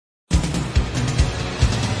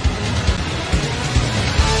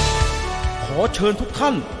อเชิญทุกท่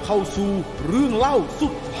านเข้าสู่เรื่องเล่าสุ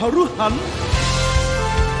ดหฤหัน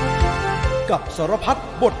กับสารพัด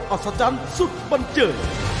บทอัศจรรย์สุดบันเจิด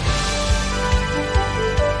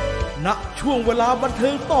ณช่วงเวลาบันเทิ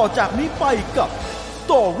งต่อจากนี้ไปกับ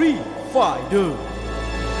Story Finder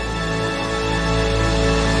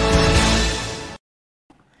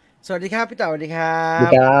สวัสดีครับพี่ต่อสวัสดีครับสวั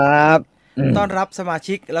สดีครับต้อนรับสมา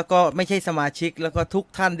ชิกแล้วก็ไม่ใช่สมาชิกแล้วก็ทุก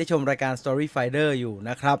ท่านที่ชมรายการ Story Finder อยู่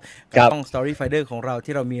นะครับกับช่อง Story Finder ของเรา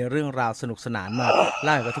ที่เรามีเรื่องราวสนุกสนานมาเ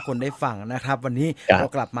ล่าให้กับทุกคนได้ฟังนะครับวันนี้เรา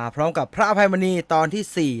กลับมาพร้อมกับพระอภัยมณีตอน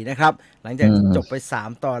ที่4นะครับหลังจากจบไป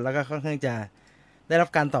3ตอนแล้วก็ค่อนข้างจะได้รับ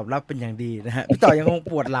การตอบรับเป็นอย่างดีนะฮะพี่ต่อยังคง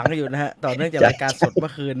ปวดหลังอยู่นะฮะต่อเนื่องจากรายการสดเมื่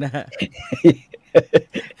อคืนนะฮะ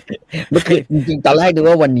เมื่อคืนจริงๆตอนแรกดู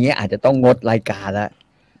ว่าวันนี้อาจจะต้องงดรายการแล้ว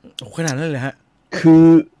โอ้ขนาดนั้นเลยฮะคื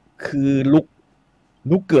อ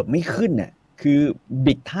ลุกเกือบไม่ขึ้นน่ะคือ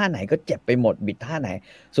บิดท่าไหนก็เจ็บไปหมดบิดท่าไหน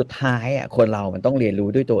สุดท้ายอ่ะคนเรามันต้องเรียนรู้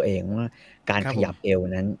ด้วยตัวเองว่าการขยับเอว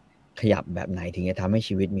นั้นขยับแบบไหนถึงจะทำให้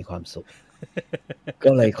ชีวิตมีความสุขก็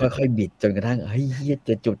เลยค่อยๆบิดจนกระทั่งเฮ้ยเจ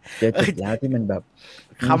อจุดแล้วที่มันแบบ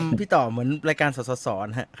คำพี่ต่อเหมือนรายการสอน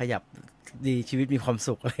ฮะขยับดีชีวิตมีความ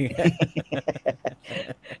สุขอะไรเงี้ย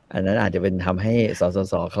อันนั้นอาจจะเป็นทำให้ส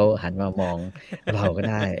สเขาหันมามองเราก็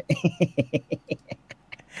ได้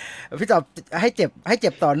พี่ตอบให้เจ็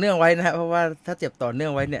บต่อเนื่องไว้นะฮะเพราะว่าถ้าเจ็บต่อเนื่อ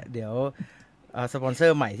งไว้เนี่ยเดี๋ยวสปอนเซอ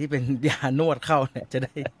ร์ใหม่ที่เป็นยานวดเข้าเนี่ยจะไ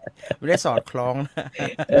ด้สอดคล้องนะ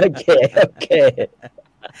โอเค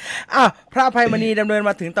พระอภัยมณีดำเนิน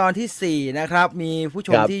มาถึงตอนที่4นะครับมีผู้ช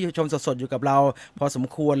มที่ชมสดๆอยู่กับเราพอสม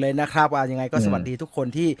ควรเลยนะครับยังไงก็สวัสดีทุกคน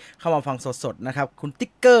ที่เข้ามาฟังสดๆนะครับคุณติ๊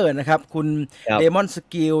กเกอร์นะครับคุณเลมอนส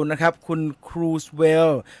กิลนะครับคุณครูสเวล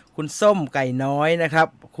คุณส้มไก่น้อยนะครับ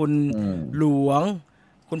คุณหลวง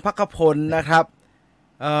คุณพักพลนะครับ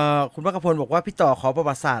คุณพักพลบอกว่าพี่ต่อขอประ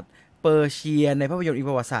วัติศาสตร์เปอร์เซียในภาพยนตร์อีก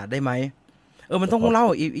ประวัติศาสตร์ได้ไหมมันต้องเล่า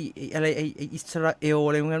อะไรอิสราเอลอ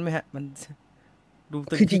ะไรพวกนั้นไหมฮะมันดู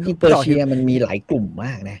คือจริงๆเปอร์เซียมันมีหลายกลุ่มม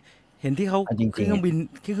ากนะเห็นที่เขาขึ้นเครื่อง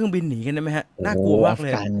บินหนีกันได้ไหมฮะน่ากลัวมากเล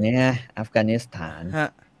ยอัฟกานิสถาน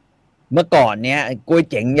เมื่อก่อนเนี้ยก้วย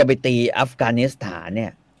เจ๋งอย่าไปตีอัฟกานิสถานเนี่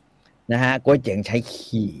ยนะฮะก้วยเจ๋งใช้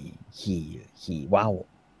ขี่ว่าว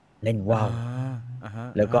เล่นว่าว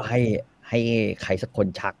แล้วก็ให้ใครสักคน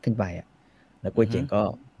ชักขึ้นไปอ่ะแล้วก้วยเจ๋งก็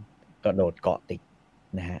กระโดดเกาะติด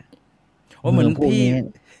นะฮะเหมือน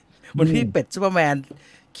พี่เป็ดซูเปอร์แมน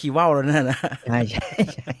ขี่ว่าวแล้วนะใช่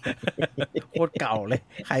โคตรเก่าเลย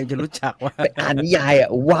ใครจะรู้จักว่าไปอ่านนิยาย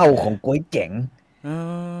ว่าวของก้วยเจ๋ง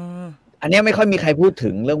อันนี้ไม่ค่อยมีใครพูดถึ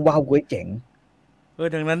งเรื่องว่าวก้วยเจ๋ง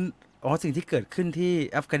ดังนั้นสิ่งที่เกิดขึ้นที่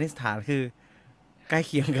อัฟกานิสถานคือใกล้เ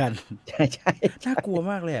คียงกันใช่น่ากลัว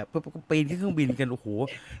มากเลยอ่ะปีนขึ้นเครื่องบินกันโอ้โห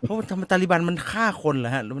เพราะทำไมตาลิบันมันฆ่าคนเหร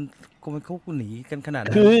อฮะแล้วเขาหนีกันขนาด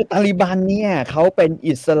นั้นคือตาลิบันเนี่ยเขาเป็น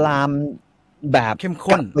อิสลามแบบเข้ม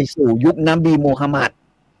ข้นไปสู่ยุคนบีมูฮัมหมัด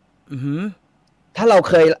ถ้าเรา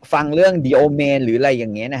เคยฟังเรื่องดิโอเมนหรืออะไรอย่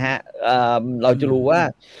างเงี้ยนะฮะเราจะรู้ว่า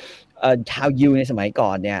ชาวยิวในสมัยก่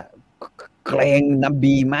อนเนี่ยเกรงน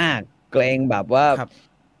บีมากเกรงแบบว่า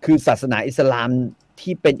คือศาสนาอิสลาม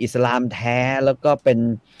ที่เป็นอิสลามแท้แล้วก็เ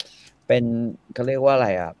ป็นเขาเรียกว่าอะไร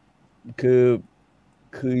อ่ะคื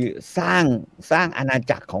อสร้างอาณา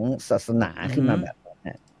จักรของศาสนาขึ้นมาแบบ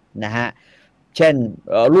นั้นนะฮะเช่น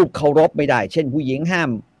รูปเคารพไม่ได้เช่นผู้หญิงห้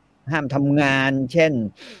ามทำงานเช่น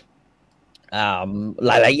ห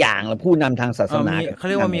ลายๆอย่างแล้วผู้นำทางศาสนาเขาเ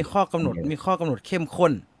รียกว่ามีข้อกำหนดเข้ม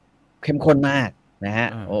ข้นมากนะฮะ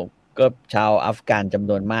ก็ชาวอัฟกานจำ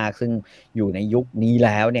นวนมากซึ่งอยู่ในยุคนี้แ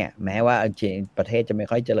ล้วเนี่ยแม้ว่าประเทศจะไม่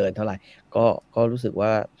ค่อยเจริญเท่าไหร่ก็รู้สึกว่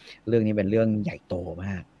าเรื่องนี้เป็นเรื่องใหญ่โตม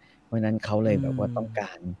ากเพราะนั้นเขาเลยแบบว่าต้องก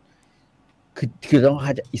ารคือต้องกา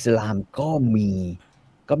รอิสลามก็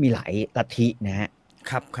มีหลายลัทธินะฮะ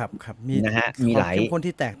ครับมีนะฮะมีหลายคน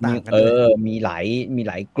ที่แตกต่างกันมีห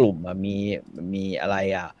ลายกลุ่มมีอะไร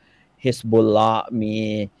ฮิซบุลลอฮ์มี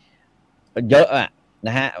เยอะน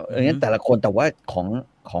ะฮะงั้นแต่ละคนแต่ว่าข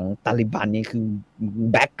องตาลิบันนี่คือ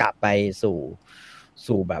แบ็กกลับไป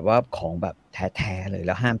สู่แบบว่าของแบบแท้ๆเลยแ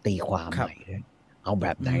ล้วห้ามตีความใหม่ด้วยเอาแบ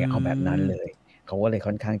บไหนเอาแบบนั้นเลยเขาก็เลย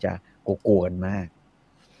ค่อนข้างจะกลัวกันมาก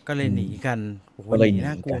ก็เลยหนีกันโอ้โหหนี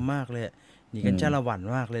น่ากลัวมากเลยหนีกันจ้าละวัน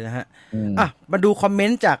มากเลยนะฮะมาดูคอมเมน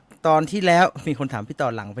ต์จากตอนที่แล้วมีคนถามพี่ต่อ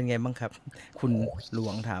หลังเป็นไงบ้างครับคุณหล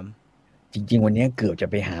วงถามจริงๆวันนี้เกือบจะ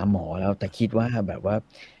ไปหาหมอแล้วแต่คิดว่าแบบว่า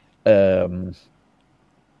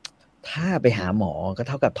ถ้าไปหาหมอก็เ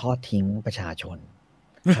ท่ากับทอดทิ้งประชาชน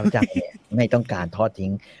เขาจะไม่ต้องการทอดทิ้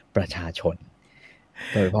งประชาชน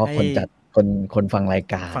โดยเฉพาะคนฟังราย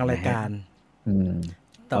การ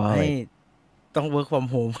ต่อให้ต้อง work from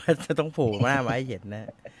home จะต้องโผล่หน้ามาให้เห็นนะ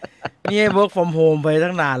นี่ work from home ไป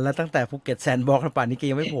ตั้งนานแล้วตั้งแต่ภูเก็ตแซนด์บ็อกซ์ป่านนี้แก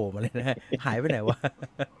ยังไม่โผล่มาเลยนะหายไปไหนวะ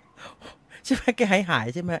ใช่ไหมแกหาย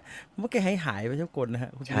ใช่ไหมผมว่าแกหายไปเจ้ากลนะฮ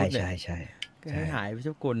ะคุณ ใช่ เนี่ย ใช่ใช่ แกหายไปเ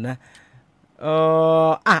จ้ากลนะ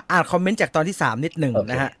อ่านคอมเมนต์จากตอนที่3นิดหนึ่ง โอเค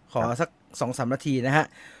นะฮะขอ ครับ สัก 2-3 นาทีนะฮะ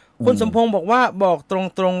คุณสมพงษ์บอกว่าบอกต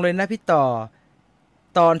รงๆเลยนะพี่ต่อ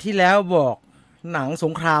ตอนที่แล้วบอกหนังส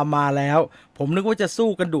งครามมาแล้วผมนึกว่าจะสู้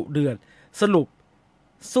กันดุเดือดสรุป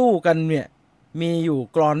สู้กันเนี่ยมีอยู่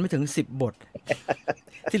กลอนไม่ถึง10 บท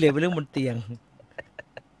ที่เหลือเป็นเรื่องบนเตียง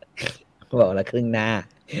บอกแล้วครึ่งหน้า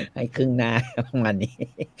ให้ครึ่งหน้าประมาณนี้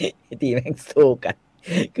ทีแม่งสู้กัน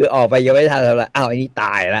คือออกไปยังไม่ทันแล้วอ้าวไอ้นี่ต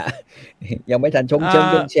ายละ ยังไม่ทันชงเ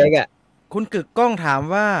ช็คอ่ะ คุณกึกก้องถาม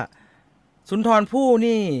ว่า สุนทรภู่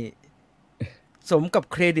นี่ สมกับ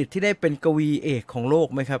เครดิตที่ได้เป็นกวีเอกของโลก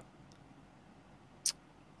ไหมครับ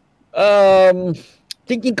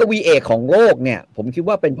จริงๆกวีเอกของโลกเนี่ย ผมคิด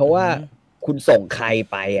ว่าเป็นเพราะว่าคุณส่งใคร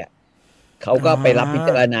ไปอ่ะเขาก็ไปรับพิจ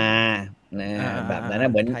ารณานะแบบนั้นนะ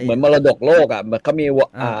เหมือนมรดกโลกอ่ะเขามี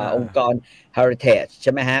องค์กร heritage ใ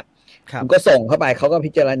ช่ไหมฮะคุณก็ส่งเข้าไปเขาก็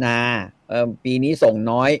พิจารณาปีนี้ส่ง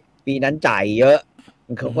น้อย ปีนั้นจ่ายเยอะ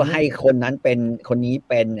เขาก็ให้คนนั้นเป็นคนนี้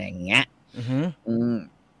เป็นอย่างเงี้ย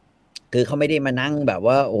คือเขาไม่ได้มานั่งแบบ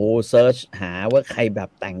ว่าโอ้เซิร์ชหาว่าใครแบบ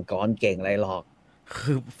แต่งกลเก่งอะไรหรอก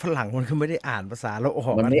คือฝรั่งมันก็ไม่ได้อ่านภาษาเราอ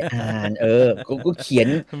อก มันไม่อ่านก็เขีย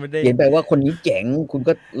นไปว่าคนนี้เจ๋งคุณ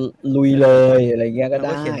ก็ลุยเลยอะไรเงี้ยก็ไ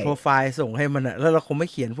ด้เขียนโปรไฟล์ส่งให้มันแล้วเราคงไม่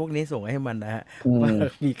เขียนพวกนี้ส่งให้มันนะฮะว่า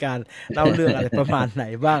มีการเล่าเรื่องอะไรประมาณไหน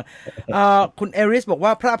บ้างคุณเอริสบอกว่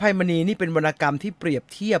าพระอภัยมณีนี่เป็นวรรณกรรมที่เปรียบ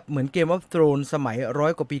เทียบเหมือนเกมออฟโธรนสมัย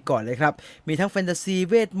100 กว่าปีก่อนเลยครับมีทั้งแฟนตาซี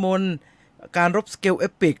เวทมนต์การรบสเกลเอ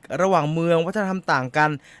ปิกระหว่างเมืองวัฒนธรรมต่างกัน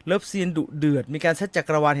เลิฟซีนดุเดือดมีการเซตจัก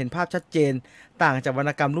รวาลเห็นภาพชัดเจนต่างจากวรร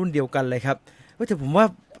ณกรรมรุ่นเดียวกันเลยครับแต่ผมว่า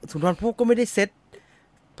สุนทรภู่ก็ไม่ได้เซต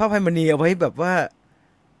พระอภัยมณีเอาไว้แบบว่า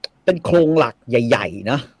เป็นโครงหลักใหญ่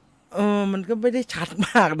ๆนะมันก็ไม่ได้ชัดม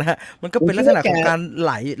ากนะมันก็เป็นลักษณะของการไ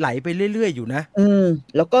หลไปเรื่อยๆอยู่นะ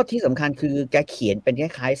แล้วก็ที่สำคัญคือแกเขียนเป็นค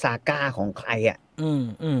ล้ายๆซาก้าของใครอ่ะ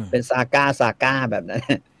เป็นซาก้าแบบนั้น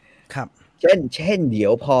ครับเช่นเดี๋ย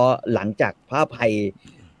วพอหลังจากพระอภัย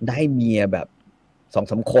ได้เมียแบบ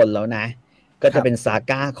2-3 คนแล้วนะก็จะเป็นซา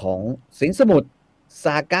ก้าของสิงห์สมุทรซ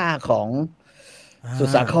าก้าของสุ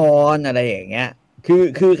สาครอะไรอย่างเงี้ย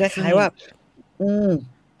คือคล้ายๆว่า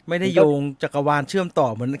ไม่ได้โยงจักรวาลเชื่อมต่อ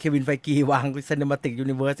เหมือนเควินไฟกีวางซินิมาติกยู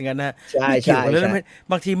นิเวิร์สอย่างนั้นนะใช่แล้ว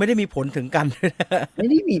บางทีไม่ได้มีผลถึงกันไม่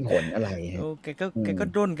ได้มีผลอะไรแกก็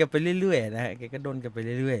ด้นกันไปเรื่อยๆนะฮะแกก็ด้นกันไป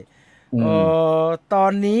เรื่อยๆตอ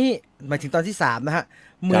นนี้หมายถึงตอนที่3นะฮะ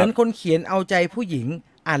เหมือนคนเขียนเอาใจผู้หญิง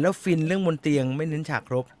อ่านแล้วฟินเรื่องบนเตียงไม่เน้นฉาก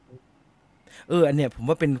รบอันเนี้ยผม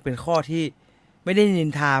ว่าเป็นข้อที่ไม่ได้นิ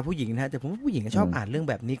นทาผู้หญิงนะแต่ผมว่าผู้หญิงชอบอ่านเรื่อง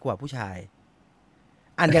แบบนี้กว่าผู้ชาย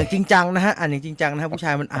อ่านอย่างจริงจังนะฮะอ่านอย่างจริงจังนะฮะผู้ช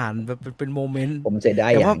ายมันอ่านแบบเป็นโมเมนต์ผมเสียดา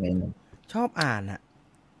ยอย่างนึงชอบอ่าน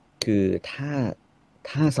คือ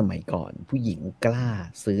ถ้าสมัยก่อนผู้หญิงกล้า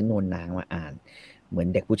ซื้อโนนนางมาอ่านเหมือน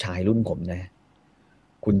เด็กผู้ชายรุ่นผมนะ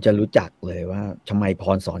คุณจะรู้จักเลยว่าทำไมพ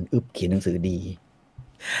รสอนอึบเขียนหนังสือดี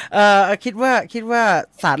คิดว่า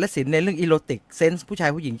ศาสตร์และศิลป์ในเรื่องอีโรติกเซนส์ผู้ชาย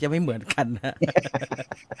ผู้หญิงจะไม่เหมือนกันนะ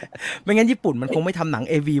ไม่งั้นญี่ปุ่นมันคงไม่ทำหนัง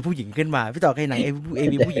AV ผู้หญิงขึ้นมาพี่ต่อเคยหนัง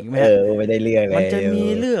AV ผู้หญิงไหมฮะไม่ได้เรื่องเลยมันจะมี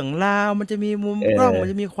เรื่องราวมันจะมีมุมกล้องมัน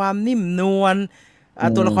จะมีความนิ่มนวล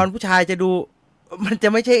ตัวละครผู้ชายจะดูมันจะ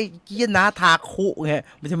ไม่ใช่กี้นาทาคุไง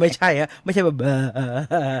มันจะไม่ใช่ฮะไม่ใช่แบบ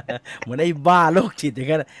เหมือนไอ้บ้าโรคจิตอย่า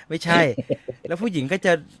งนั้นไม่ใช่แล้วผู้หญิงก็จ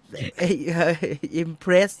ะอิมเพ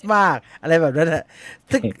รสมากอะไรแบบนั้นนะ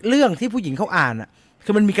ซึ่งเรื่องที่ผู้หญิงเขาอ่านอ่ะคื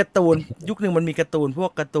อมันมีการ์ตูนยุคนึงมันมีการ์ตูนพว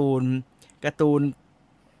กการ์ตูน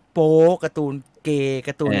โป๊การ์ตูนเกย์ก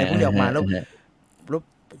าร์ตูนอะไรพวกนี้ออกมาแล้ว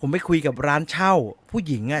ผมไปคุยกับร้านเช่าผู้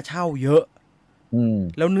หญิงอ่ะเช่าเยอะ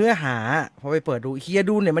แล้วเนื้อหาพอไปเปิดดูเฮีย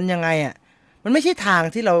ดูเนี่ยมันยังไงอ่ะมันไม่ใช่ทาง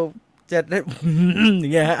ที่เราจะได้อย่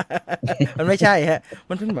างเงี้ยมันไม่ใช่ฮะ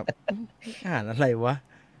มันเป็นแบบอ่านอะไรวะ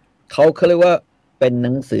เขาเรียกว่าเป็นห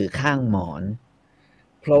นังสือข้างหมอน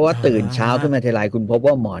เพราะว่าตื่นเช้าขึ้นมาทีไรคุณพบ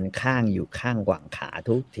ว่าหมอนข้างอยู่ข้างกว่างขา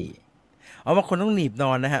ทุกทีบางคนต้องหนีบน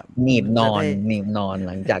อนนะฮะหนีบนอนห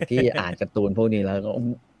ลังจากที่อ่านการ์ตูนพวกนี้แล้วก็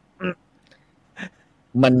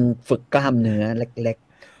มันฝึกกล้ามเนื้อเล็กๆ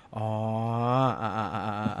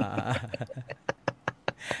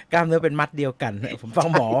กล้ามเนื้อเป็นมัดเดียวกันผมฟัง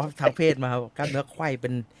หมอทางเพศมากล้ามเนื้อไขว้เป็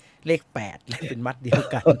นเลข8และเป็นมัดเดียว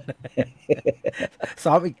กัน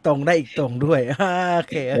ซ้อมอีกตรงได้อีกตรงด้วยโอ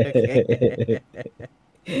เค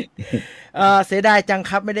เสียดายจัง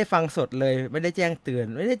ครับไม่ได้ฟังสดเลยไม่ได้แจ้งเตือน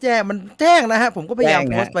ไม่ได้แจ้งมันแจ้งนะฮะผมก็พยายาม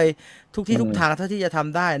โพสต์ไปทุกที่ทุกทางเท่าที่จะท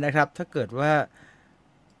ำได้นะครับถ้าเกิดว่า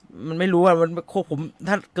มันไม่รู้ว่ามันควบคุม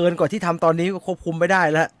ถ้าเกินกว่าที่ทำตอนนี้ก็ควบคุมไม่ได้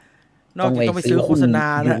แล้ว นอกจากต้องไปซื้อโฆษณา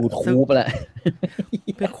นะซื้อ YouTube ละ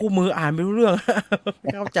เป็นคู่มืออ่านไม่รู้เรื่อง ไม่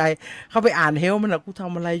เข้าใจเข้าไปอ่านเฮลมันนะกูท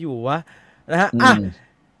ำอะไรอยู่วะนะฮะอ่ะ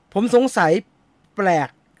ผมสงสัยแปลก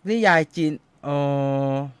นิยายจีน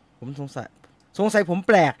ผมสงสัยผมแ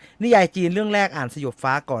ปลกนิยายจีนเรื่องแรกอ่านสยบ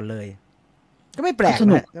ฟ้าก่อนเลยก็ไม่แปลก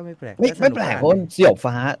นะก็ไม่แปลกไม่แปลกเพราะสยบ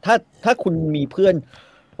ฟ้าถ้าคุณมีเพื่อน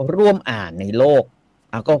ร่วมอ่านในโลก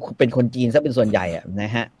ก็เป็นคนจีนซะเป็นส่วนใหญ่อะน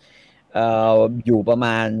ะฮะอยู่ประม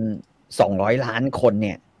าณ200 ล้านคนเ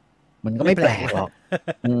นี่ยมันก็ไม่แปลกหรอก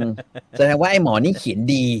แสดงว่าไอ้หมอนี่เขียน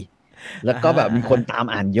ดี แล้วก็แบบมีคนตาม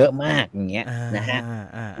อ่านเยอะมากอย่างเงี้ยนะฮะ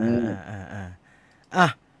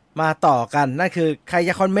มาต่อกันนั่นคือใครจ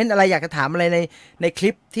ะคอมเมนต์อะไรอยากจะถามอะไรในคลิ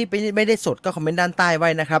ปที่ไม่ได้สดก็คอมเมนต์ด้านใต้ไว้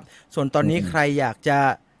นะครับส่วนตอนนี้ใครอยาก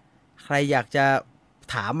จะ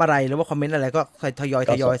ถามอะไรหรือว่าคอมเมนต์อะไรก็ทยอย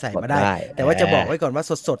ใส่มาได้แต่ว่าจะบอกไว้ก่อนว่า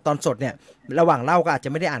สดตอนสดเนี่ยระหว่างเล่าก็อาจจะ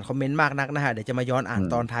ไม่ได้อ่านคอมเมนต์มากนักนะฮะเดี๋ยวจะมาย้อนอ่าน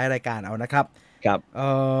ตอนท้ายรายการเอานะครับครับ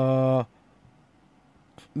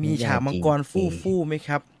มีฉากมังกรฟู่ไหมค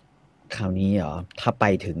รับคราวนี้เหรอถ้าไป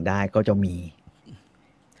ถึงได้ก็จะมี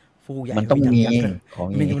ฟู่ใหญ่มันต้องมีของ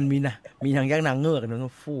มันมีนะมีทางยักษ์นางเงือกน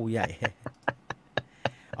ะฟู่ใหญ่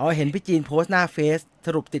เห็นพี่จีนโพสต์หน้าเฟซส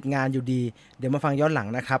รุปติดงานอยู่ดีเดี๋ยวมาฟังย้อนหลัง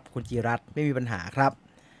นะครับคุณจีรัตน์ไม่มีปัญหาครับ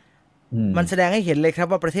มันแสดงให้เห็นเลยครับ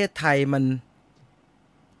ว่าประเทศไทยมัน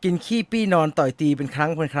กินขี้ปี้นอนต่อยตีเป็นครั้ง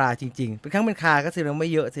เป็นคราจริงๆเป็นครั้งเป็นคราก็แสดงไม่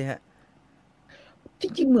เยอะสิฮะจ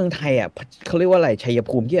ริงๆเมืองไทยเขาเรียกว่าอะไรชัย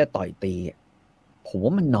ภูมิที่จะต่อยตีผมว่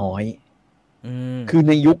ามันน้อยคือ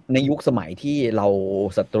ในยุคสมัยที่เรา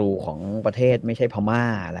ศัตรูของประเทศไม่ใช่พม่า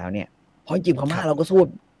แล้วเนี่ยเพราะจริงพม่าเราก็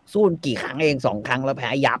สู้กี่ครั้งเอง2 ครั้งแล้วแพ้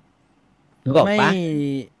ยับนึกออกปะ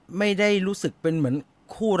ไม่ได้รู้สึกเป็นเหมือน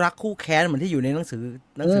คู่รักคู่แค้นเหมือนที่อยู่ในหนังสือ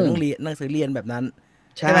เรียนแบบนั้น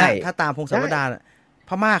ใช่ไหมถ้าตามพงศาวดารพ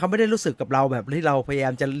ม่าเขาไม่ได้รู้สึกกับเราแบบที่เราพยายา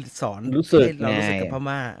มจะสอนให้เรารู้สึกกับพ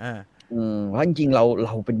ม่าเพราะจริงๆเร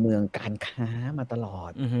าเป็นเมืองการค้ามาตลอ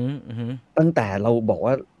ดตั้งแต่เราบอก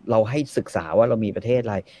ว่าเราให้ศึกษาว่าเรามีประเทศอะ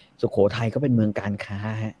ไรสุโขทัยก็เป็นเมืองการค้า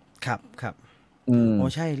ครับ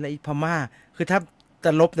ใช่แล้วพม่าคือถ้าจ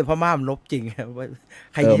ะลบแต่พม่ามันลบจริง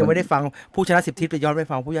ใครยังไม่ได้ฟังผู้ชนะ10 ทิศไปย้อนไป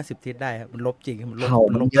ฟังผู้ชนะ10 ทิศได้มันลบจริงมันเผ่า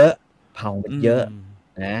มันเยอะ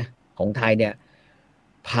นะของไทยเนี่ย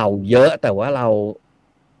เผ่าเยอะแต่ว่า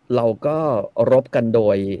เราก็รบกันโด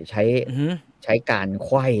ยใช้การไข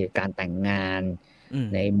ว้การแต่งงาน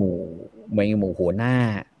ในหมู่หัวหน้า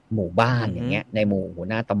หมู่บ้านอย่างเงี้ยในหมู่หัว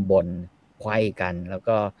หน้าตำบลไขว้กันแล้ว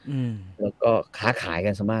ก็ค้าขายกั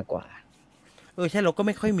นซะมากกว่าใช่เราก็ไ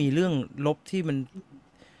ม่ค่อยมีเรื่องลบที่มัน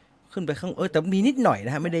ขึ้นไปข้างแต่มีนิดหน่อยน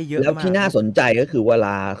ะฮะไม่ได้เยอะมากแล้วที่น่าสนใจก็คือเวล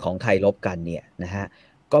าของไทยลบกันเนี่ยนะฮะ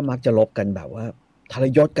ก็มักจะลบกันแบบว่าทร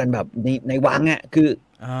ยศกันแบบในวังคื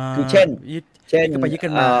อเช่น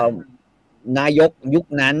นายกยุค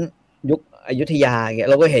นั้นยุคอยุธยาเนี่ย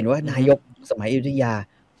เราก็เห็นว่านายกสมัยอยุธยา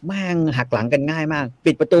แม่งหักหลังกันง่ายมาก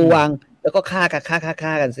ปิดประตูวังแล้วก็ฆ่ากั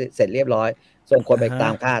นเสร็จเรียบร้อยส่งคนไปตา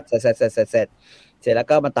มฆ่าเสร็จแล้ว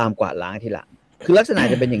ก็มาตามกวาดล้างทีหลังคือลักษณะ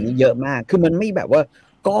จะเป็นอย่างนี้เยอะมากคือมันไม่แบบว่า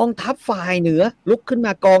กองทัพฝ่ายเหนือลุกขึ้นม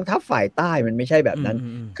ากองทัพฝ่ายใต้มันไม่ใช่แบบนั้น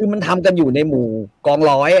คือมันทำกันอยู่ในหมู่กอง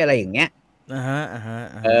ร้อยอะไรอย่างเงี้ย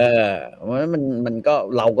มันก็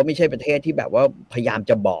เราก็ไม่ใช่ประเทศที่แบบว่าพยายาม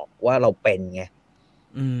จะบอกว่าเราเป็นไง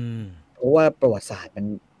เพราะว่าประวัติศาสตร์มัน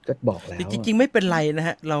ก็บอกแล้วจริงๆไม่เป็นไรนะฮ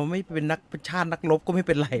ะเราไม่เป็นชาตินักรบก็ไม่เ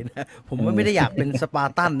ป็นไรนะผมไม่ได้อยากเป็นสปา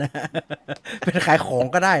ร์ตันนะเป็นขายของ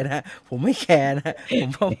ก็ได้นะผมไม่แคร์นะ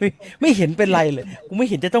ผมไม่เห็นเป็นไรเลยกูไม่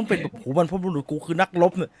เห็นจะต้องเป็นแบบโหบรรพบุรุษกูคือนักร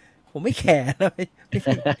บเนี่ยผมไม่แคร์นะ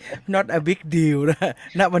not a big deal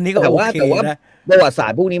นะวันนี้ก็โอเคนะประวัติศาส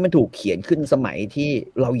ตร์พวกนี้มันถูกเขียนขึ้นสมัยที่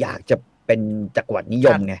เราอยากจะเป็นจักรวรรดินิย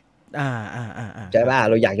มไงใช่ป่ะ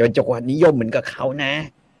เราอยากจะเป็นจักรวรรดินิยมเหมือนกับเขานะ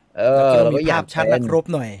เราก็อยากชาตินักรบ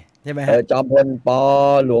หน่อยใช่ไหมจอมพลป.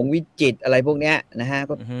หลวงวิจิตรอะไรพวกเนี้ยนะฮะ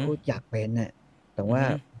ก็อยากเป็นน่ะแต่ว่า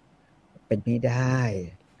เป็นไม่ได้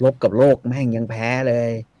ลบกับโลกแม่งยังแพ้เล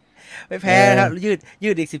ยไม่แพ้ครับยื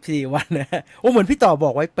ดอีก14 วันนะเหมือนพี่ต่อบ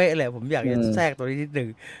อกไว้เป๊ะเลยผมอยากจะแทรกตัวนี้นิดนึง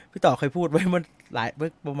พี่ต่อเคยพูดไว้เมื่อ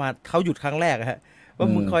ประมาณเขาหยุดครั้งแรกฮะว่า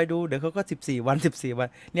มึงคอยดูเดี๋ยวเขาก็14 วัน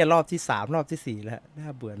เนี่ยรอบที่3รอบที่4แล้วน่า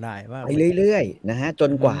เบื่อหน่ายมากไปเรื่อยๆนะฮะจ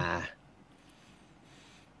นกว่า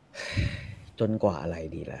อะไร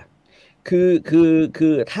ดีล่ะคื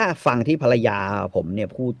อถ้าฟังที่ภรรยาผมเนี่ย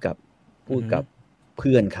พูดกับเ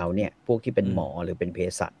พื่อนเขาเนี่ยพวกที่เป็นหมอหรือเป็นเภ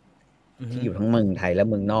สัชที่อยู่ทั้งเมืองไทยและ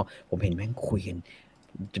เมืองนอกผมเห็นแม่งคุยกัน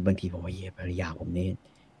บางทีผมว่าภรรยาผมนี่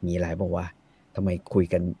มีอะไรบอกว่าทำไมคุย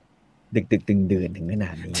กันดึกดื่นถึงขน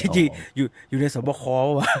าดนี้จริงๆอยู่ในสบค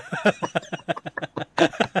วะ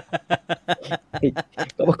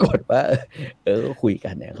ก็ปรากฏว่าก็คุยกั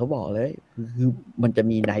นเนี่ยเขาบอกเลยคือมันจะ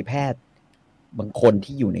มีนายแพทย์ บางคน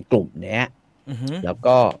ที่อยู่ในกลุ่มเนี้ย อือฮึ แล้ว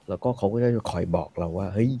ก็เขาก็จะคอยบอกเราว่า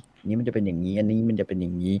เฮ้ยนี่มันจะเป็นอย่างนี้อันนี้มันจะเป็นอย่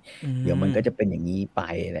างนี้ เดี๋ยวมันก็จะเป็นอย่างนี้ไป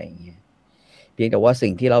อะไรอย่างเงี้ยเพียงแต่ว่าสิ่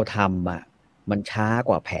งที่เราทำอ่ะมันช้า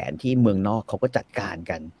กว่าแผนที่เมืองนอกเขาก็จัดการ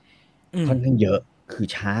กันค่อนข้างเยอะคือ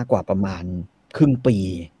ช้ากว่าประมาณครึ่งปี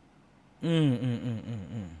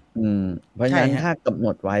เพราะฉะนั้นถ้ากำหน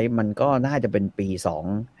ดไว้มันก็น่าจะเป็นปี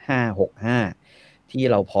2565ที่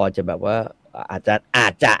เราพอจะแบบว่าอาจจ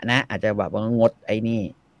ะนะอาจจะแบบว่างดไอ้นี่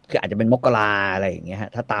คืออาจจะเป็นมกราอะไรอย่างเงี้ยฮะ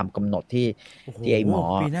ถ้าตามกำหนดที่ไอ้หมอ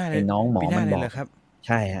ไอ้น้องหมอมันบอกใ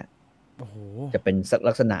ช่ฮะจะเป็น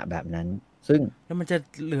ลักษณะแบบนั้นซึ่งแล้วมันจะ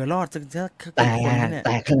เหลือรอดแ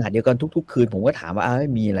ต่ขนาดเดียวกันทุกๆคืนผมก็ถามว่า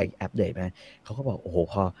มีอะไรอัปเดตไหมเขาก็บอกโอ้โห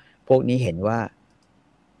พอพวกนี้เห็นว่า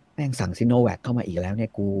แม่งสั่งซิโนแวคเข้ามาอีกแล้วเนี่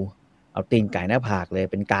ยกูเอาตีนไก่หน้าผากเลย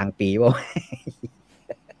เป็นกลางปีว่า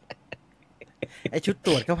ไอชุดต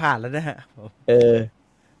รวจก็ผ่านแล้วนะฮะ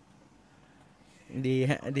ดี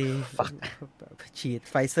ฮะดีฉีด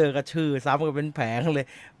ไฟเซอร์ก็ชื่อซ้ำกันเป็นแผงเลย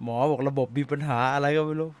หมอบอกระบบมีปัญหาอะไรก็ไ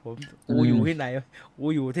ม่รู้กูอยู่ที่ไหน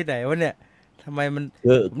วะเนี่ยทำไมมัน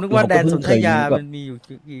ผมนึกว่าแดนสนธยามันมีอยู่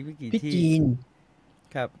กี่ที่จีน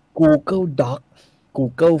ครับ Google Doc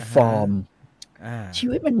Google Form ชี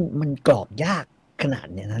วิตมันกรอกยากขนาด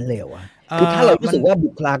นั้นเลยวะคือถ้าเรารู้สึกว่าบุ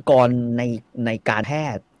คลากรในการแพ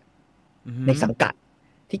ทย์ในสังกัด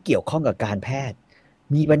ที่เกี่ยวข้องกับการแพทย์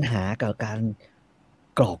มีปัญหากับการ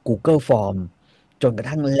กรอก Google Form จนกระ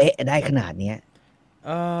ทั่งเละได้ขนาดนี้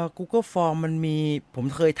Google Form มันมีผม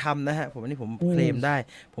เคยทำนะฮะอันนี้ผมเคลมได้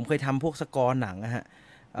ผมเคยทำพวกสกอร์หนังนะฮะ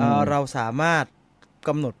เราสามารถก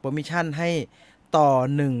ำหนด permission ให้ต่อ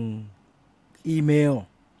1อีเมล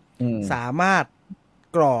สามารถ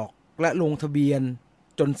กรอกและลงทะเบียน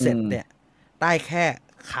จนเสร็จเนี่ยได้แค่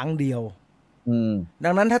ครั้งเดียวดั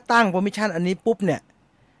งนั้นถ้าตั้ง permission อันนี้ปุ๊บเนี่ย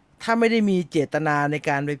ถ้าไม่ได้มีเจตนาใน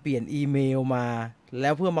การไปเปลี่ยนอีเมลมาแล้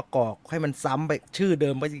วเพื่อมากรอกให้มันซ้ำไปชื่อเดิ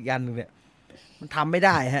มไปอีกอันนึงเนี่ยมันทำไม่ไ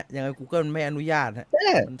ด้ฮะยังไง Google มันไม่อนุญาตฮะ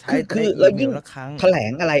มันใช้คือเรายิ่งแถล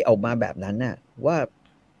งอะไรออกมาแบบนั้นน่ะว่า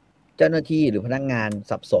เจ้าหน้าที่หรือพนักงาน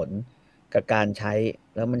สับสนกับการใช้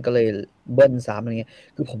แล้วมันก็เลยเบิ้ลซ้ำอะไรเงี้ย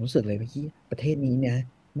คือผมรู้สึกเลยว่าประเทศนี้เนี่ย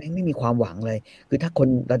แม่งไม่มีความหวังเลยคือถ้าคน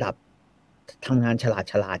ระดับทำงานฉ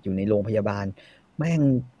ลาดอยู่ในโรงพยาบาลแม่ง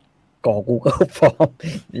ก่อ Google Form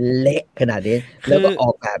เละขนาดนี้แล้วก็อ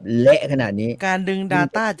อกแบบเละขนาดนี้การดึง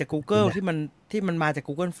Data จาก Google ที่มันมาจาก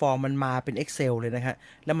Google Form มันมาเป็น Excel เลยนะฮะ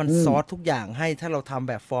แล้วมันซอสทุกอย่างให้ถ้าเราทำ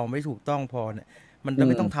แบบฟอร์มไม่ถูกต้องพอเนี่ยมัน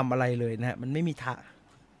ไม่ต้องทำอะไรเลยนะฮะมันไม่มีท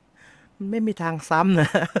างซ้ำนะ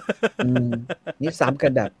นี่ซ้ำกั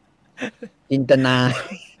นแบบจินตนา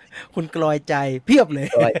คุณกลอยใจเพียบเลย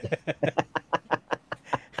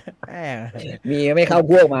มีไม่เข้า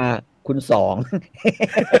พวกมาคุณสอง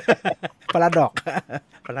พาราดอก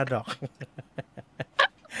ฟังแล้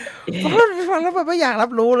วแบบไม่อยากรั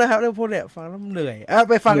บรู้เลยครับเรื่องพวกเนี้ยฟังแล้วเหนื่อย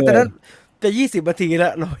ไปฟังแต่นั้นจะ20 นาทีแล้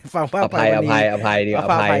วเราไปฟังอภัยดีอ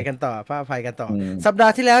ภัยกันต่อสัปดา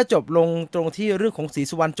ห์ที่แล้วจบลงตรงที่เรื่องของศรี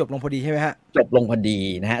สุวรรณจบลงพอดีใช่ไหมฮะจบลงพอดี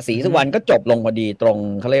นะฮะศรีสุวรรณก็จบลงพอดีตรง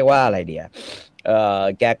เขาเรียกว่าอะไรเดีย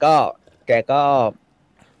แกก็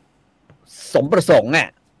สมประสงค์อ่ะ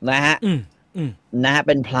นะฮะเ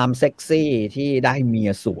ป็นพรามเซ็กซี่ที่ได้เมี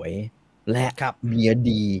ยสวยและเมีย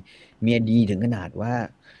ดีถึงขนาดว่า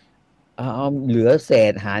เหลือเศ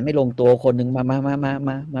ษหารไม่ลงตัวคนหนึ่งม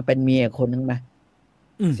าเป็นเมียคนหนึ่งมา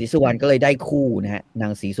ศรีสุวรรณก็เลยได้คู่นะฮะนา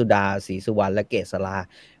งศรีสุดาศรีสุวรรณและเกษรา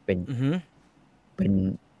เ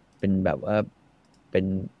ป็นแบบว่าเป็น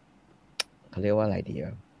เขาเรียกว่าอะไรดี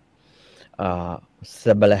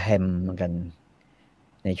ซับลาแฮมเหมือนกัน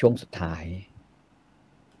ในช่วงสุดท้าย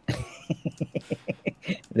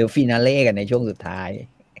หรือฟินาเล่กันในช่วงสุดท้าย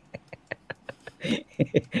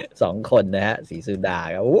2 คนนะฮะศรีสุดา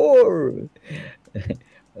ครับ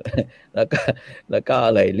แล้วก็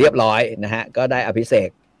เลยเรียบร้อยนะฮะก็ได้อภิเษก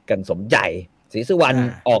กันสมใจศรีสุวรรณ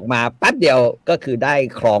ออกมาแป๊บเดียวก็คือได้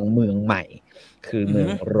ครองเมืองใหม่คือเมือง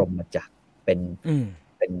รมจักรเ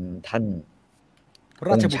ป็นท่านร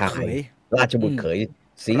าชบุตรเขย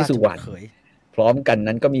ศรีสุวรรณพร้อมกัน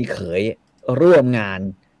นั้นก็มีเขยร่วมงาน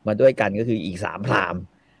มาด้วยกันก็คืออีก3 พราหมณ์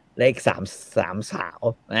และอีก3 สาว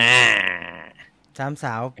3 ส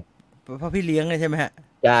าวพ่อพี่เลี้ยงเลยใช่ไหมฮะ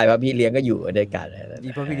ใช่พ่อพี่เลี้ยงก็อยู่ด้วยกันอี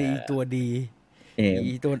พ่อพี่เลี้ยงตัวดี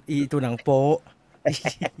อีตัวหนังโป๊ะ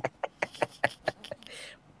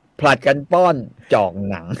ผลัดกันป้อนจอก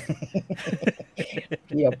หนัง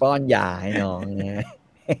พี่ป้อนยาให้น้องเนี่ย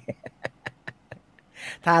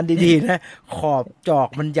ทานดีๆนะขอบจอก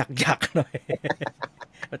มันหยักๆหน่อย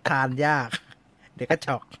ทานยากเดี๋ยวก็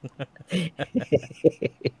ช็อก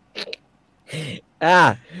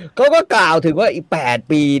เขาก็กล่าวถึงว่าอีก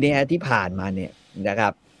8 ปีเนี่ยที่ผ่านมาเนี่ยนะครั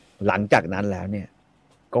บ หลังจากนั้นแล้วเนี่ย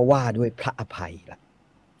ก็ว่าด้วยพระอภัยละ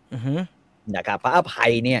นะครับพระอภั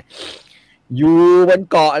ยเนี่ยอยู่บน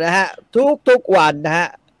เกาะนะฮะทุกวันนะฮะ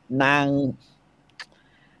นาง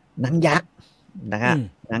ยักษ์นะฮะ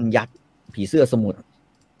นางยักษ์ผีเสื้อสมุทร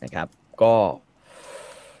นะครับ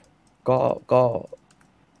ก็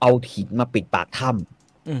เอาหินมาปิดปากถ้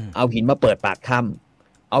ำเอาหินมาเปิดปากถ้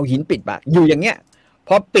ำเอาหินปิดปากอยู่อย่างเงี้ยพ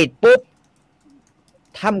อปิดปุ๊บ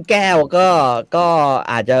ถ้ำแก้วก็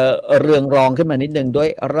อาจจะเรืองรองขึ้นมานิดนึงด้วย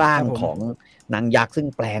ร่างของนางยักษ์ซึ่ง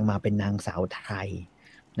แปลงมาเป็นนางสาวไทย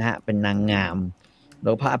นะฮะเป็นนางงามแล้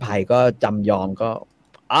วพระอภัยก็จำยอมก็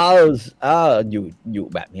อยู่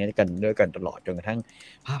แบบนี้กันด้วยกันตลอดจนกระทั่ง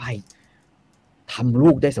พระอภัยทำลู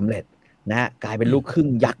กได้สำเร็จนะกลายเป็นลูกครึ่ง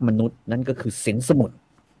ยักษ์มนุษย์นั่นก็คือสินสมุทร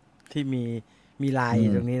ที่มีลาย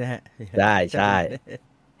ตรงนี้นะฮะได้ใช่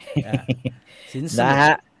สินสมุทรนะฮ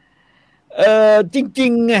ะจริ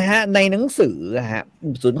งๆนะฮะในหนังสือฮะ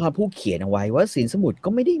สุนทรภู่เขียนเอาไว้ว่าสินสมุทรก็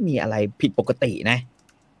ไม่ได้มีอะไรผิดปกตินะ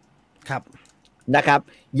ครับ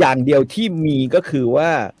อย่างเดียวที่มีก็คือว่า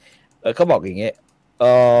เขาบอกอย่างเงี้ย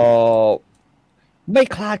ไม่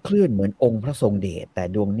คลาดเคลื่อนเหมือนองค์พระทรงเดชแต่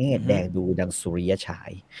ดวงเนตรแดงดูดังสุริยฉา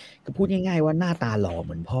ยก็พูดง่ายๆว่าหน้าตาหล่อเห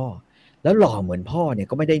มือนพ่อแล้วหล่อเหมือนพ่อเนี่ย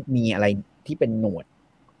ก็ไม่ได้มีอะไรที่เป็นหนวด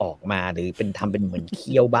ออกมาหรือเป็นทำเป็นเหมือนเ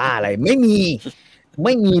ขี้ยวบ้าอะไรไม่มี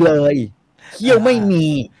เลยเขี้ยวไม่มี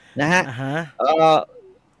นะฮะ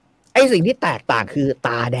ไอสิ่งที่แตกต่างคือต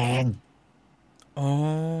าแดง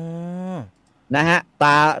นะฮะ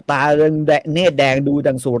ตาเรืองเนตรแดงดู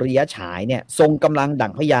ดังสุริยฉายเนี่ยทรงกำลังดั่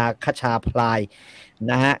งพญาคชาพลาย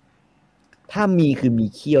นะฮะถ้ามีคือมี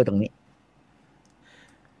เขี้ยวตรงนี้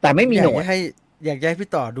แต่ไม่มีหนวดอยากให้พี่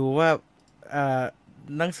ต่อดูว่า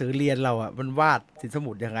หนังสือเรียนเราอ่ะมันวาดสินส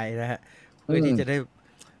มุทรยังไงนะฮะเพื่อที่จะได้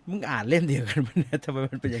มึงอ่านเล่มเดียวกันมันทำไม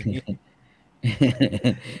มันเป็นอย่างนี้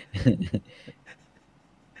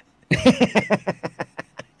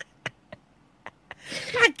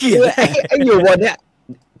น่าเกลียดไอ้อยู่บนเนี่ย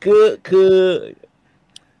คือ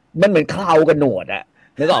มันเหมือนเครากับหนวดอะ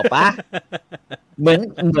นึกออกปะเหมื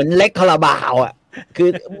อนเล็กคาราบาวอะคือ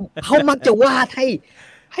เขามักจะวาดใ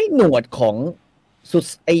ห้หนวดของสุด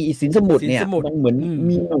ไอ้สินสมุทรเนี่ยมันเหมือน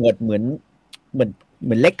มีหนวดเหมือ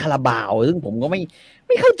นเล็กคาราบาวซึ่งผมก็ไ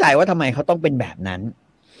ม่เข้าใจว่าทำไมเขาต้องเป็นแบบนั้น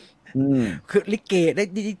คือลิเกได้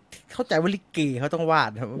เข้าใจว่าลิเกเขาต้องวา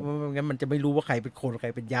ดงั้นมันจะไม่รู้ว่าใครเป็นคนใคร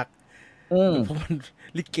เป็นยักษ์เพราะมัน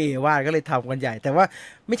ลิเกวาดก็เลยทำกันใหญ่แต่ว่า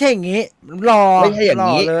ไม่ใช่อย่างนี้ไม่ใช่อย่าง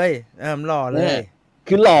นี้เลยหล่อเลย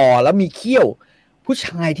คือหล่อแล้วมีเขี้ยวผู้ช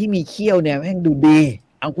ายที่มีเขี้ยวเนี่ยแม่งดูดี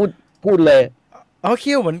เอาพูดเลยเ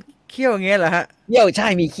ขี้ยวเหมือนเขี้ยวอย่างเงี้ยเหรอฮะเขี้ยวใช่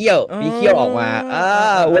มีเขี้ยวออกมา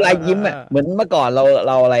เวลายิ้มอ่ะเหมือนเมื่อก่อนเ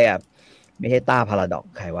ราอะไรอ่ะไม่ใช่ต้าพาราดอก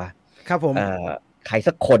ใครวะครับผมใคร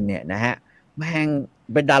สักคนเนี่ยนะฮะแม่ง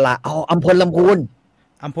เป็นดาราอัมพลลำพูน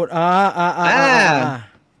อัมพล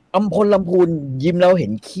อัมพลลำพูนยิ้มแล้วเห็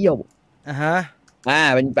นเขี้ยว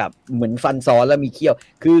เป็นแบบเหมือนฟันซ้อนแล้วมีเขี้ยว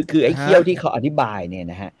คือไอ้เขี้ยวที่เขาอธิบายเนี่ย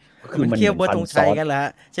นะฮะคือมันเขี้ยวเบิร์ดธงชัยกันแล้ว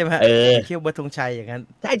ใช่ไหมเขี้ยวเบิร์ดธงชัยอย่างนั้น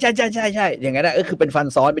ใช่อย่างนั้นคือเป็นฟัน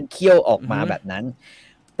ซ้อนเป็นเขี้ยวออกมาแบบนั้น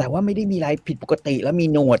แต่ว่าไม่ได้มีอะไรผิดปกติแล้วมี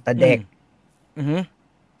หนวดแต่เด็ก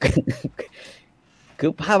คื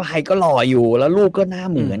อพระอภัยก็หล่ออยู่แล้วลูกก็หน้า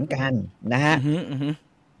เหมือนกันนะฮะ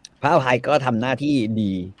พระอภัยก็ทำหน้าที่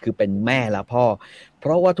ดีคือเป็นแม่และพ่อเพร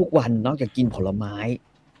าะว่าทุกวันนอกจากกินผลไม้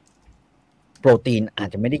โปรตีนอาจ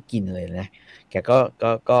จะไม่ได้กินเลยนะแก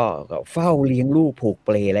ก็เฝ้าเลี้ยงลูกผูกเป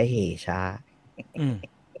ลและเหช้า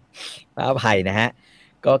พระอภัยนะฮะ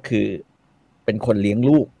ก็คือเป็นคนเลี้ยง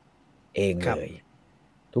ลูกเองเลย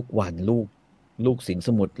ทุกวันลูกสินส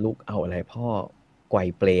มุทรลูกเอาอะไรพ่อไกว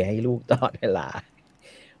เปลให้ลูกตลอดเวลา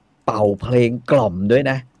เป่าเพลงกล่อมด้วย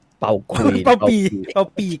นะเป่าคุยเป่า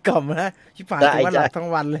ปีกล่อมนะชิบหายว่าหลับทั้ง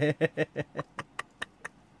วันเลย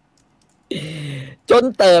จน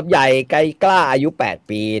เติบใหญ่ไกลกล้าอายุ8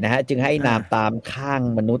 ปีนะฮะจึงให้นามตามข้าง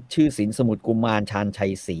มนุษย์ชื่อสินสมุทรกุมารชาญชั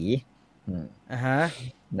ยศรี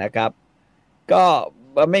นะครับก็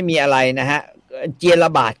ไม่มีอะไรนะฮะเจียร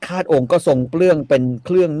บาทคาดองค์ก็ทรงเปลื้องเป็นเค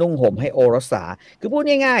รื่องนุ่งห่มให้โอรสาคือพูด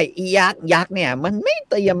ง่ายๆอียักษ์เนี่ยมันไม่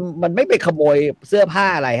เตรียมมันไม่ไปขโมยเสื้อผ้า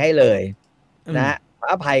อะไรให้เลยนะฮะพระ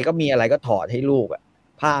อภัยก็มีอะไรก็ถอดให้ลูก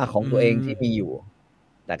ผ้าของตัวเองที่มีอยู่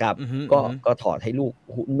นะครับก็ถอดให้ลูก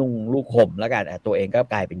นุ่งลูกห่มแล้วกันตัวเองก็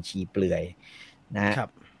กลายเป็นชีเปลือยนะ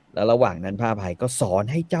แล้วระหว่างนั้นพระอภัยก็สอน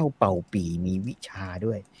ให้เจ้าเป่าปีมีวิชา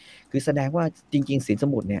ด้วยคือแสดงว่าจริงๆสินส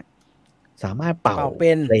มุทรเนี่ยสามารถเป่าเพ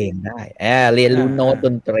ลงได้เรียนรู้โน้ตด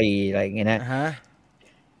นตรีอะไรอย่างเงี้ยนะ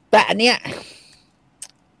แต่อันเนี้ย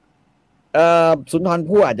สุนทร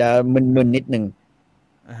ภู่อาจจะมึนๆนิดนึง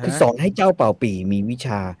คือสอนให้เจ้าเป่าปีมีวิช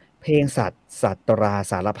าเพลงสัตรา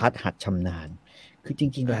สารพัดหัดชำนาญ คือจ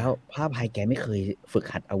ริงๆแล้วพระอภัยแกไม่เคยฝึก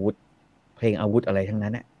หัดอาวุธเพลงอาวุธอะไรทั้งนั้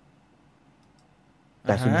นน่ะแ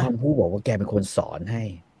ต่สุนทรภู่บอกว่าแกเป็นคนสอนให้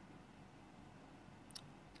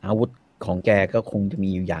อาวุธของแกก็คงจะมี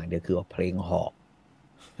อยู่อย่างเดียวคือเพลงหอก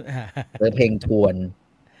หรือเพลงทวน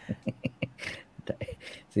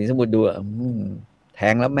ศรีสมุทรดูแท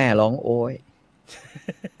งแล้วแม่ร้องโอย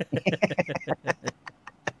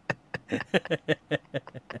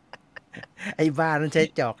ไอ้บ้านั้นใช้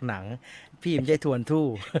จอกหนังพี่มันใช้ทวนทู่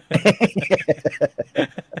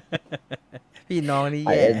พี่น้องนี่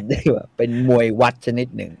แย่เป็นมวยวัดชนิด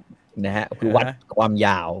หนึ่งนะฮะคือวัดความย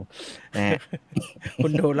าวนะฮะคุ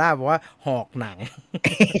ณโดล่าบอกว่าหอกหนัง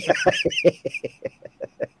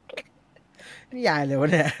นี่ยายเลยวะ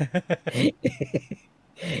เนี่ย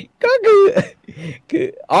ก็คือ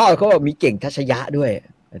เขาบอกมีเก่งทัชยะด้วย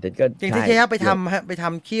แต่ก็จริงที่ใช่ไปทำฮะไปท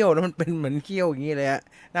ำเขี้ยวแล้วมันเป็นเหมือนเขี้ยวอย่างนี้เลยฮะ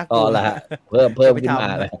น่ากลัวละเพิ่มขึ้นมา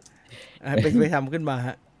เลยไปทำขึ้นมาฮ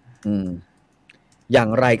ะอย่าง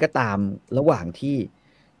ไรก็ตามระหว่างที่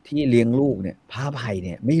เลี้ยงลูกเนี่ยพระอภัยเ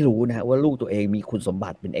นี่ยไม่รู้นะว่าลูกตัวเองมีคุณสมบั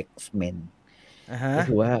ติเป็น X-Men ก็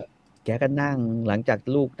คือว่าแกก็นั่งหลังจาก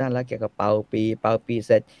ลูกนั่นแล้วแกก็เป่าปีเ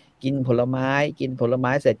สร็จกินผลไม้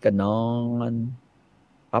เสร็จก็นอน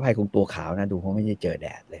พระอภัยคงตัวขาวนะดูเขาไม่ได้เจอแด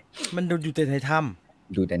ดเลยมันอยู่แต่ในถ้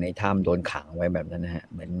ำโดนขังไว้แบบนั้นนะฮะ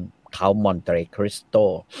เหมือนเขามอนเตเรคริสโต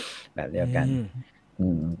แบบเดียวกัน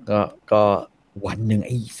ก็วันหนึ่งไ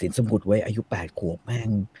อ้สินสมุทรไว้อายุ8 ขวบแม่ง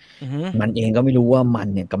มันเองก็ไม่รู้ว่ามัน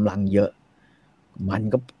เนี่ยกำลังเยอะมัน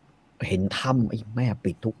ก็เห็นถ้ำไอ้แม่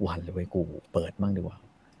ปิดทุกวันเลยเว้ยกูเปิดมั่งดีกว่า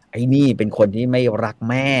ไอ้นี่เป็นคนที่ไม่รัก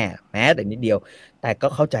แม่แม้แต่นิดเดียวแต่ก็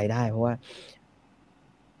เข้าใจได้เพราะว่า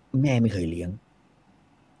แม่ไม่เคยเลี้ยง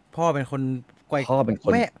พ่อเป็นคนพ่อเป็นค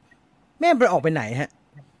นแม่ไปออกไปไหนฮะ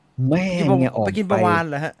แม่เนี่ยออกไปกินปลาวาฬ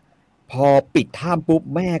เหรอฮะพอปิดถ้ำปุ๊บ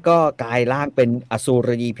แม่ก็กลายร่างเป็นอสูร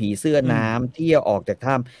ยีผีเสื้อน้ำที่ออกจาก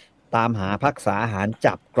ถ้ำตามหาพักษาอาหาร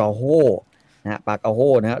จับกระโหนะปลากระโห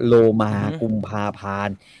นะโลมากุมภาพัน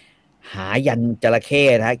ธ์หายันจระเข้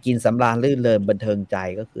นะกินสำราญลื่นเริงบันเทิงใจ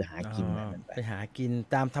ก็คือหากินไปหากิน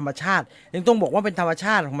ตามธรรมชาติยังต้องบอกว่าเป็นธรรมช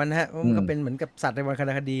าติของมันฮะมันก็เป็นเหมือนกับสัตว์ในวรร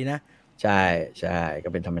ณคดีนะใช่ก็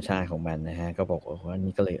เป็นธรรมชาติของมันนะฮะก็บอกว่า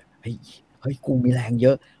นี่ก็เลยเฮ้ยกูมีแรงเย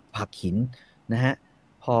อะผักหินนะฮะ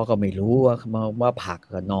พ่อก็ไม่รู้ว่าผัก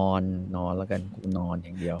ก็นอนแล้วกันกูนอนอ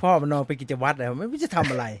ย่างเดียวพ่อมันนอนไปกิจวัตรเลยไม่รู้จะท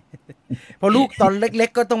ำอะไร พอลูกตอนเล็ก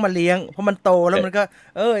ๆก็ต้องมาเลี้ยงพอมันโตแล้วมันก็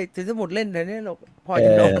สินสมุทรเล่นเดี๋ยวนี้พ่อจ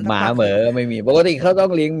ะนอนหมาเหมอไม่มีปกติเขาต้อ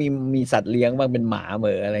งเลี้ยงมีสัตว์เลี้ยงบ้างเป็นหมาเหม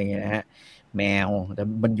ออะไรเงี้ยนะฮะแมวแต่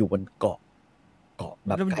มันอยู่บนเกาะแ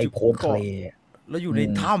บบไกลโพ้นทะเลแล้วอยู่ใน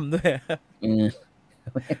ถ้ำด้วย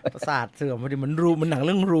ประสาทเสื่อมพอดีมันรูมมันหนังเ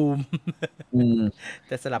รื่องรูมแ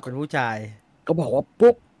ต่สลับเป็นผู้ชายก็บอกว่า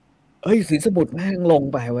ปุ๊บสินสมุทรแม่งลง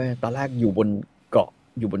ไปเว้ยตอนแรกอยู่บนเกาะ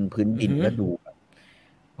อยู่บนพื้นดินแล้วดู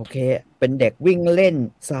โอเคเป็นเด็กวิ่งเล่น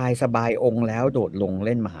ทรายสบายองค์แล้วโดดลงเ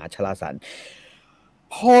ล่นมหาชลสาร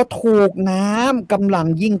พอถูกน้ำกำลัง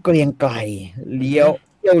ยิ่งเกรียงไกรเลี้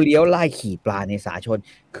ยวไล่ขี่ปลาในสาชน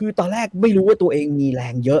คือตอนแรกไม่รู้ว่าตัวเองมีแร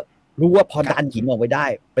งเยอะรู้ว่าพอดันหินออกไปได้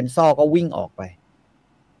เป็นซอกก็วิ่งออกไป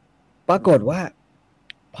ปรากฏว่า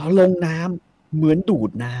พอลงน้ำเหมือนดู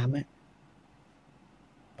ดน้ำ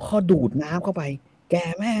พอดูดน้ำเข้าไปแก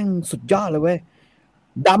แม่งสุดยอดเลยเว้ย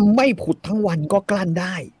ดำไม่ผุดทั้งวันก็กลั้นไ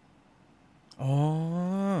ด้อ๋อ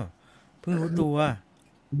เพิ่งรู้ตัว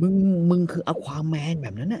มึงคืออควาแมนแบ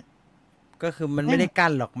บนั้นน่ะก็คือมันไม่ได้กั้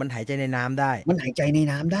นหรอกมันหายใจในน้ำได้มันหายใจใน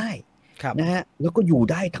น้ำได้นะฮะแล้วก็อยู่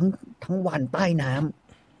ได้ทั้งวันใต้น้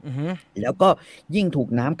ำแล้วก็ยิ่งถูก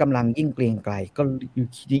น้ำกำลังยิ่งเกรียงไกรก็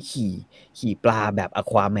ขี่ปลาแบบอ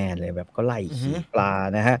ควาแมนเลยแบบก็ไล่ขี่ปลา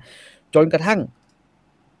นะฮะจนกระทั่ง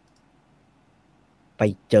ไป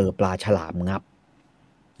เจอปลาฉลามงับ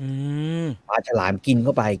ปลาฉลามกินเข้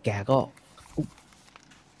าไปแกก็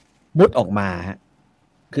มุดออกมาฮะ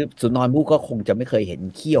คือสุนทรภู่ก็คงจะไม่เคยเห็น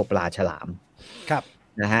เขี้ยวปลาฉลามครับ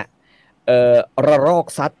นะฮะระรอก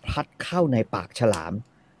ซัดพัดเข้าในปากฉลาม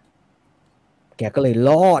แกก็เลยล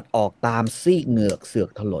อดออกตามซีกเหงือกเสือก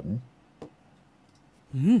ถลน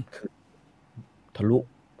ทะลุ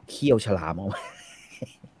เขี้ยวฉลามออกมา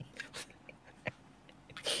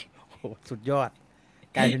โอ้สุดยอด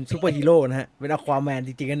กลายเป็นซูเปอร์ฮีโร่นะฮะเป็นอควาแมนจ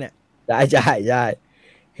ริงๆกันเนี่ยใช่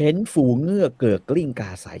เห็นฝูงเงือกเกิดกลิ้งกา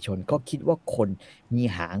สายชนก็คิดว่าคนมี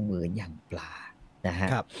หางเหมือนอย่างปลานะฮะ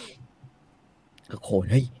ก็คน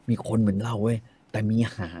เฮ้ยมีคนเหมือนเราเว้ยแต่มี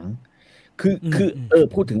หางคือ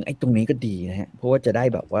พูดถึงไอ้ตรงนี้ก็ดีนะฮะเพราะว่าจะได้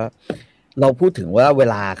แบบว่าเราพูดถึงว่าเว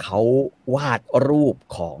ลาเขาวาดรูป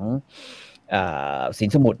ของสิน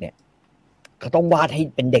สมุทรเนี่ยเขาต้องวาดให้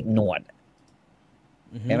เป็นเด็กหนวด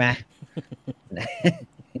ใช่ไหม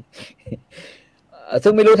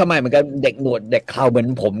ซึ่งไม่รู้ทำไมเหมือนกันเด็กหนวดเด็กเคราเหมือน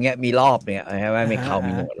ผมเนี่ยมีรอบเนี่ยใช่ไหมมีเครา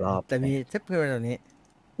มีหนวดรอบแต่มีเทปเพื่อนแบบนี้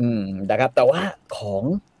นะครับแต่ว่าขอ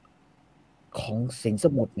งสิงห์ส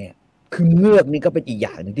มุทรเนี่ยคือเงือกนี่ก็เป็นอีกอ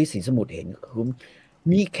ย่างหนึ่งที่สิงห์สมุทรเห็นคือ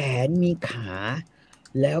มีแขนมีขา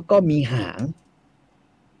แล้วก็มีหาง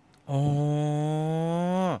อ๋อ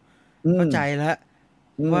เข้าใจแล้ว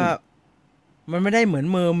ว่ามันไม่ได้เหมือน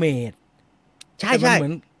เมอร์เมดใช่แต่ใช่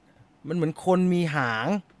มันเหมือนคนมีหาง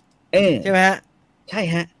ใช่ไหมฮะใช่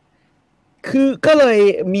ฮะคือก็เลย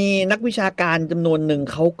มีนักวิชาการจำนวนหนึ่ง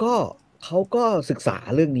เขาก็ศึกษา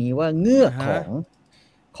เรื่องนี้ว่าเงือก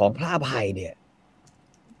ของพระอภัยเนี่ย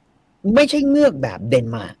ไม่ใช่เงือกแบบเดน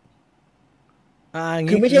มาร์ก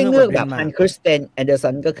คือไม่ใช่เงือกแบบฮันคริสเตนแอนเดอร์สั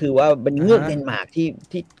นก็คือว่าเป็นเงือกเดนมาร์ก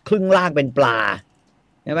ที่ครึ่งล่างเป็นปลา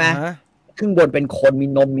ใช่ไหมครึ่งบนเป็นคนมี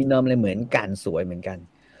นมมีเนิมอะไรเหมือนกันสวยเหมือนกัน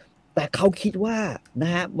แต่เขาคิดว่าน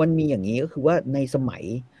ะฮะมันมีอย่างนี้ก็คือว่าในสมัย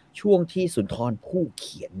ช่วงที่สุนทรภู่เ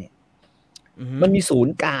ขียนเนี่ยมันมีศูน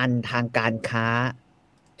ย์การทางการค้า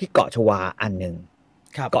ที่เกาะชวาอันหนึ่ง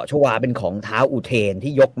เกาะชวาเป็นของท้าวอุเทน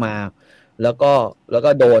ที่ยกมาแล้ว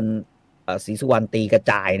ก็โดนศรีสุวรรณตีกระ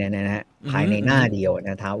จายนะฮะภายในหน้าเดียวน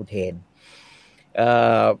ะท้าวอุเทน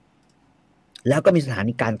แล้วก็มีสถา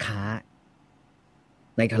นีการค้า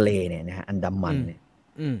ในทะเลเนี่ยนะฮะอันดามันเนี่ย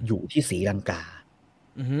อยู่ที่ศรีลังกา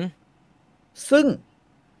ซึ่ง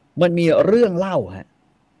มันมีเรื่องเล่าฮะ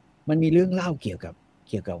มันมีเรื่องเล่าเกี่ยว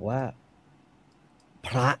กับว่าพ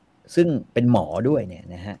ระซึ่งเป็นหมอด้วยเนี่ย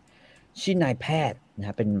นะฮะชื่อนายแพทย์นะฮ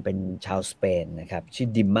ะเป็นชาวสเปนนะครับชื่อ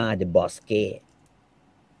ดิมาเดบอสเก้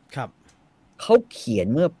ครับเขาเขียน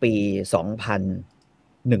เมื่อปี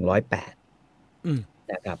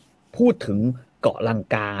 2108นะครับพูดถึงเกาะลัง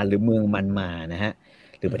กาหรือเมืองมันมานะฮะ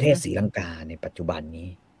หรือประเทศศรีลังกาในปัจจุบันนี้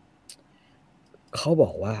เขาบ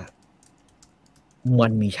อกว่ามั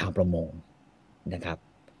นมีชาวประมงนะครับ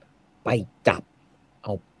ไปจับเอ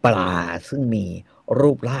าปลาซึ่งมีรู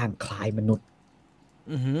ปร่างคล้ายมนุษย์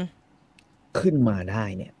ขึ้นมาได้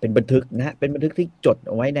เนี่ยเป็นบันทึกนะเป็นบันทึกที่จดเ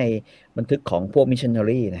อาไว้ในบันทึกของพวกมิชชันนา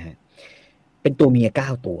รีนะฮะเป็นตัวเมีย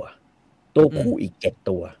9 ตัวตัวผู้อีก7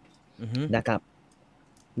 ตัวนะครับ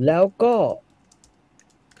แล้วก็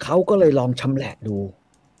เขาก็เลยลองชำแหละดู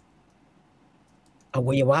อ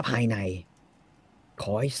วัยวะภายในข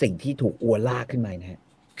อให้สิ่งที่ถูกอวนลากขึ้นมานะฮะ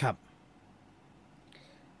ครับ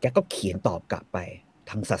แกก็เขียนตอบกลับไป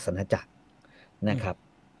ทางศาสนาจักรนะครับ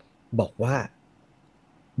บอกว่า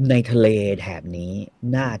ในทะเลแถบนี้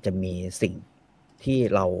น่าจะมีสิ่งที่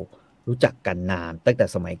เรารู้จักกันนานตั้งแต่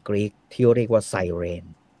สมัยกรีกที่เรียกว่าไซเรน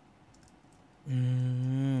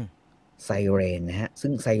ไซเรนนะฮะซึ่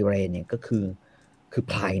งไซเรนเนี่ยก็คือ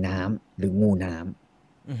พลายน้ำหรืองูน้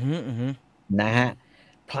ำนะฮะ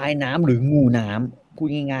พลายน้ำหรืองูน้ำพูด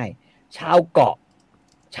ง่ายๆชาวเกาะ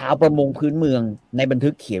ชาวประมงพื้นเมืองในบันทึ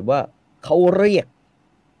กเขียนว่าเขาเรียก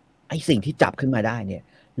ไอ้สิ่งที่จับขึ้นมาได้เนี่ย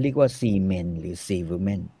เรียกว่าซีเมนหรือซีวูแม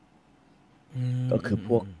นก็คือ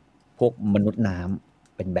พวกมนุษย์น้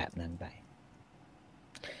ำเป็นแบบนั้นไป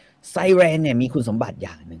ไซเรนเนี่ยมีคุณสมบัติอ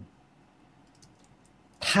ย่างหนึ่ง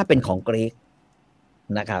ถ้าเป็นของกรีก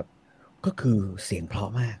นะครับก็คือเสียงเพรา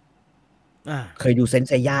ะมากเคยดูเซนเ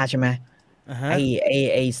ซย่าใช่ไหม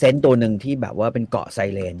ไอเซนตัวหนึ่งที่แบบว่าเป็นเกาะไซ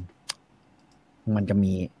เรนมันจะ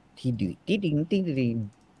มีที่ดีดติ๊งติ๊งติ๊ง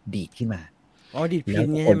ดีดขึ้นมาดีดพิน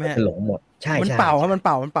ใช่ไหมหลงหมดใช่มันเป่าครับมันเ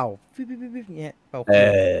ป่าฟิบอย่างเงี้ยเป่า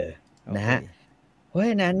นะฮะเพราะฉ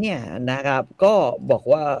ะนั้นเนี่ยนะครับก็บอก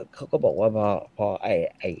ว่าเขาก็บอกว่าพอ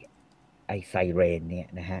ไอไซเรนเนี่ย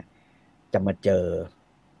นะฮะจะมาเจ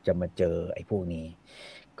อไอ้พวกนี้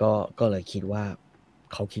ก็เลยคิดว่า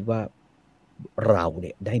เขาคิดว่าเราเ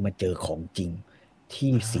นี่ยได้มาเจอของจริง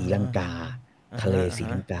ที่ศรีลังกาทะเลศรี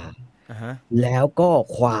ลังกาแล้วก็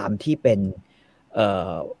ความที่เป็น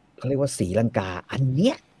เขาเรียกว่าศรีลังกาอันเ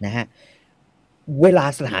นี้ยนะฮะเวลา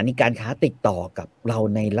สถานีการค้าติดต่อกับเรา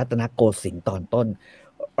ในรัตนโกสินทร์ตอนต้น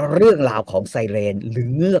เรื่องราวของไซเรนหรือ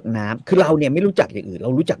เงือกน้ำคือเราเนี่ยไม่รู้จักอย่างอื่นเร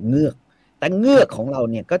ารู้จักเงือกแต่เงือกของเรา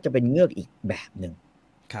เนี่ยก็จะเป็นเงือกอีกแบบหนึ่ง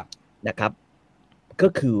นะครับก็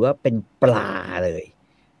คือว่าเป็นปลาเลย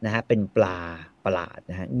นะฮะเป็นปลาประหลาด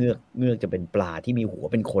นะฮะเงือกจะเป็นปลาที่มีหัว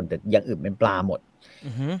เป็นคนแต่อย่างอื่นเป็นปลาหมด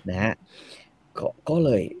นะฮะก็เล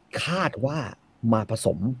ยคาดว่ามาผส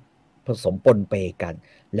มปนเปกัน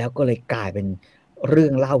แล้วก็เลยกลายเป็นเรื่อ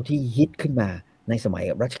งเล่าที่ฮิตขึ้นมาในสมัย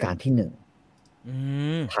รัชกาลที่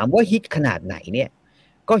1ถามว่าฮิตขนาดไหนเนี่ย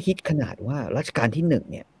ก็ฮิตขนาดว่ารัชกาลที่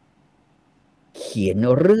1เนี่ยเขียน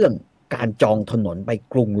เรื่องการจองถนนไป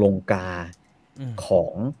กรุงลงกาขอ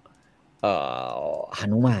งห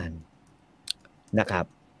นุมานนะครับ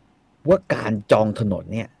ว่าการจองถนน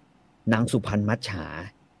เนี่ยนางสุพรรณมัจฉา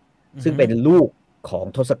ซึ่งเป็นลูกของ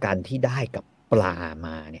ทศกัณฐ์ที่ได้กับปลาม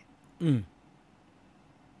าเนี่ย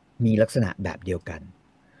มีลักษณะแบบเดียวกัน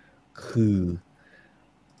คือ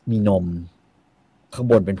มีนมข้าง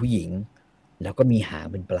บนเป็นผู้หญิงแล้วก็มีหาง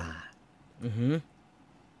เป็นปลา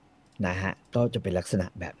นะฮะก็จะเป็นลักษณะ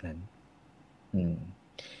แบบนั้น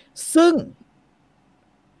ซึ่ง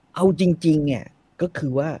เอาจริงๆเนี่ยก็คื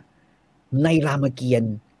อว่าในรามเกียร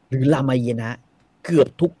ติ์หรือรามายณะเกือบ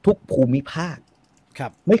ทุกภูมิภาคครั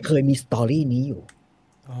บไม่เคยมีสตอรี่นี้อยู่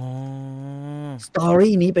สตอ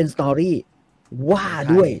รี่นี้เป็นสตอรี่ว่า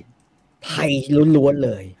ด้วยไทยล้วนๆเ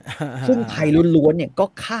ลยซึ่งไทยล้วนๆเนี่ยก็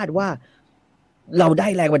คาดว่าเราได้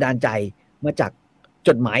แรงบันดาลใจมาจากจ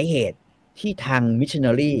ดหมายเหตุที่ทางมิชชันน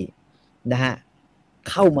ารีนะฮะ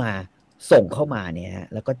เข้ามาส่งเข้ามาเนี่ย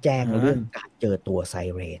แล้วก็แจ้งเรื่องการเจอตัวไซ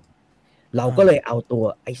เรนเราก็เลยเอาตัว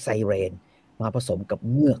ไอ้ไซเรนมาผสมกับ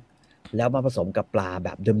เงือกแล้วมาผสมกับปลาแบ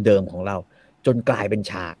บเดิมๆของเราจนกลายเป็น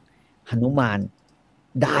ฉากหนุมาน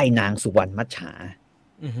ได้นางสุวรรณมัจฉา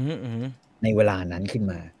ในเวลานั้นขึ้น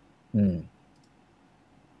มา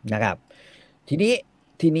นะครับทีนี้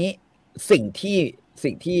สิ่ง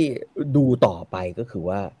ที่ดูต่อไปก็คือ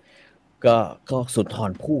ว่าก็สุนท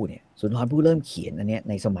รภู่เนี่ยสุนทรภู่เริ่มเขียนอันเนี้ย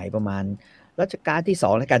ในสมัยประมาณรัชกาลที่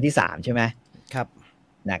2รัชกาลที่3ใช่ไหมครับ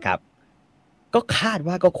นะครับก็คาด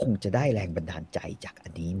ว่าก็คงจะได้แรงบันดาลใจจากอั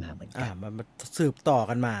นนี้มาเหมือนกันมันสืบต่อ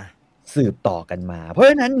กันมาเพราะฉ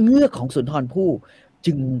ะนั้นเงือกของสุนทรภู่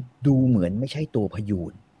จึงดูเหมือนไม่ใช่ตัวพยู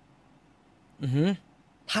น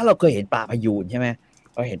ถ้าเราเคยเห็นปลาพยูนใช่ไหม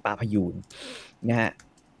เราเห็นปลาพยูนนะฮะ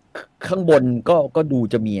ข้างบนก็ดู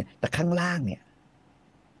จะมีแต่ข้างล่างเนี่ย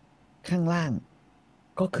ข้างล่าง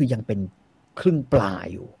ก็คือยังเป็นครึ่งปลา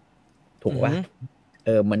อยู่ถูกป่ะ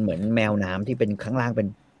มันเหมือนแมวน้ำที่เป็นข้างล่างเป็น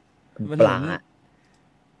ปลา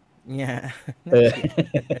เนี่ย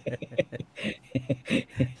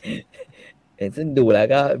ซึ่งดูแล้ว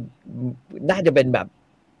ก็น่าจะเป็นแบบ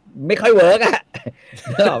ไม่ค่อยเวิร์กอ่ะ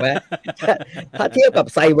นึกออกไหมถ้าเทียบกับ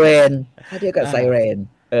ไซเรนไซเร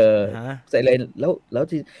นแล้ว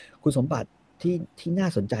ที่คุณสมบัติที่น่า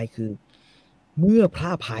สนใจคือเมื่อพระ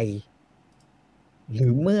อภัยหรื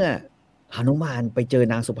อเมื่อหนุมานไปเจอ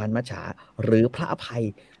นางสุพรรณมัจฉาหรือพระอภัย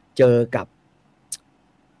เจอกับ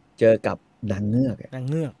นางเงือก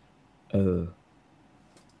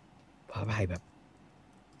พระอภัยแบบ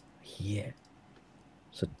เฮีย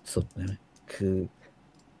สุดนะคือ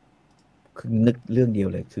นึกเรื่องเดียว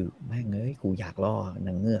เลยคือแม่งเอ้ยกูอยากล่อน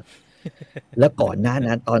างเงือกแล้วก่อนหน้า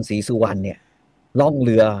นั้นตอนศรีสุวรรณเนี่ยล่องเ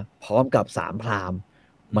รือพร้อมกับ3พราหมณ์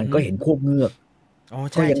มันก็เห็นพวกเงือก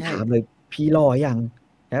ก็ยังถามเลยพี่ล่อยัง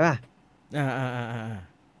ใช่ป่ะ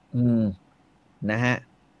นะฮะ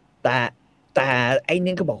แต่ไอ้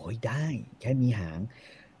นี่ก็บอกเฮ้ยได้แค่มีหาง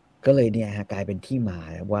ก็เลยเนี่ยกลายเป็นที่มา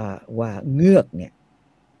ว่าเงือกเนี่ย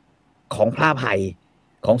ของพระอภัย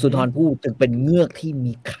ของสุนทรภู่จึงเป็นเงือกที่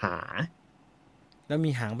มีขาแล้ว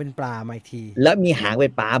มีหางเป็นปลามาอีกทีแล้วมีหางเป็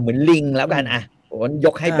นปลาเหมือนลิงแล้วกันผมย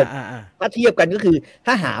กให้เป็นถ้าเทียบกันก็คือ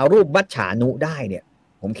ถ้าหารูปมัจฉานุได้เนี่ย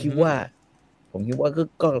ผมคิดว่า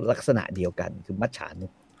ก็ลักษณะเดียวกันคือมัจฉานุ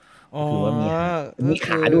คือว่ามีข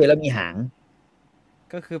าด้วยแล้วมีหาง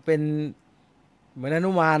ก็คือเป็นเหมือนห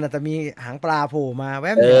นุมานแต่มีหางปลาโผล่มาแว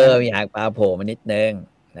บมีหางปลาโผล่มานิดนึง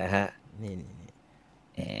นะฮะนี่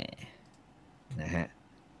นะฮะ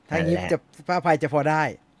ถ้างี้จะพระอภัยจะพอได้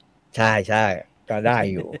ใช่ก็ได้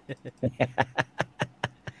อยู่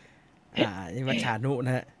นี่มัจฉานุน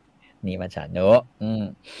ะฮะนี่มัจฉานุ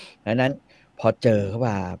ดังนั้นพอเจอเข้าม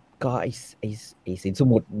าก็ไอ้สินส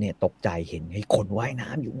มุทรเนี่ยตกใจเห็นไอ้คนว่ายน้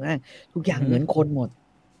ำอยู่ง่ายทุกอย่างเหมือนคนหมด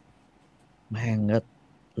แม่งก็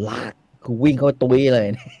ลากคือวิ่งเข้าตุ้ยเลย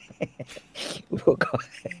พวกก็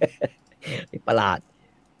ประหลาด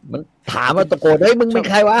มันถามว่าตะโกนเฮ้ยมึงเป็น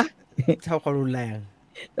ใครวะชอบความรุนแรง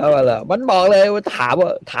เท่าไหร่มันบอกเลยว่า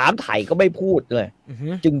ถามไถ่ก็ไม่พูดเลย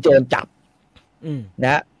จึงเจิญจับน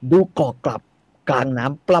ะดูก่อกลับกลางน้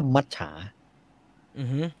ำปล้ำมัจฉา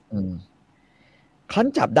ครั้น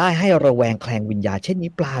จับได้ให้ระแวงแคลงวิญญาเช่น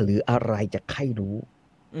นี้ปลาหรืออะไรจะใครรู้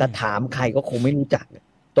แต่ถามใครก็คงไม่รู้จัก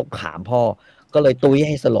ต้องถามพ่อก็เลยตุ้ยใ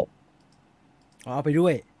ห้สลบเอาไปด้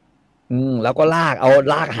วยแล้วก็ลาก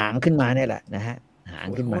หางขึ้นมาเนี่ยแหละนะฮะหาง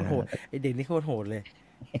ขึ้นมาโหดไอเด็กนี่โคตรโหดเลย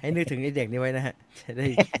ให้นึกถึงไอเด็กนี่ไว้นะฮะจะได้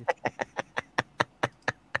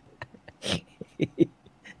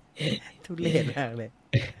ทุเรศมากเลย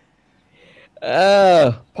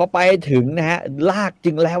พอไปถึงนะฮะลา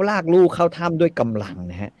กลูกเข้าถ้ำด้วยกำลัง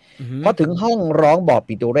นะฮะพอถึงห้องร้องบอก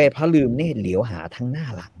ปิโตเรศพระลืมเนี่ยเหลียวหาทั้งหน้า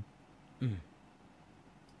หลัง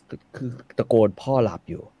คือตะโกนพ่อหลับ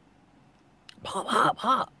อยู่พ่อ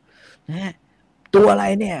นะฮะตัวอะไร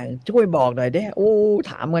เนี่ยช่วยบอกหน่อยได้โอ้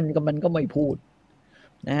ถามมันก็ไม่พูด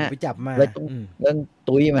นะฮะไปจับมาเรื่อง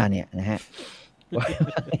ตุ้ยมาเนี่ยนะฮะ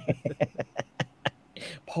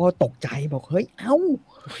พ่อตกใจบอกเฮ้ยเอ้า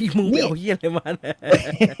มึงไปเอาเหี้ยอะไรมาเนี่ย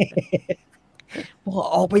พ่อ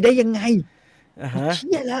ออกไปได้ยังไง อ่าฮะ เ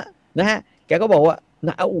ชี่ยแล้วนะฮะแกก็บอกว่าน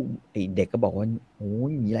ะเอ้าไอเด็กก็บอกว่าโอ้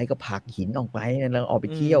ยมีอะไรก็ผลักหินออกไปแล้วออกไป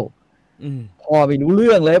เที่ยว พ่อไม่รู้เ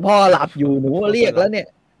รื่องเลยพ่อหลับอยู่หนูเรียกแล้วเนี่ย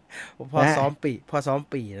พอซ้อม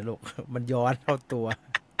ปีนะลูก มันย้อนเข้าตัว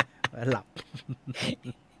หลับ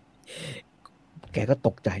แกก็ต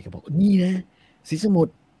กใจแกบอกนี่นะศรีสมุท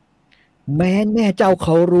รแม้แม่เจ้าเข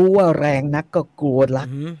ารู้ว่าแรงนักก็กลัวลัก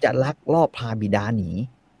จะลักลอบพาบิดาหนี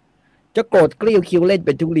จะโกรธเกลี้ยวคิ้วเล่นเ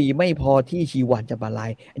ป็นทุลีไม่พอที่ชีวันจะบาลา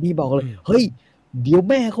ยอันนี้บอกเลยเฮ้ยเดี๋ยว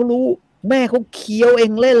แม่เขารู้แม่เขาเคี้ยวเอ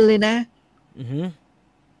งเล่นเลยนะ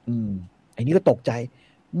ไอ้นี่ก็ตกใจ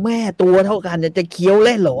แม่ตัวเท่ากันจะเคี้ยวเ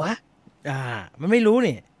ล่นเหรอวะมันไม่รู้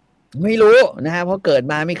นี่ไม่รู้นะฮะเพราะเกิด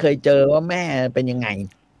มาไม่เคยเจอว่าแม่เป็นยังไง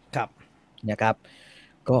ครับนะครับ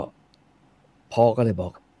ก็พ่อก็เลยบอ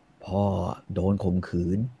กพ่อโดนข่มขื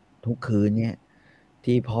นทุกคืนเนี่ย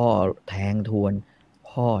ที่พ่อแทงทวน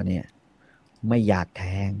พ่อเนี่ยไม่อยากแท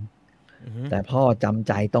งแต่พ่อจำใ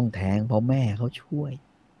จต้องแทงเพราะแม่เขาช่วย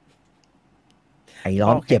ไอ้ร้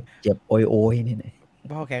องเจ็บโอยนี่นะ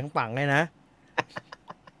พ่อแข็งปังเลยนะ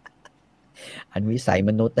อันวิสัย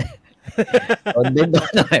มนุษย์ตนเล่นตัว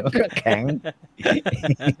หน่อยมันก็แข็ง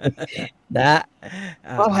นะ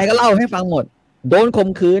พ่อภัยก็เล่าให้ฟังหมดโดนข่ม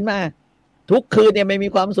ขืนมาทุกคืนเนี่ยไม่มี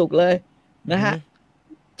ความสุขเลยนะฮะ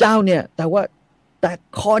เจ้าเนี่ยแต่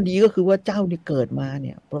ข้อดีก็คือว่าเจ้าเนี่ยเกิดมาเ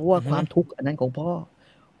นี่ยเพราะว่าความทุกข์อันนั้นของพ่อ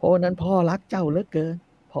เพราะนั้นพ่อรักเจ้าเหลือเกิน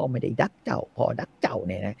พ่อไม่ได้ดักเจ้าพ่อดักเจ้าเ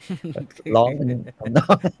นี่ยนะร้องเป็นทำน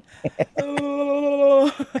อง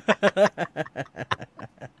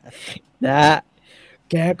นะฮะ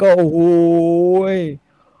แกก็โอ้โห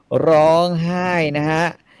ร้องไห้นะฮะ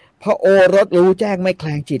พระโอรสรู้แจ้งไม่แคล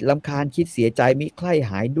งจิตรำคาญคิดเสียใจมิใคร่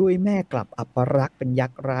หายด้วยแม่กลับอัปรักษ์เป็นยั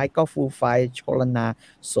กษ์ร้ายก็ฟูไฟโชลนา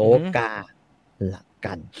โศกาหลัก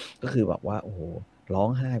กันก็คือแบบว่าโอ้โหร้อง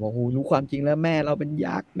ไห้บอกโอ้รู้ความจริงแล้วแม่เราเป็น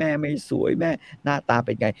ยักษ์แม่ไม่สวยแม่หน้าตาเ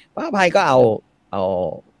ป็นไงพระอภัยก็เอา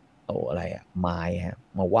อะไรอะไม้ฮะ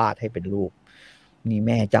มาวาดให้เป็นรูปนี่แ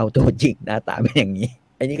ม่เจ้าตัวจริงหน้าตาเป็นอย่างนี้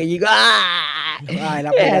อันนี้ก็ยิ่ง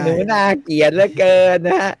แม่หนูน่าเกลียดเหลือเกินน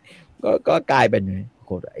ะฮะก็กลายเป็น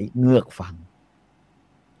ไอ้เงือกฟัง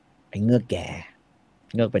ไอ้เงือกแก่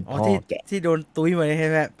เงือกเป็นพ่อแก่ที่โดนตุ้ยมาใช่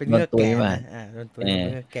ไหมเป็นเงือกแก่โดนตุ้ย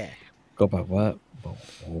เงือกแก่ก็แบบว่า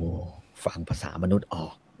โอ้ฟังภาษามนุษย์ออ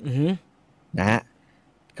กนะฮะ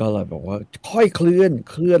ก็เลยบอกว่าค่อยเคลื่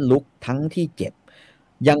อนลุกทั้งที่เจ็บ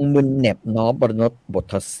ยังมึนเหน็บน้อมบรณตบ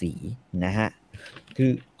ทสีนะฮะคื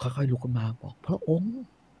อค่อยๆลุกขึ้นมาบอกพระองค์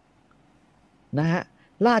นะฮะ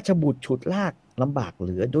ราชบุตรฉุดลากลำบากเห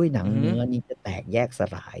ลือด้วยหนังเนื้อนี่จะแตกแยกส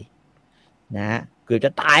ลายนะฮะเกือบจ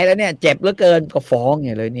ะตายแล้วเนี่ยเจ็บเหลือเกินก็ฟ้องเ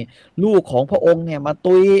นี่ยเลยนี่ลูกของพระองค์เนี่ยมา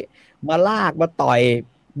ตุยมาลากมาต่อย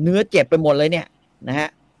เนื้อเจ็บไปหมดเลยเนี่ยนะฮะ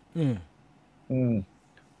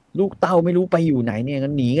ลูกเต้าไม่รู้ไปอยู่ไหนเนี่ยก็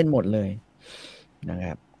หนีกันหมดเลยนะค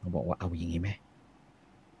รับเขาบอกว่าเอาอย่างนี้ไหม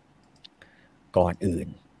ก่อน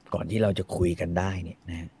ที่เราจะคุยกันได้เนี่ย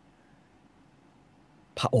นะ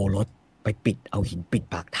พระโอรสไปปิดเอาหินปิด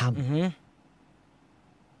ปากถ้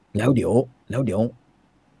ำแล้วเดี๋ยว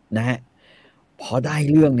นะฮะพอได้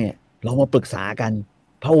เรื่องเนี่ยเรามาปรึกษากัน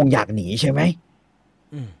พระองค์อยากหนีใช่ไหม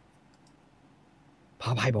พร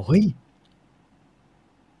ะภัยบอกเฮ้ย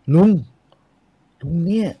ลุง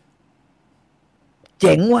เนี่ยเ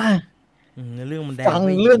จ๋งว่ะเรื่องมันฟัง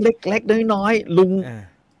เรื่องเล็กๆน้อยๆลุง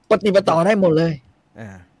ปฏิบัติต่อได้หมดเลย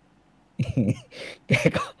แ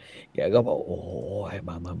กก็บอกโอ้ยม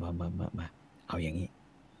าเอาอย่างนี้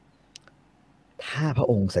ถ้าพระ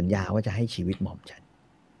องค์สัญญาว่าจะให้ชีวิตหม่อมฉัน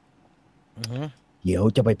เดี๋ยว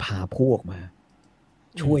จะไปพาพวกมา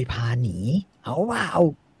ช่วยพาหนีเอาเปล่า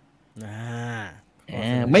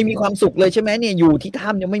ไม่มีความสุขเลยใช่ไหมเนี่ยอยู่ที่ถ้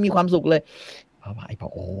ำยังไม่มีความสุขเลยพระภัยบอ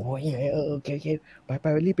กโอ้ยโอเคไป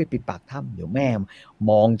รีบไปปิดปากถ้ำเดี๋ยวแม่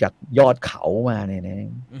มองจากยอดเขามาเนี่ย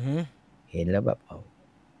เห็นแล้วแบบ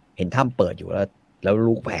เห็นถ้ำเปิดอยู่แล้ว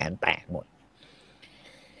ลูกแผนแตกหมด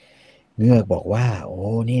เงือกบอกว่าโอ้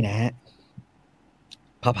นี่นะ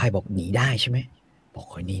พระภัยบอกหนีได้ใช่ไหมบอก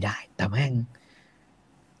หนีได้แต่แม่ง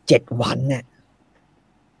7 วันเนี่ย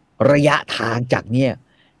ระยะทางจากเนี่ย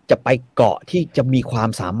จะไปเกาะที่จะมีความ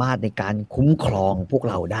สามารถในการคุ้มครองพวก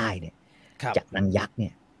เราได้เนี่ยจากนางยักษ์เนี่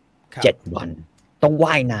ย7 วันต้อง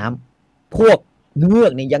ว่ายน้ำพวกเงือ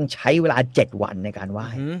กเนี่ยยังใช้เวลา7 วันในการว่า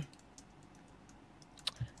ย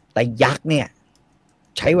แต่ยักษ์เนี่ย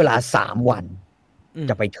ใช้เวลา3 วัน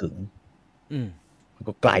จะไปถึง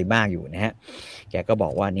ก็ไกลมากอยู่นะฮะแกก็บอ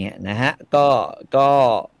กว่าเนี่ยนะฮะก็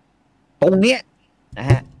ตรงเนี้ยนะ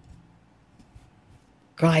ฮะ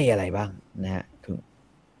ใกล้อะไรบ้างนะฮะคือ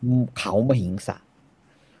เขามหิงสะ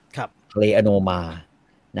ทะเลอโนมา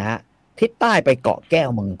นะฮะทิศใต้ไปเกาะแก้ว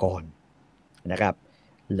มังกรนะครับ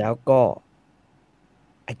แล้วก็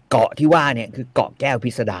ไอ้เกาะที่ว่าเนี่ยคือเกาะแก้ว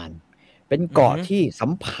พิสดารเป็นเกาะที่ส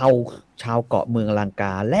ำเภาชาวเกาะเมืองลังก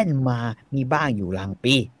าแล่นมามีบ้างอยู่ลาง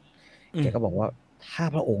ปีแกก็บอกว่าถ้า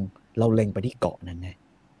พระองค์เราเล็งไปที่เกาะนั้นนะ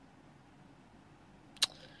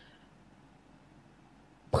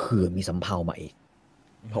เผื่อมีสำเภามาอีก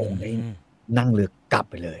พระองค์ได้นั่งเรือกลับ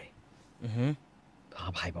ไปเลยพระอ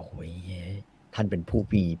ภัยบอกโอ้ยท่านเป็นผู้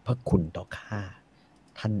มีพระคุณต่อข้า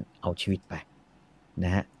ท่านเอาชีวิตไปน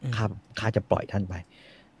ะฮะข้าจะปล่อยท่านไป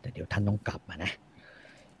แต่เดี๋ยวท่านต้องกลับมานะ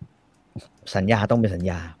สัญญาต้องเป็นสัญ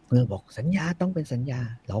ญาเมื่อบอกสัญญาต้องเป็นสัญญา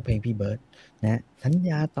ร้องเพลงพี่เบิร์ดนะสัญ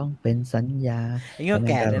ญาต้องเป็นสัญญาอย่างนี้ก็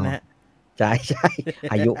แก่เลยนะใช่ใช่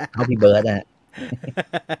อายุเท่าพี่เบิร์ดนะ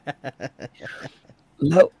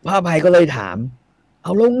แล้วพระอภัยก็เลยถามเอ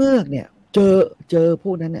าแล้วเงือกเนี่ยเจอพ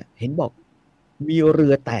วกนั้นเนี่ยเห็นบอกมีเรื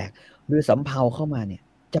อแตกเรือสำเภาเข้ามาเนี่ย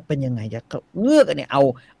จะเป็นยังไงจะเงือกเนี่ยเ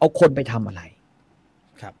อาคนไปทำอะไร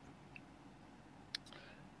ครับ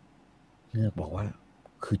เงือกบอกว่า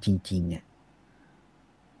คือจริงๆเนี่ย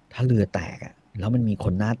ถ้าเรือแตกอ่ะแล้วมันมีค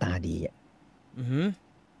นหน้าตาดีอ่ะ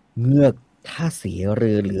เงือกถ้าเสียเ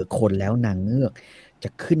รือเหลือคนแล้วนางเงือกจะ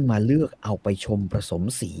ขึ้นมาเลือกเอาไปชมผสม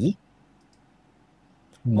สี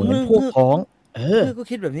เหมือนพวกพ้องก็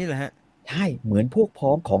คิดแบบนี้แหละฮะใช่เหมือนพวกพ้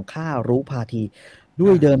องของข้ารู้พาทีด้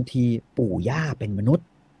วยเดิมทีปู่ย่าเป็นมนุษย์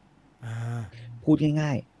พูดง่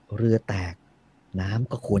ายๆเรือแตกน้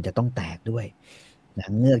ำก็ควรจะต้องแตกด้วยนา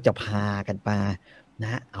งเงือกจะพากันมาน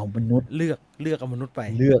ะเอามนุษย์เลือกเอามนุษย์ไป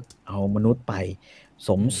เลือกเอามนุษย์ไปส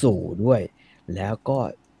มสู่ด้วยแล้วก็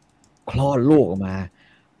คลอดลูกออกมา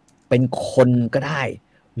เป็นคนก็ได้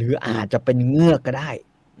หรืออาจจะเป็นเงือกก็ได้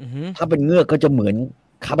ถ้าเป็นเงือกก็จะเหมือน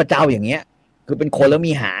ข้าพเจ้าอย่างเงี้ยคือเป็นคนแล้ว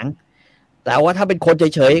มีหางแต่ว่าถ้าเป็นคนเ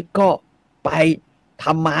ฉยๆก็ไปท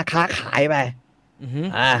ำมาค้าขายไป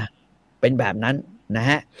เป็นแบบนั้นนะ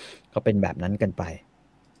ฮะก็เป็นแบบนั้นกันไป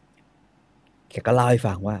แกก็เล่าให้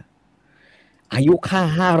ฟังว่าอายุข้า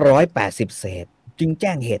580เศษจึงแ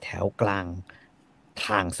จ้งเหตุแถวกลางท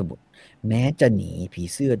างสมุทรแม้จะหนีผี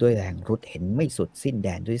เสื้อด้วยแรงรุดเห็นไม่สุดสิ้นแด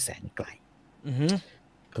นด้วยแสนไกล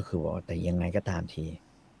ก็คือว่าแต่ยังไงก็ตามที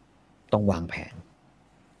ต้องวางแผน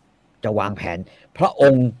จะวางแผนพระอ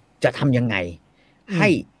งค์จะทำยังไงให้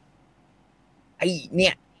ไอ้เนี่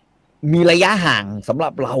ยมีระยะห่างสำหรั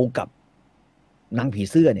บเรากับนางผี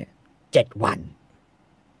เสื้อเนี่ย7 วัน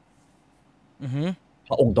พ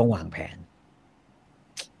ระองค์ต้องวางแผน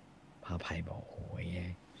พระอภัยบอกโอ้ย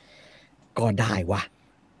ก็ได้วะ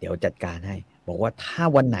เดี๋ยวจัดการให้บอกว่าถ้า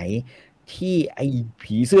วันไหนที่ไอ้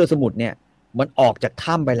ผีเสื้อสมุทรเนี่ยมันออกจาก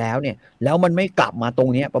ถ้ำไปแล้วเนี่ยแล้วมันไม่กลับมาตรง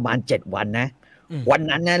นี้ประมาณ7 วันนะวัน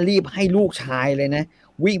นั้นนะรีบให้ลูกชายเลยนะ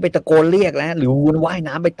วิ่งไปตะโกนเรียกแล้วหรือว่าย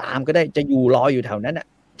น้ำไปตามก็ได้จะอยู่รออยู่แถวนั้นอ่ะ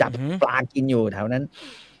จับปลากินอยู่แถวนั้น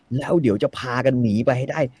แล้วเดี๋ยวจะพากันหนีไปให้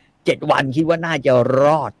ได้7 วันคิดว่าน่าจะร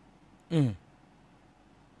อด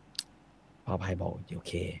พระอภัยบอกโอ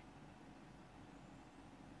เค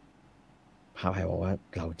พระอภัยบอกว่า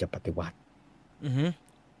เราจะปฏิวัติ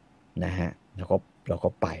นะฮะแล้วก็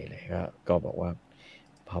ไปเลยก็บอกว่า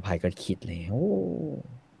พระอภัยก็คิดเลยโอ้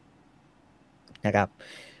นะครับ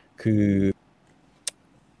คือ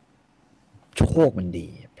โชคมันดี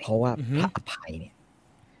เพราะว่าพระอภัยเนี่ย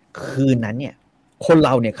คืนนั้นเนี่ยคนเร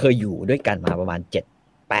าเนี่ยเคยอยู่ด้วยกันมาประมาณ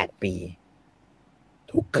7-8 ปี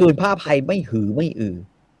ทุกคืนพระอภัยไม่หือไม่อือ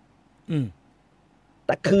แ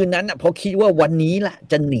ต่คืนนั้นอ่ะพอคิดว่าวันนี้ล่ะ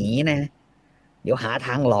จะหนีนะเดี๋ยวหาท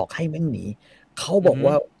างหลอกให้แม่งหนีเขาบอก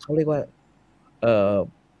ว่าเขาเรียกว่า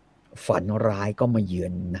ฝันร้ายก็มาเยือ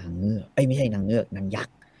นนางเงือกไม่ใช่นางเงือกนางยัก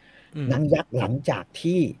ษ์นางยักษ์หลังจาก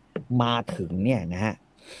ที่มาถึงเนี่ยนะฮะ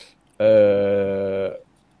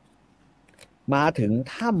มาถึง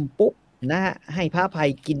ถ้ำปุ๊บนะให้พระอภัย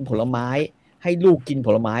กินผลไม้ให้ลูกกินผ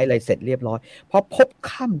ลไม้อะไรเสร็จเรียบร้อยพอพบ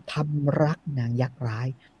ค่ำทำรักนางยักษ์ร้าย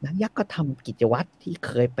นางยักษ์ก็ทำกิจวัตรที่เ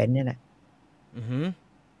คยเป็นเนี่ยแหละ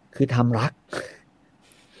คือทำรัก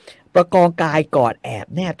ประกองกายกอดแอบ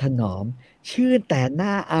แนบถนอมชื่นแต่หน้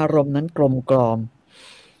าอารมณ์นั้นกลมกลอม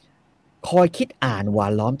คอยคิดอ่านหวา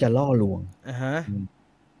นล้อมจะล่อลวง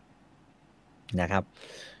นะครับ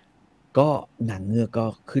ก็นางเงือกก็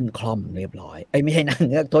ขึ้นคล่อมเรียบร้อยไม่ใช่นาง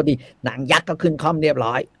เงือกโทษดีนางยักษ์ก็ขึ้นคล่อมเรียบ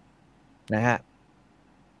ร้อยนะฮะ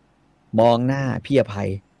มองหน้าพี่อภัย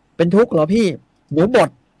เป็นทุกข์เหรอพี่หนูบด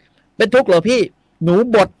เป็นทุกข์เหรอพี่หนู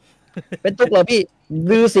บดเป็นทุกข์เหรอพี่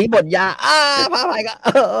ฤาษีบดยาพระอภัยก็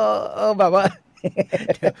แบบว่า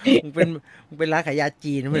มึงเป็นร้านขายยา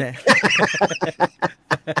จีนไม่ใช่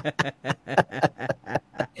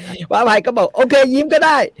พระอภัยก็บอกโอเคยิ้มก็ไ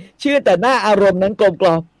ด้ชื่อแต่หน้าอารมณ์นั้นกลมก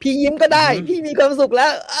ล่อมพี่ยิ้มก็ได้พี่มีความสุขแล้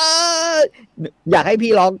วอยากให้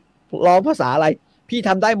พี่ลอง ร้องภาษาอะไรพี่ท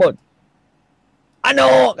ำได้หมดอโน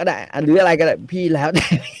ก็ได้หรืออะไรก็ได้พี่แล้วแต่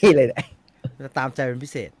พี่เลยนะ จะตามใจเป็นพิ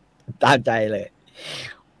เศษ ตามใจเลย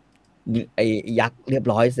ไอ้ยักษ์เรียบ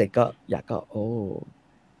ร้อยเสร็จก็ยักษ์ก็ โอ้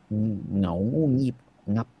เหงางูงีบ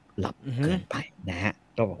งับหลับเกินไปนะฮะ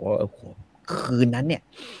ก็บอกว่าโอ้โหคืนนั้นเนี่ย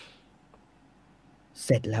เส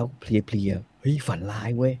ร็จแล้วเพลียเฮ้ยฝันร้าย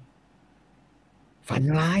เว้ยฝัน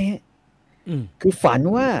ร้ายฮะคือฝัน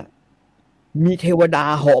ว่ามีเทวดา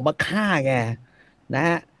เหาะมาฆ่าแกนะฮ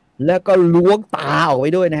ะแล้วก็ล้วงตาออกไป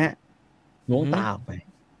ด้วยนะฮะล้วงตาออกไป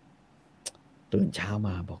ตื่นเช้าม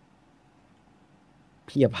าบอก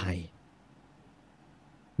พี่อภัย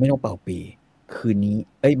ไม่ต้องเป่าปีคืนนี้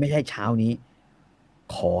ไม่ใช่เช้านี้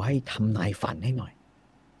ขอให้ทำนายฝันให้หน่อย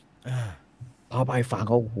พอไปฟัง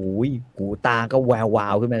เขาหูตาก็แวววา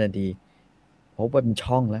วขึ้นมาทันทีเพราะว่าเป็น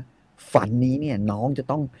ช่องแล้วฝันนี้เนี่ยน้องจะ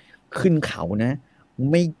ต้องขึ้นเขานะ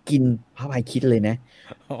ไม่กินพระภัยคิดเลยนะ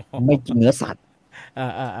ไม่กินเนื้อสัตว์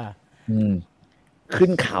ขึ้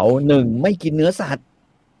นเขาหนึ่งไม่กินเนื้อสัตว์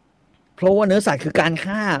เพราะว่าเนื้อสัตว์คือการ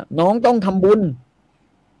ฆ่าน้องต้องทำบุญ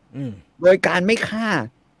โดยการไม่ฆ่า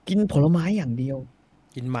กินผลไม้อย่างเดียว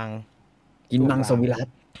กินมังสวิรั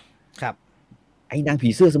ติครับไอ้นางผี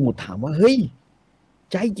เสื้อสมุทรถามว่าเฮ้ย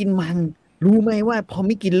จะให้กินมังรู้ไหมว่าพอไ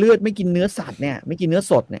ม่กินเลือดไม่กินเนื้อสัตว์เนี่ยไม่กินเนื้อ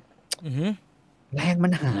สดเนี่ยแรงมั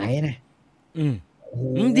นหายนะ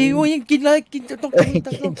ดีโอ้ยกินเลยกินต้อง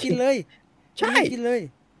กินเลยใช่กินเลย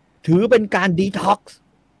ถือเป็นการดีท็อกซ์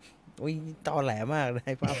โอ้ยตอแหลมากเล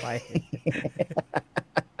ยป้าไป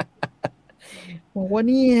บอกว่า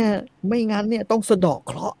เนี่ยไม่งั้นเนี่ยต้องสะเดาะเ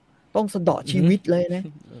คราะห์ต้องสะเดาะชีวิตเลยน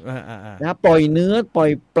ะปล่อยเนื้อปล่อ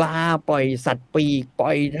ยปลาปล่อยสัตว์ปีกปล่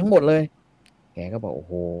อยทั้งหมดเลยแกก็บอกโอ้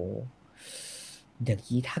โหอย่าง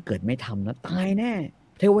นี้ถ้าเกิดไม่ทำนะตายแน่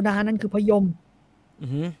เทวดานั้นคือพยม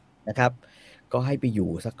นะครับก็ให้ไปอยู่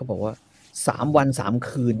สักก็บอกว่า3 วัน 3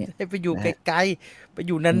 คืนเนี่ยให้ไปอยู่ไกลๆไปอ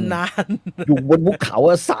ยู่นานๆอยู่บนภูเขา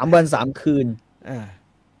3 วัน 3 คืน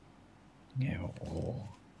เนี่ยโอ้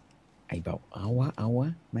ไอ้แบบเอาวะ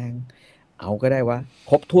แม่งเอาก็ได้วะ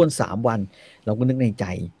ครบถ้วน3 วันเราก็นึกในใจ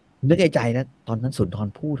นะตอนนั้นสุนทร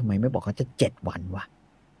ภู่ทำไมไม่บอกเขาจะ7 วันวะ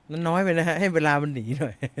นั่นน้อยไปนะฮะให้เวลามันหนีหน่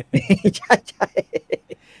อยใช่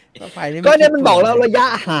ก็เนี่ยมันบอกแล้วระยะ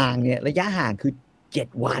ห่างคือ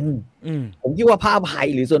7 วันผมคิดว่าพระอภัย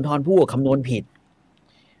หรือสุนทรภู่คำนวณผิด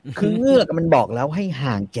คือเงือกมันบอกแล้วให้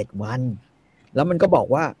ห่าง7 วันแล้วมันก็บอก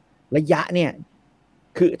ว่าระยะเนี่ย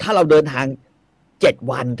คือถ้าเราเดินทาง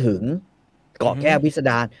7 วันถึงเกาะแก้วพิส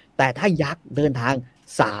ดารแต่ถ้ายักษ์เดินทาง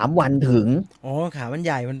3 วันถึงขามันใ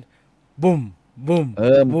หญ่มันบุ่มบุ่ม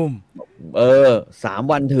บุ่ม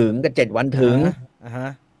3 วันถึงกับ7 วันถึง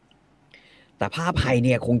แต่พระอภัยเ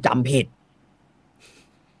นี่ยคงจำผิด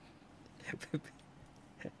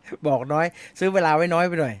บอกน้อยซื้อเวลาไว้น้อย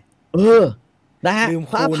ไปหน่อยนะฮะ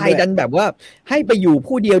พระอภัยดันแบบว่าให้ไปอยู่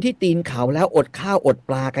ผู้เดียวที่ตีนเขาแล้วอดข้าวอดป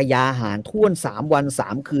ลากะยาอาหารท่วน3 วัน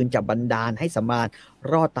 3 คืนจะบันดาลให้สมาน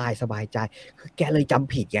รอดตายสบายใจคือแกเลยจ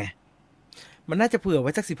ำผิดไงมันน่าจะเผื่อไ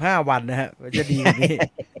ว้สัก15 วันนะฮะจะดีกว่านี้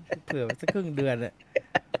เผื่อไว้สักครึ่งเดือนอะ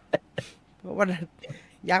เพราะว่า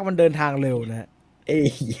ยักษ์มันเดินทางเร็วนะฮะ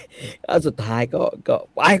สุดท้าย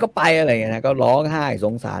ก็ไปอะไรอย่างเงี้ยนะก็ร้องไห้ส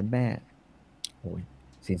งสารแม่โอ้ย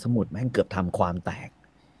สินสมุทรแม่งเกือบทำความแตก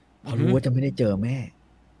พอรู้ว่าจะไม่ได้เจอแม่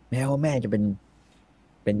ว่าแม่จะเ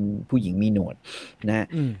ป็นผู้หญิงมีหนวดนะ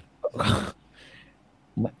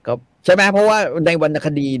ก็ใช่ไหมเพราะว่าในวรรณค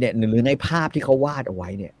ดีเนี่ยหรือในภาพที่เขาวาดเอาไว้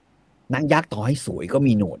เนี่ยนางยักษ์ต่อให้สวยก็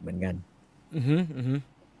มีหนวดเหมือนกัน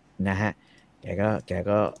นะฮะแก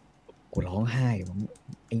ก็กูร้องไห้ผม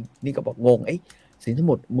นี่ก็บอกงงสินส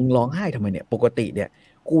มุทรมึงร้องไห้ทำไมเนี่ยปกติเนี่ย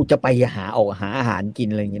กูจะไปหาอาหารกิน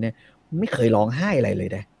อะไรอย่างเงี้ยเนี่ยไม่เคยร้องไห้อะไรเลย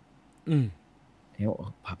นะแล้ว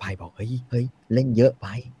พระภัยบอกเฮ้ยเล่นเยอะไป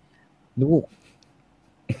ลูก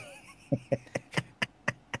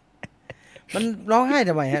มันร้องไห้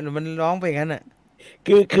ทำไมฮะมันร้องไปงั้นอ่ะ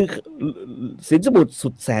คือสินสมุทรสุ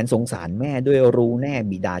ดแสนสงสารแม่ด้วยรู้แน่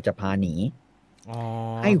บิดาจะพาหนี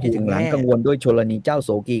ให้ห่วงหลังกังวลด้วยชลนีเจ้าโส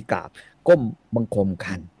กีกราบก้มบังคม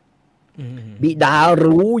คันบิดา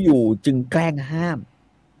รู้อยู่จึงแกล้งห้าม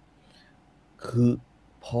คือ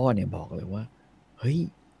พ่อเนี่ยบอกเลยว่าเฮ้ย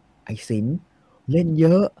ไอ้สินเล่นเย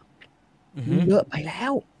อะไปแล้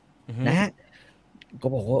วนะฮะก็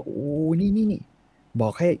บอกว่าโอ้นี่บอ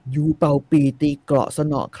กให้ยูเป่าปีตีเกราะส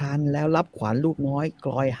นอครันแล้วรับขวานลูกน้อยก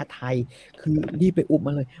ลอยฮัทไทยคือรีบไปอุ้มม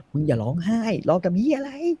าเลยมึงอย่าร้องไห้ร้องกับพี่อะไ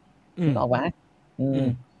รบอกว่า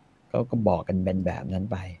ก็บอกกันเป็นแบบนั้น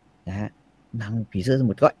ไปนะฮะนางผีเสื้อส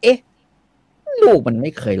มุทรก็ลูกมันไ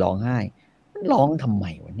ม่เคยร้องไห้ร้องทำไม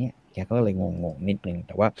วะเนี่ยแกก็เลยงงนิดนึงแ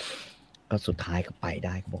ต่ว่าก็สุดท้ายก็ไปไ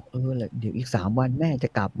ด้ก็บอกเดี๋ยวอีก3 วันแม่จะ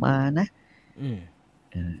กลับมานะ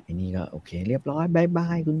ไอ้นี่ก็โอเคเรียบร้อยบายบา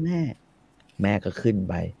ยคุณแม่แม่ก็ขึ้น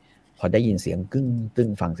ไปพอได้ยินเสียงกึ้งตึ้ง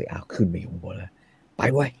ฟังเสียงขึ้นไปอยู่บนแล้วไป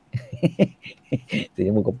เว้ย เสีย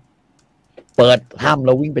งมันก็เปิดถ้ำเร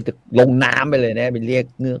าวิ่งไปตึกลงน้ำไปเลยนะไปเรียก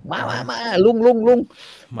เงือกมาลุง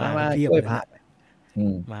มาเพียบ ช่วยพา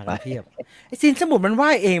มากันเพียบไอ้สินสมุทรมันว่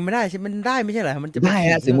ายเองไม่ได้ใช่มันได้ไม่ใช่เหรอมันจะได้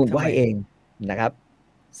ฮะสินสมุทรว่ายเองนะครับ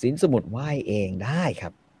สินสมุทรว่ายเองได้ครั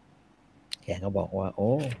บแกก็บอกว่าโ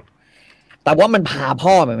อ้แต่ว่ามันพา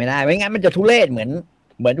พ่อไปไม่ได้ไม่งั้นมันจะทุเรศเหมื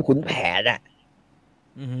อนขุนแผนอ่ะ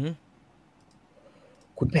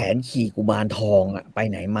ขุนแผนขี่กุมารทองอ่ะไป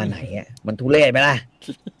ไหนมาไหนอ่ะมันทุเรศไหมล่ะ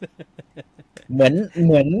เหมื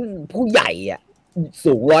อนผู้ใหญ่อ่ะ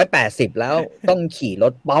สูง180แล้วต้องขี่ร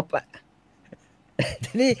ถป๊อปอ่ะ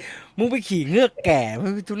ทีนี้มึงไปขี่เงือกแก่ไม่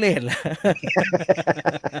ทุเรศละ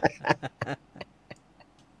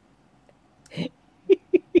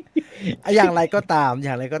อย่างไรก็ตามนะ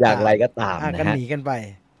ฮะกันหนีกันไป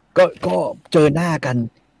ก็เจอหน้ากัน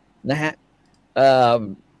นะฮะ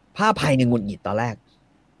ผ้าภัยในงุนหงิดตอนแรก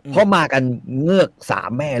เพราะมากันเงือก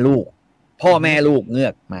3แม่ลูกพ่อแม่ลูกเงื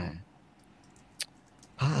อกมา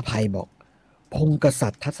ผ้าภัยบอกพงกษั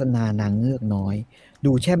ตริย์ทัศนานางเงือกน้อย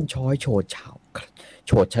ดูแช่มช้อยโฉ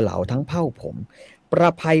ดเฉลาทั้งเผ่าผมปร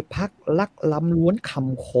ะภัยพักลักล้ำล้วนค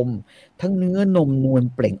ำคมทั้งเนื้อนมนวล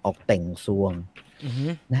เปล่งออกแต่งซวง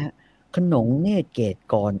นะฮะขนงเนตรเกต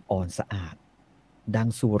กรอ่อนสะอาดดัง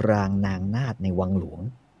สุรางนางนาฏในวังหลวง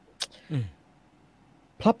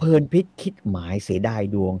พระเพลินพิษคิดหมายเสียดาย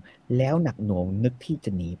ดวงแล้วหนักหน่วงนึกที่จ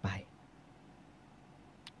ะหนีไป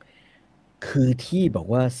คือที่บอก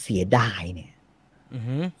ว่าเสียดายเนี่ย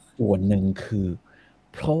ส่วนหนึ่งคือ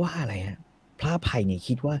เพราะว่าอะไรฮะพระภัยเนี่ย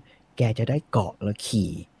คิดว่าแกจะได้เกาะแล้ว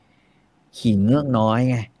ขี่เงือกน้อย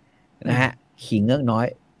ไงนะฮะขี่เงือกน้อย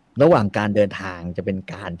ระหว่างการเดินทางจะเป็น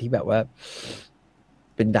การที่แบบว่า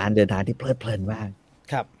เป็นการเดินทางที่เพลิดเพลินมาก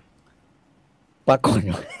ครับปรากฏ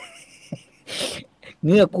เ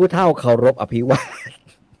งือกผู้เฒ่าเคารพอภิวาท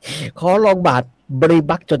ขอลองบาทบริ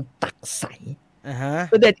บักจนตักใส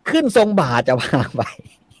เสด็จขึ้นทรงบาทจะพาไป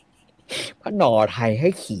พระหน่อไทยให้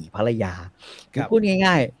ขี่ภรรยาพูด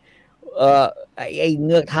ง่ายๆไอ้เ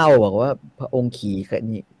งือกเฒ่าบอกว่าพระองค์ขี่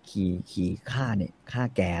นี่ขี่ข้าเนี่ยข้า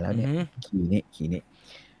แก่แล้วเนี่ยขี่นี่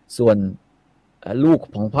ส่วนลูก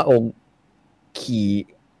ของพระองค์ขี่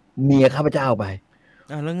เมียข้าพเจ้าไปแ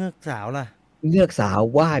ล้วเงือกสาวล่ะเงือกสาว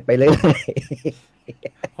ว่ายไปเลย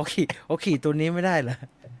เขาขี่ตัวนี้ไม่ได้เหรอ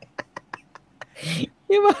ใ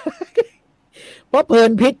ช่ไหมเพราะเพลิ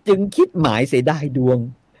นพิษจึงคิดหมายเสียดายดวง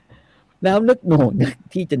แล้วนึกโหน่นึก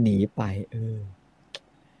ที่จะหนีไป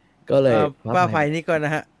ก็เลยป้าภัยนี่ก่อนน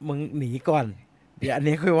ะฮะมึงหนีก่อนเดี๋ยวอัน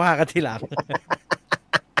นี้ค่อยว่ากันทีหลัง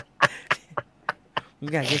มึง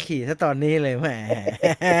อยากจะขี่ซะตอนนี้เลยแหม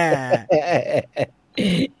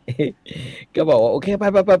ก็บอกว่าโอเคไป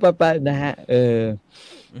นะฮะ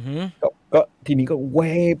ก็ทีนี้ก็เว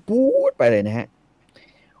พูดไปเลยนะฮะ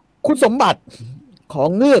คุณสมบัติของ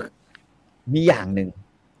เงือกมีอย่างหนึ่ง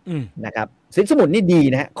นะครับสินสมุทรนี่ดี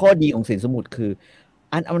นะฮะข้อดีของสินสมุทรคือ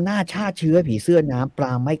อันอำนาจชาติเชื้อผีเสื้อน้ำปล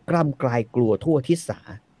าไม่กล้ำกลายกลัวทั่วทิศา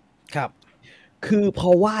ครับคือพอ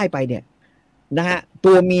ว่ายไปเนี่ยนะฮะ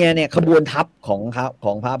ตัวเมียเนี่ยขบวนทัพข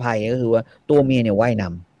องพระภัยก็คือว่าตัวเมียเนี่ยว่ายน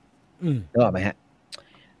ำนึกออกไหมฮะ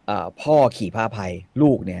พ่อขี่พระภัย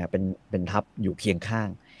ลูกเนี่ยเป็นทัพอยู่เคียงข้าง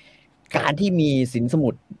การที่มีสินสมุ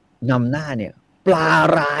ทรนำหน้าเนี่ยปลา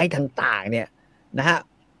ร้ายต่างๆเนี่ยนะฮะ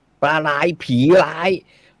ปลาร้ายผีร้าย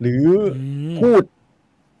หรือพูด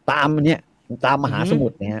ตามเนี่ยตามมหาสมุ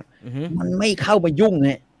ทรเนี่ยมันไม่เข้ามายุ่งเ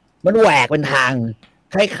นี่ยมันแหวกเป็นทาง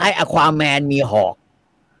คล้ายๆอควาแมนมีหอก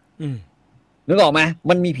นึกออกไหม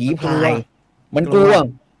มันมีผีพรายมันกลัว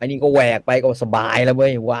อันนี้ก็แหวกไปก็สบายแล้วเว้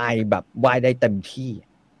ยว่ายแบบว่ายได้เต็มที่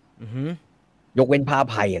ยกเว้นผ้า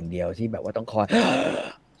ภัยอย่างเดียวที่แบบว่าต้องคอย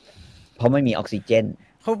เพราะไม่มีออกซิเจน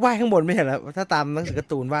เขาว่ายข้างบนไม่ใช่เหรอถ้าตามหนังสือกา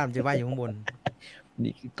ร์ตูนว่ามันจะว่ายอยู่ข้างบน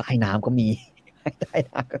นี่ใต้น้ำก็มีใต้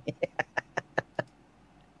น้ำก็มี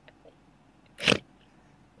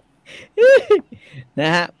น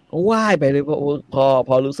ะฮะว่ายไปเลยพ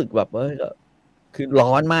อรู้สึกแบบคือ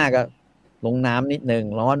ร้อนมากก็ลงน้ำนิดนึง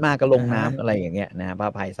ร้อนมากก็ลงน้ำอะไรอย่างเงี้ยนะฮะผ้า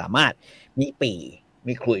ภัยสามารถมีปี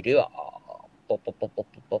มีขลุ่ยด้วยปบ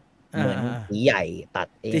เหมือนสีใหญ่ตัด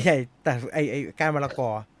สีใหญ่ตัดไอ้ก้านมะละกอ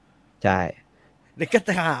ใช่เดี๋ยวก็จ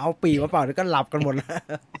ะหาเอาปีมาเปล่าเดี๋ยวก็หลับกันหมดแล้ว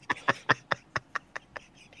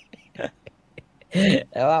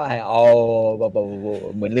แต่ว่าเอา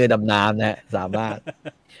เหมือนเรือดำน้ำนะสามารถ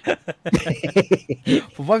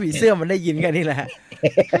ผมว่าผีเสื้อมันได้ยินกันนี่แหละ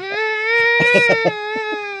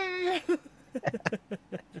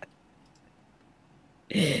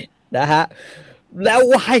นะฮะแล้ว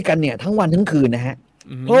ว่ายกันเนี่ยทั้งวันทั้งคืนนะฮะ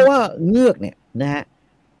เพราะว่าเงือกเนี่ยนะฮะ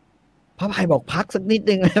พระภัยบอกพักสักนิด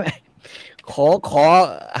นึงได้ไหมขอ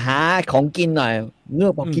หาของกินหน่อยเงื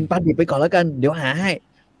อกบอกกินปลาดิบไปก่อนแล้วกันเดี๋ยวหาให้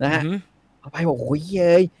นะฮะพระภัยบอกโอ้ยเ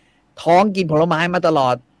ย้ยท้องกินผลไม้มาตลอ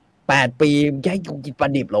ด8 ปีแย่กูกินปลา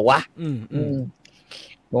ดิบเหรอวะ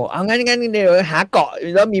บอกเอางั้นเดี๋ยวหาเกาะ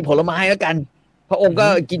แล้วมีผลไม้แล้วกันพระองค์ก็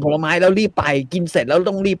กินผลไม้แล้วรีบไปกินเสร็จแล้ว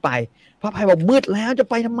ต้องรีบไปพระภัยบอกมืดแล้วจะ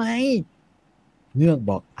ไปทำไมเงือก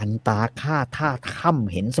บอกอันตาข้าท่าค่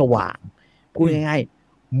ำเห็นสว่างพูดง่าย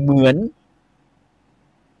ๆเหมือน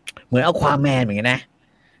เอาความแมนเหมือนกันนะ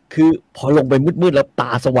คือพอลงไปมืดๆแล้วต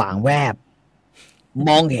าสว่างแวบม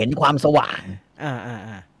องเห็นความสว่าง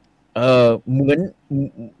เหมือน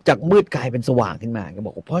จากมืดกลายเป็นสว่างขึ้นมาก็บ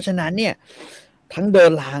อกเพราะฉะนั้นเนี่ยทั้งเดิ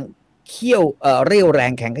นทางเขี้ยวเรี่ยวแร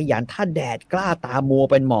งแข็งขยันถ้าแดดกล้าตามัว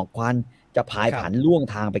เป็นหมอกควันจะพายผันล่วง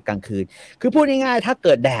ทางไปกลางคืนคือพูดง่ายๆถ้าเ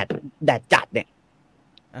กิดแดดจัดเนี่ย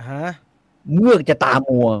เมือกจะตา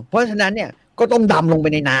มัวเพราะฉะนั้นเนี่ยก็ต้องดำลงไป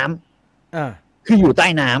ในน้ำคืออยู่ใต้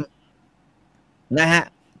น้ำนะฮะ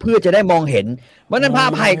เพื่อจะได้มองเห็นเพราะนั้นพระอ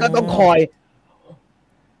ภัยก็ต้องคอย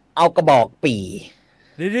เอากระบอกปี่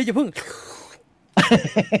เดี๋ยวจะพึ่ง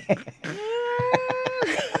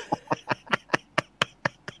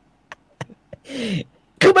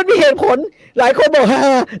คือมันมีเหตุผลหลายคนบอก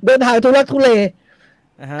เดินทางทุลักทุเล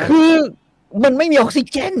คือมันไม่มีออกซิ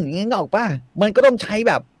เจนอย่างงี้ออกป่ะมันก็ต้องใช้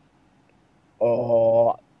แบบ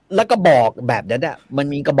แล้วก็บอกแบบนั้นอ่ะมัน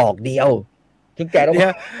มีกระบอกเดียวถึงแกต้อง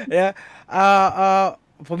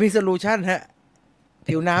ผมมีโซลูชันฮะ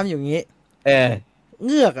ผิวน้ำอย่างงี้เ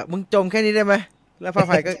งือกอ่ะมึงจมแค่นี้ได้ไหมแล้วพระ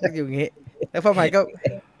ภัยก็อยู่อย่างงี้แล้วพระภัยก็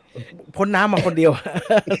พ้นน้ำมาคนเดียว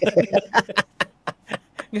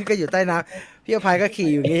เงือกก็อยู่ใต้น้ำพี่พระภัยก็ขี่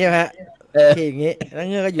อยู่อย่างงี้ใช่ไหมขี่อย่างงี้แล้ว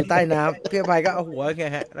เงือกก็อยู่ใต้น้ำพี่พระภัยก็เอาหัวแก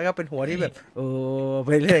ฮะแล้วก็เป็นหัวที่แบบไป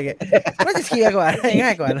เรื่อยๆแกมันจะเคลียร์กว่าง่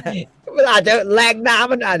ายกว่านะมันอาจจะแรงน้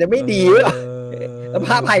ำมันอาจจะไม่ดีหรอแล้วพ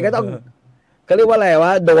ระภัยก็ต้องเขาเรียกว่าอะไรว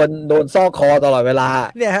ะโดนซอกคอตลอดเวลา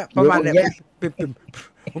เนี่ยฮะประมาณเนี้ย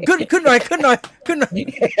ขึ้นหน่อย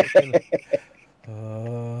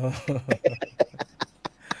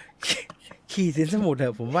ขี่สินสมุทรเถ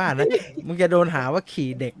อะผมว่านะมึงจะโดนหาว่าขี่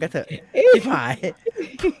เด็กก็เถอะที่ผาย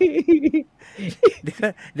เ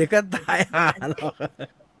ดี๋ยวก็ตายห่าหรอก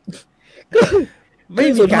ไม่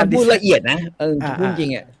มีการพูดละเอียดนะพูดจริ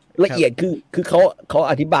งอ่ะละเอียดคือเขา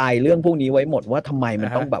อธิบายเรื่องพวกนี้ไว้หมดว่าทำไมมัน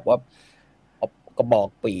ต้องแบบว่ากระบอก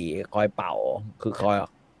ปี่คอยเป่าคือคอย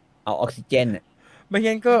เอาออกซิเจนไม่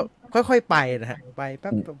งั้นก็ค่อยๆไปนะฮะไปแป๊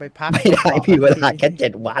บไปพักไม่ได้พี่เวลาแค่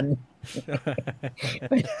7 วัน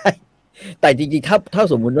ไม่ได้แต่จริงๆถ้า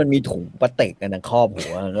สมมุติมันมีถุงพลาสติกกันนะครอบหั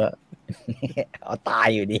วก็เอาตาย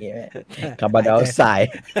อยู่ดีคาร์บอนไดออกไซด์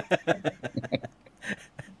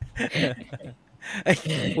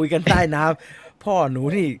คุยกันใต้น้ำพ่อหนู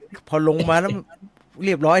นี่พอลงมาแล้วเ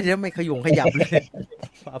รียบร้อยแล้วไม่ขยงขยับเลย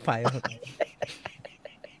ฟ้าไฟ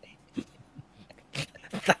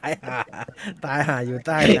ตายหาอยู่ใ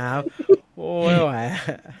ต้น้ำโอ้ยไหว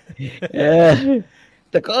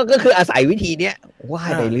แต่ก็คืออาศัยวิธีเนี้ยว่า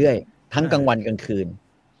ยไปเรื่อยทั้งกลางวันกลางคืน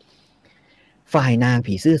ฝ่ายนาง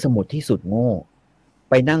ผีเสื้อสมุทรที่สุดโง่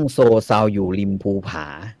ไปนั่งโซซาวอยู่ริมภูผา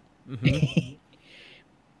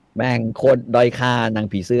แม่งโคตรด้อยค่านาง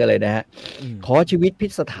ผีเสื้อเลยนะฮะขอชีวิตพิ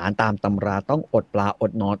สถานตามตำราต้องอดปลาอ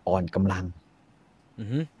ดนอนอ่อนกำลัง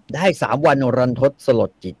ได้3 วันรันทดสล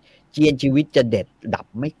ดจิตเจียนชีวิตจะเด็ดดับ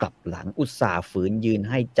ไม่กลับหลังอุตส่าห์ฝืนยืน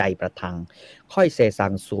ให้ใจประทังค่อยเซซั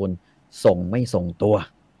งซูนส่งไม่ส่งตัว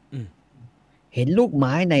เห็นลูกไ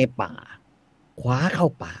ม้ในป่าคว้าเข้า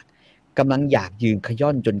ปากกำลังอยากยืนขย่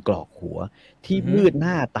อนจนกรอกหัวที่มืดห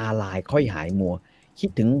น้าตาลายค่อยหายมัวคิด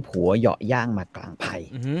ถึงผัวเหยาะย่างมากลางไผ่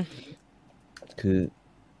คือ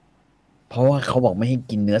เพราะว่าเขาบอกไม่ให้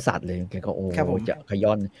กินเนื้อสัตว์เลยแกก็โอ้จะข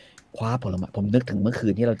ย่อนคว้าผลไม้ผมนึกถึงเมื่อคื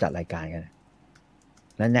นที่เราจัดรายการกัน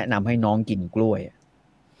และแนะนำให้น้องกินกล้วย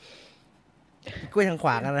ทางข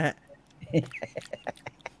วากันนะฮะ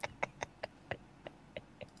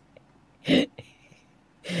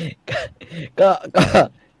ก็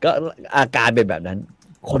อาการเป็นแบบนั้น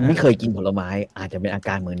คนไม่เคยกินผลไม้อาจจะเป็นอาก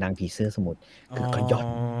ารเหมือนนางผีเสื้อสมุทรคือข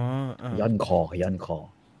ย่อนคอ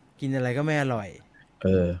กินอะไรก็ไม่อร่อย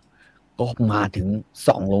ก็มาถึง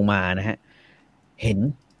ส่องลงมานะฮะเห็น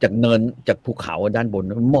จากเนินจากภูเขาด้านบน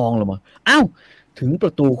มองลงมาอ้าวถึงปร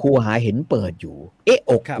ะตูคูหาเห็นเปิดอยู่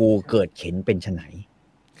อกกูเกิดเข็นเป็นไฉน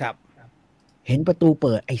ครับเห็นประตูเ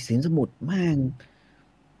ปิดไอ้สินสมุทรมั่ง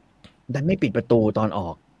ดันไม่ปิดประตูตอนออ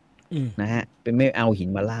กนะฮะเป็นไม่เอาหิน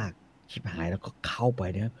มาลากชิบหายแล้วก็เข้าไป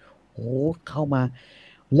นะโอ้เข้ามา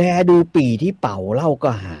แลดูปี่ที่เป่าเหล้าก็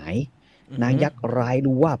หายนางยักษ์ร้าย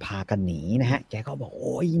รู้ว่าพากันหนีนะฮะแกก็บอกโ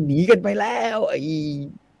อ้ยหนีกันไปแล้วไอ้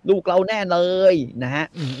ลูกเราแน่เลยนะฮะ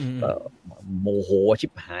อืมอืม โมโหชิ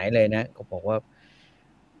บหายเลยนะก็บอกว่า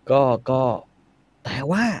ก็แต่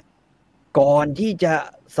ว่าก่อนที่จะ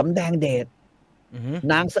สำแดงเดช อืม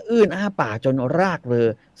นางสะอื้นอ้าปากจนรากเลย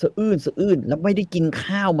สะอื้นแล้วไม่ได้กิน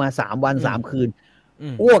ข้าวมา3 วัน 3 คืน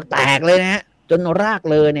อ้วกแตกเลยนะฮะจนราก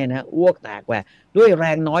เลยเนี่ยนะอ้วกแตกแหวะด้วยแร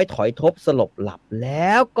งน้อยถอยทบสลบหลับแล้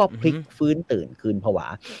วก็พลิกฟื้นตื่นคืนผวา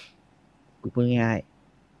พูดง่าย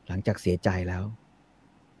ๆหลังจากเสียใจแล้ว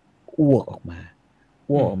อ้วกออกมา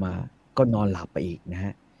ก็นอนหลับไปอีกนะฮ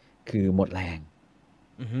ะคือหมดแรง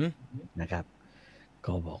นะครับ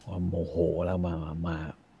ก็บอกว่าโมโหแล้วมา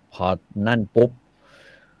พอนั่นปุ๊บ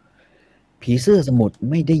ผีเสื้อสมุทร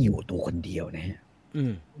ไม่ได้อยู่ตัวคนเดียวนะฮะ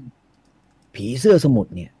ผีเสื้อสมุท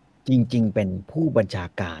รเนี่ยจริงๆเป็นผู้บัญชา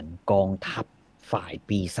การกองทัพฝ่าย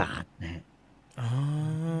ปีศาจนะฮะ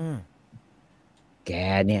แก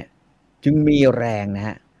เนี่ยจึงมีแรงนะฮ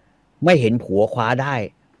ะไม่เห็นผัวคว้าได้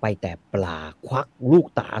ไปแต่ปลาควักลูก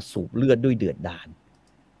ตาสูบเลือดด้วยเดือดดาล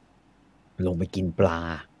ลงไปกินปลา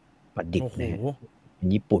ปลาดิบนะฮะ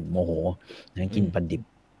ญี่ปุ่นโมโหนะกินปลาดิบ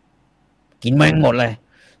กินแม่งหมดเลย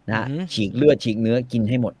นะฉีกเลือดฉีกเนื้อกิน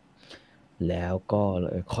ให้หมดแล้วก็เล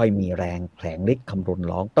ยค่อยมีแรงแผลงฤทธิ์คำรน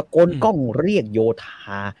ร้องตะโกนก้องเรียกโยธ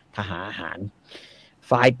าทหาร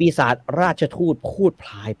ฝ่ายปีศาจราชทูตพูดพ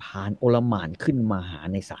ลายพานโอลหม่านขึ้นมาหา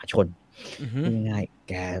ในสาชนง่ายๆ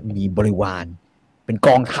แกมีบริวารเป็นก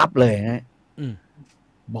องทัพเลยนะ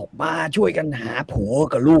บอกมาช่วยกันหาผัว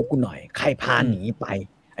กับลูกกูหน่อยใครพาหนีไป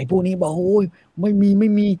ไอ้พวกนี้บอกโอ้ยไม่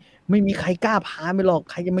มีใครกล้าพาไปหรอก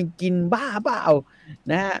ใครจะมากินบ้าเปล่า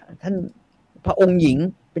นะท่านพระองค์หญิง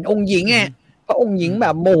เป็นองค์หญิงไงพระองค์หญิงแบ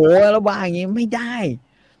บโมโหแล้วว่าอย่างนี้ไม่ได้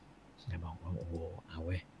แกบอกว่าโอ้โหเอาเ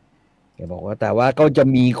ว้ยแกบอกว่าแต่ว่าก็จะ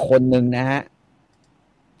มีคนหนึ่งนะฮะ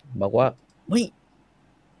บอกว่าเฮ้ย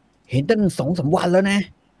เห็นตั้ง2-3 วันแล้วน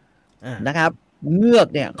ะครับเงือก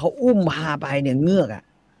เนี่ยเขาอุ้มพาไปเนี่ยเงือกอ่ะ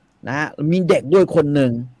นะมีเด็กด้วยคนหนึ่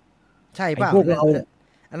งใช่ป่ะพวกเรา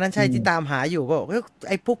อันนั้นใช่ที่ตามหาอยู่ป่ะไ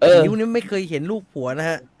อ้พวกผิวนี่ไม่เคยเห็นลูกผัวนะ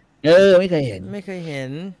ฮะไม่เคยเห็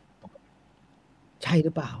นใช่ห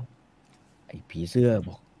รือเปล่าไอ้ผีเสื้อบ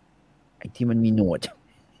อกไอ้ที่มันมีหนวด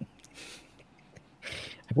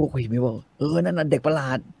ไอ้พวกคุยไม่บอกนั่นน่ะเด็กประหล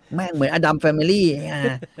าดแม่งเหมือนอดัมแฟมิลี่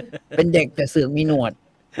เป็นเด็กแต่เสือกมีหนวด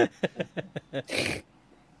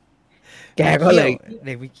แกก็เลยเ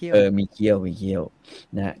ด็กมีเขี้ยวมีเขี้ยว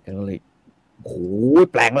นะก็เลยโอ้ย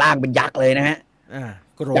แปลงร่างเป็นยักษ์เลยนะฮะ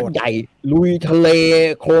ยักษ์ใหญ่ลุยทะเล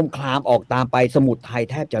โครมคลามออกตามไปสมุทรไทย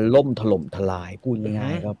แทบจะล่มถล่มทลายพูดง่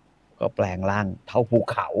ายๆครับก็แปลงร่างเท่าภู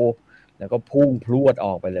เขาแล้วก็พุ่งพรวดอ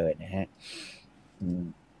อกไปเลยนะฮะ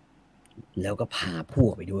แล้วก็พาพว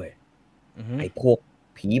กไปด้วยไอ้พวก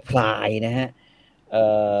ผีพลายนะฮะ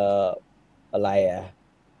อะไร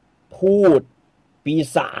พูดปี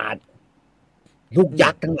ศาจลูกยั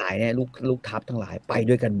กษ์ทั้งหลายเนี่ยลูกทัพทั้งหลายไป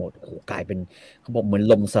ด้วยกันหมดโอ้โหกลายเป็นเขาบอกเหมือน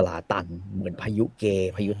ลมสลาตันเหมือนพายุ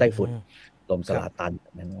พายุไต้ฝุ่นลมสลาตัน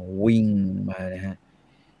นั้นวิ่งมานะฮะ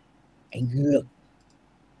ไอ้เงือก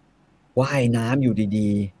ว่ายน้ำอยู่ดี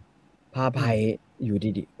ๆผ้าไผ่อยู่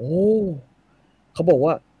ดีๆโอ้เขาบอก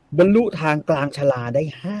ว่าบรรลุทางกลางชลาได้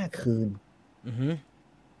5 คืน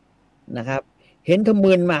นะครับเห็นทะ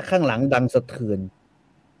มึนมาข้างหลังดังสะเทือน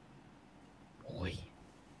โอ้ย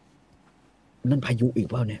นั่นพายุอีก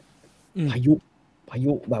เปล่าเนี่ยพายุ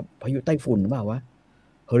แบบพายุไต้ฝุ่นหรือเปล่าวะ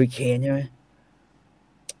เฮอริเคนใช่ไหม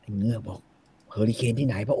ไอ้เงือกบอกเฮอริเคนที่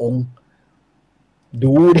ไหนพระองค์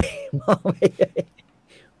ดูดิ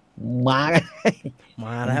มาแล้ว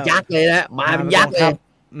ยักษ์เลยนะมาเป็นยักษ์เลย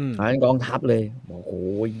มาเป็นกองทัพเลยบอกโอ้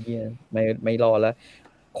ยไม่รอแล้ว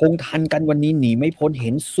คงทันกันวันนี้หนีไม่พ้นเ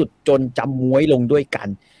ห็นสุดจนจำมวยลงด้วยกัน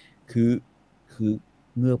คือ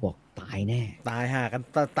เงือกบอกตายแน่ตายกัน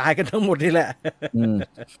ตายกันทั้งหมดนี่แหละ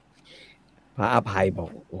พระอภัยบอก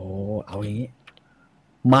โอ้เอาอย่างนี้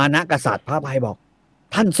มานะกษัตริย์พระอภัยบอก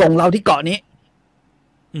ท่านส่งเราที่เกาะนี้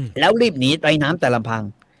แล้วรีบหนีไต่น้ำแต่ลำพัง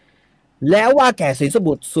แล้วว่าแก่สินส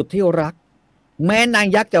มุทรสุดที่รักแม้นาง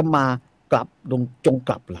ยักษ์จะมากลับจงก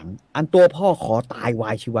ลับหลังอันตัวพ่อขอตายวา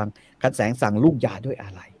ยชีวังกันแสงสั่งลูกยาด้วยอะ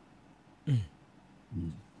ไร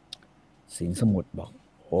สินสมุทรบอก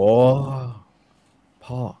โอ้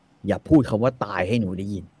พ่ออย่าพูดคำว่าตายให้หนูได้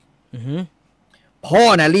ยินพ่อ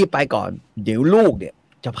นะรีบไปก่อนเดี๋ยวลูกเนี่ย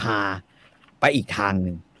จะพาไปอีกทางห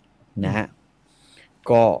นึ่งนะฮะ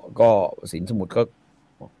ก็สินสมุทรก็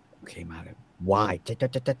โอเคมาเลยว่ายจะ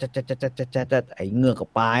ไอ้เงือกก็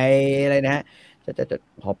ไปอะไรนะฮะจะ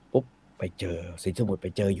พอปุ๊บไปเจอสินสมุทรไป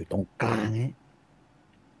เจออยู่ตรงกลางฮะ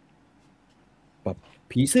แบบ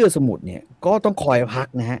ผีเสื้อสมุทรเนี่ยก็ต้องคอยพัก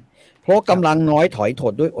นะฮะเพราะกำลังน้อยถอยถ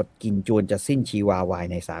ดด้วยอดกินจวนจะสิ้นชีวาวาย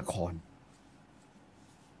ในสาคร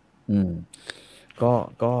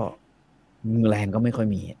ก็แรงก็ไม่ค่อย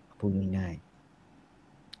มีพูดง่ายๆ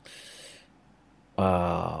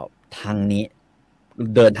ทางนี้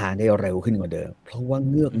เดินทางได้เร็วขึ้นกว่าเดิมเพราะว่า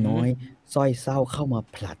เงือกน้อยสร้อยเศร้าเข้ามา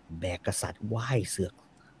ผลัดแบกกษัตริย์ว่ายเสือก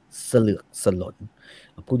สลึกสลน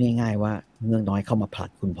พูดง่ายๆว่าเงือกน้อยเข้ามาผลัด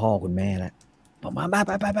คุณพ่อคุณแม่แล้วบอกมา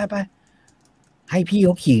ไปให้พี่เข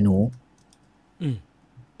าขี่หนู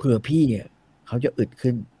เผื่อพี่เขาจะอึด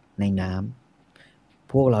ขึ้นในน้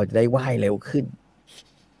ำพวกเราจะได้ว่ายเร็วขึ้น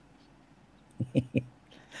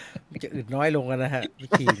จะอึดน้อยลงกันนะฮะไป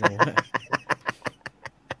ขี่หนู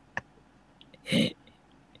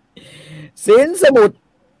สินสมุทร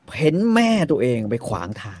เห็นแม่ตัวเองไปขวาง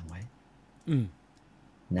ทางไว้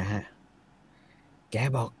นะฮะแก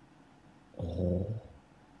บอกโอ้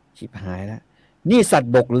ชิบหายแล้วนี่สัต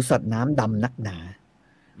ว์บกหรือสัตว์น้ำดำนักหนา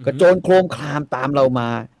กระโจนโครมคลามตามเรามา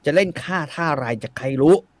จะเล่นฆ่าท่าไรจะใคร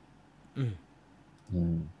รู้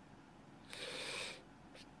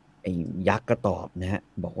ไอ้ยักษ์ก็ตอบนะฮะ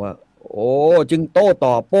บอกว่าโอ้จึงโต้ต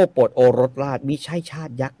อบโป้ปดโอรสราชมิใช่ชา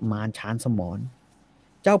ติยักษ์มารชานสมร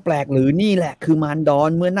เจ้าแปลกหรือนี่แหละคือมารดอน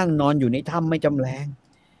เมื่อนั่งนอนอยู่ในถ้ำไม่จำแรง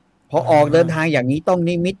พอออกเดินทางอย่างนี้ต้อง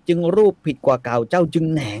นิมิตจึงรูปผิดกว่าเก่าเจ้าจึง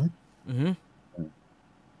แหนง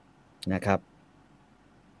นะครับ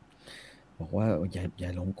บอกว่าอย่า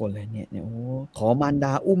หลงกลเลยเนี่ยโอ้ขอมารด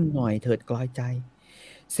าอุ้มหน่อยเถิดกลอยใจ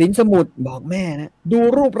สินสมุทรบอกแม่นะดู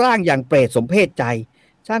รูปร่างอย่างเปรตสมเพศใจ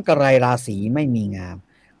ช่างกระไรราศีไม่มีงาม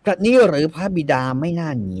กระนี้หรือพระบิดาไม่น่า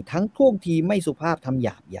หนีทั้งท่วงทีไม่สุภาพทำหย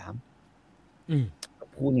าบหยาม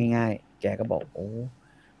พูดง่ายๆแกก็บอกโอ้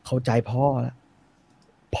เข้าใจพ่อแล้ว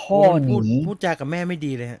พ่อหนีพูดจากับแม่ไม่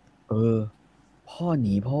ดีเลยฮะพ่อห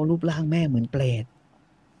นีพ่อรูปร่างแม่เหมือนเปรต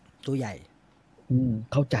ตัวใหญ่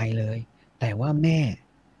เข้าใจเลยแต่ว่าแม่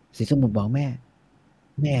สินสมุทรบอกแ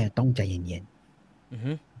ม่ต้องใจเย็น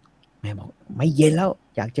ๆแม่บอกไม่เย็นแล้ว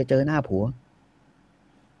อยากจะเจอหน้าผัว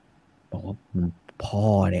บอกว่าพ่อ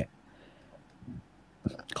เนี่ย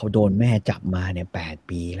เขาโดนแม่จับมาเนี่ย8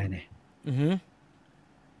 ปีแล้วเนี่ย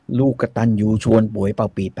ลูกกตัญญูชวนป่วยเป่า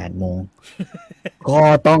ปี8 โมง ก็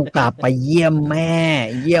ต้องกลับไปเยี่ยมแม่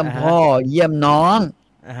เยี่ยมพ่อเยี่ยมน้อง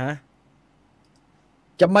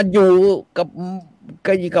จะมาอยู่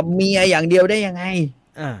กับเมียอย่างเดียวได้ยังไง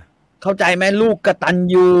เข้าใจไหมลูกกตัญ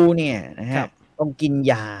ญูเนี่ยนะฮะต้องกิน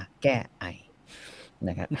ยาแก้ไอน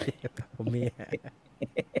ะครับผมมี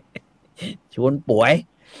ชวนป่วย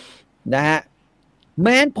นะฮะแ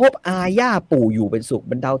ม้นพบอาญาปู่อยู่เป็นสุข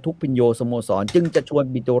บรรเทาทุกข์พิญโยสโมสรจึงจะชวน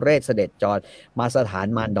บิโตเรศเสด็จจอดมาสถาน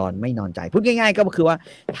มารดอนไม่นอนใจพูดง่ายๆก็คือว่า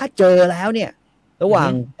ถ้าเจอแล้วเนี่ยระหว่า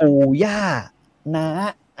งปู่ย่าน้า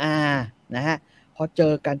อานะฮะพอเจ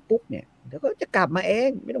อกันปุ๊บเนี่ยเดี๋ยวก็จะกลับมาเอง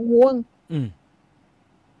ไม่ต้องห่วง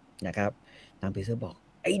นะครับนางผีเสื้อบอก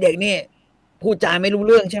ไอ้เด็กนี่พูดจาไม่รู้เ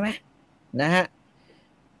รื่องใช่ไหมนะฮะ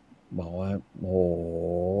บอกว่าโอ้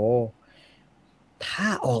ถ้า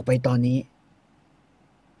ออกไปตอนนี้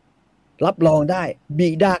รับรองได้บิ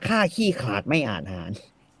ดาฆ่าขี้ขาดไม่อ่าน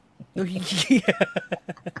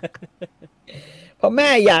เพราะแม่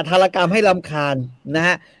อย่าทารกรรมให้รำคาญนะฮ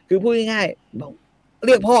ะคือพูดง่ายๆบอกเ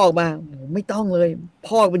รียกพ่อออกมาไม่ต้องเลย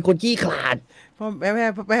พ่อเป็นคนขี้ขลาดพ่อแม่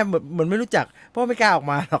เหมือนไม่รู้จักพ่อไม่กล้าออก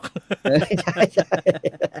มาหรอกใช่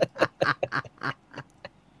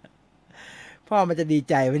พ่อมันจะดี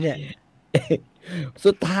ใจไหมเนี่ย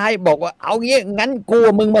สุดท้ายบอกว่าเอางี้งั้นกู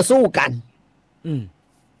มึงมาสู้กัน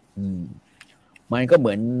มันก็เห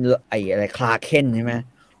มือนอะไรคลาเคนใช่ไหม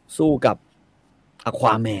สู้กับอคว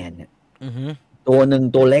าแมนเนี่ยตัวหนึ่ง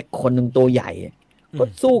ตัวเล็กคนหนึ่งตัวใหญ่ก็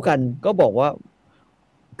สู้กันก็บอกว่า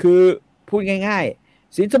คือพูดง่าย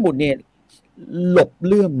ๆสินสมุทรเนี่ยหลบ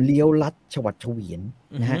เลื่อมเลี้ยวลัดฉวัดเฉวียน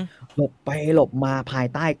นะฮะหลบไปหลบมาภาย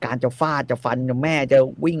ใต้การจะฟาดจะฟันแม่จะ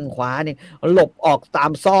วิ่งขวาเนี่ยหลบออกตา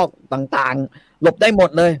มซอกต่างๆหลบได้หมด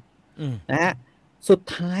เลยนะฮะสุด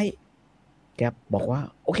ท้ายแกบอกว่า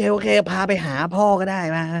โอเคพาไปหาพ่อก็ได้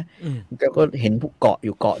มาแกก็เห็นผู้เกาะอ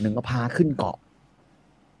ยู่เกาะหนึ่งก็พาขึ้นเกาะ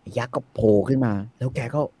ยักษ์ก็โผล่ขึ้นมาแล้วแก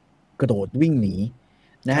ก็กระโดดวิ่งหนี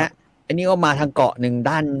นะฮะอันนี้ก็มาทางเกาะหนึ่ง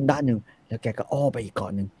ด้านหนึ่งแล้วแกก็อ้อไปอีกเกา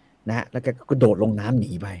ะหนึ่งนะฮะแล้วแกก็กระโดดลงน้ำห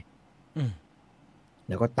นีไปแ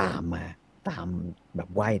ล้วก็ตามแบบ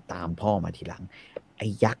ว่ายตามพ่อมาทีหลังไอ้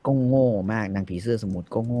ยักษ์ก็โง่มากนางผีเสื้อสมุทร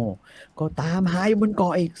ก็โง่ก็ตามหาอยู่บนเกา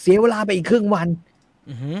ะอีกเสียเวลาไปอีกครึ่งวัน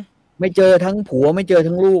ไม่เจอทั้งผัวไม่เจอ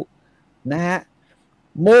ทั้งลูกนะฮะ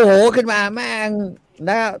โมโหขึ้นมาแม่ง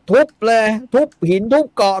นะทุบเลยทุบหินทุบ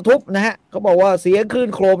เกาะทุบนะฮะเขาบอกว่าเสียงคลื่น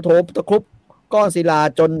โครมโถมตะครุบก้อนศิลา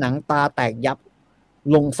จนหนังตาแตกยับ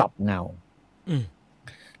ลงสับเงา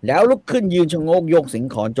แล้วลุกขึ้นยืนชะโงกโยกสิง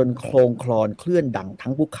ขรจนโคลงคลอนเคลื่อนดังทั้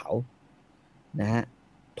งภูเขานะฮะ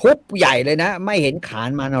ทุบใหญ่เลยนะไม่เห็นขาน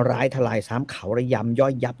มารร้ายทลายซ้ำเขาระยำย่อ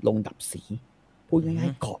ยยับลงดับสี พูดง่า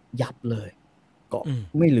ยๆเกาะยับเลยเกาะ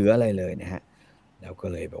ไม่เหลืออะไรเลยนะฮะแล้วก็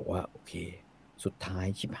เลยบอกว่าโอเคสุดท้าย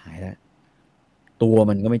ชิบหายแล้วตัว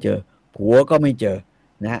มันก็ไม่เจอผัวก็ไม่เจอ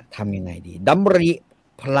นะทำยังไงดีดำริ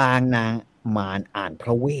พลางนางมารอ่านพร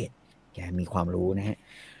ะเวทแกมีความรู้นะฮะ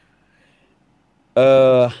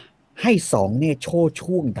ให้สองเนี่ยโชด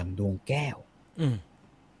ช่วงดังดวงแก้ว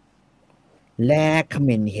และเข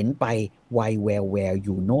ม่นเห็นไปไวแววแววอ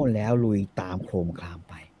ยู่โน่นแล้วลุยตามโครมคลาม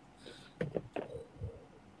ไป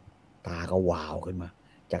ตาก็วาวขึ้นมา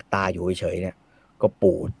จากตาอยู่เฉยๆเนี่ยก็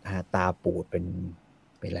ปูดตาปูดเป็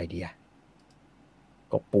นอะไรดีอะ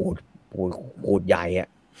ก็ปูดใหญ่อะ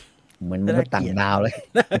เหมือนมันต่างดาวเลย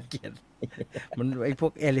น่าเกลียดมันไอ้พว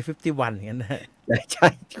กArea 51อย่างนั้นนะใช่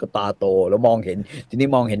ก็ตาโตแล้วมองเห็นทีนี้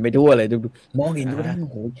มองเห็นไปทั่วเลยมองเห็นทุกท่านโ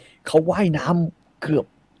อ้โหเขาว่ายน้ำเกือบ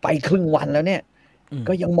ไปครึ่งวันแล้วเนี่ย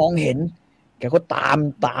ก็ยังมองเห็นแกก็ตา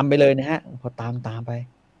มไปเลยนะฮะพอตามไป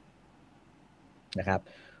นะครับ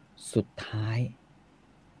สุดท้าย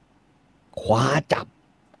คว้าจับ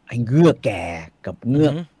ไอ้เงือกแก่กับเงือ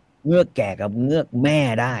กแก่กับเงือกแม่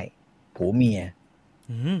ได้ผัวเมีย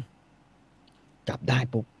จับได้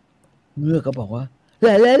ปุ๊บเงือกก็บอกว่าแห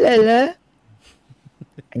ละ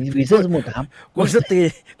ไอ้ผีเสื้อสมุทรถามกูสตี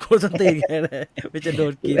แกเลยไม่จะโด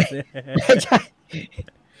นกินใช่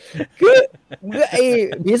คือไอ้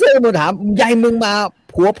ผีเสื้อสมุทรถามยายมึงมา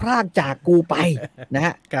ผัวพรากจากกูไปนะฮ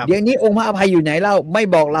ะเดี๋ยวนี้องค์พระอภัยอยู่ไหนเล่าไม่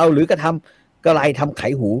บอกเราหรือกระทำกระไรทำไข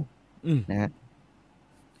หูนะฮะ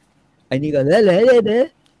ไอ้นี่ก็เลยเ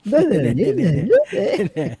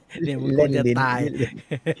นี่ยมันควรจะตาย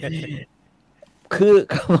คือ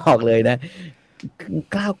เขาบอกเลยนะ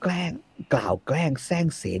กล่าวแกล้งแซง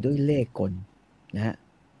เสด้วยเล่ห์กลนะฮะ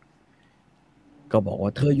ก็บอกว่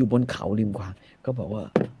าเธออยู่บนเขาริมขวางก็บอกว่า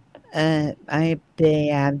ไอ้พย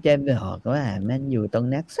ายามจะบอกว่ามันอยู่ตรง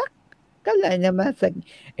นั้นสักก็เลยจะมาสัก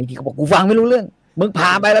ไอ้ที่เขาบอกกูฟังไม่รู้เรื่องมึงพ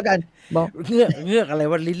าไปแล้วกันบอกเงือกอะไร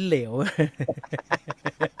ว่าลิ้นเหลว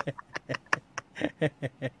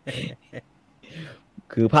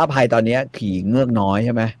คือพระภัยตอนนี้ขี่เงือกน้อยใ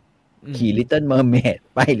ช่ไหมขี่ Little Mermaid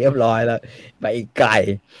ไปเรียบร้อยแล้วไปไกล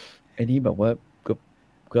ไอ้นี่แบบว่า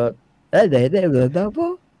ก็เดี๋ยวได้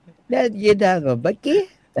ยินได้แบบเมื่อกี้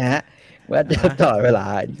นะฮะว่าจะต่อเวลา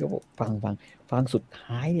ที่เขาบอกฟังสุด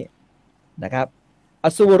ท้ายเนี่ยนะครับอ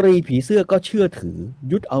สุรีผีเสื้อก็เชื่อถือ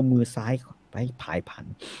ยุดเอามือซ้ายไปผายผัน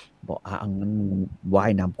บอกงั้นมึงว่า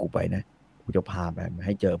ยนำกูไปนะกูจะพาไปใ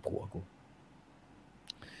ห้เจอผัวกู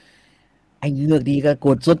ไอ้เงือกดีก็ก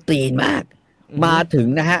ดส้นตีนมากมาถึง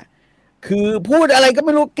นะฮะคือพูดอะไรก็ไ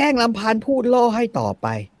ม่รู้แกล้งลำพานพูดล่อให้ต่อไป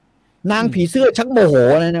นางผีเสื้อชักโมโห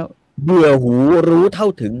แล้วนะเบื่อหูรู้เท่า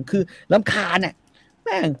ถึงคือรำคาญเนี่ยแ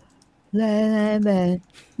ม่งแบบ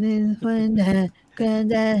นี่คนก็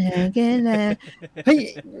ได้แค่ไหนเฮ้ย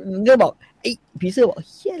ก็บอกไอ้ผีเสื้อบอก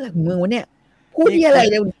เฮียอะไรของมึงวะเนี่ยพูดเฮียอะไร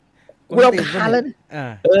เดี๋ยวกูรำคาญแล้ว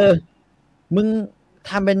มึงท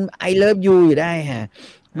ำเป็น I love you อยู่ได้ฮะ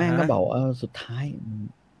แม่งก็บอกสุดท้าย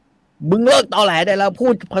มึงเลิกตอแหลได้แล้วพู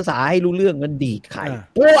ดภาษาให้รู้เรื่องมันดีดไข่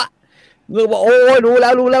ปุ๊บเงือกบอกโอ้ยรู้แ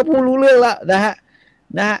ล้วพูดรู้เรื่องแล้วนะฮะ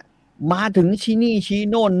มาถึงชี้นี่ชี้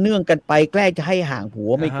โน่นเนื่องกันไปแกล้งจะให้ห่างผั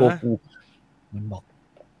วไม่โกกูมันบอก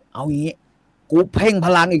เอาอย่างนี้กูเพ่งพ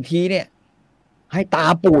ลังอีกทีเนี่ยให้ตา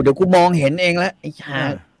ปูดเดี๋ยวกูมองเห็นเองแล้วไอ้ชา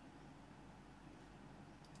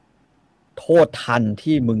โทษทัน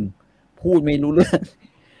ที่มึงพูดไม่รู้เรื่อง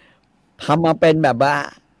ทำมาเป็นแบบว่า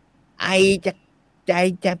ไอจะใจ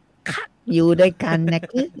จะคักอยู่ด้วยกันนะ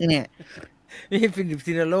คือเนี่ยนี่ฟิลิป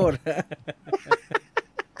ซินาโรด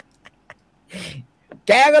แ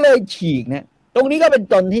กก็เลยฉีกนะตรงนี้ก็เป็น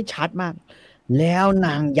ตนที่ชัดมากแล้วน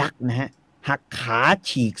างยักษ์นะฮะหักขา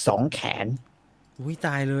ฉีก2 แขนอุ้ยต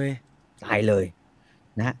ายเลย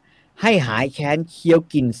นะให้หายแค้นเคี้ยว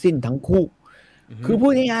กินสิ้นทั้งคู่คือพู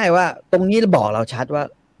ดง่ายๆว่าตรงนี้บอกเราชัดว่า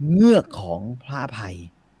เงือกของพระอภัย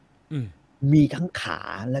มีทั้งขา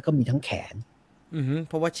แล้วก็มีทั้งแขนเ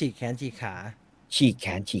พราะว่าฉีกแขนฉีกข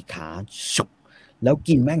าชุบแล้ว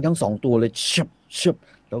กินแม่งทั้ง2 ตัวเลยชุบ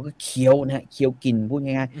แล้วก็เคี้ยวนะฮะเคี้ยวกินพูด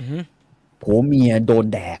ง่ายๆผัวเมียโดน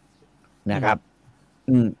แดกนะครับ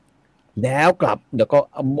แล้วกลับเดี๋ยวก็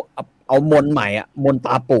เอามนใหม่มนต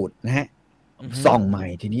าปูดนะฮะส่องใหม่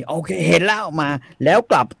ทีนี้โอเคเห็นแล้วมาแล้ว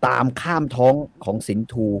กลับตามข้ามท้องของสิน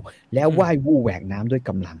ทูแล้วว่ายวู่แหวกน้ำด้วยก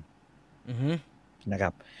ำลังนะครั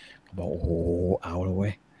บบอกโอ้โหเอาเลยเว้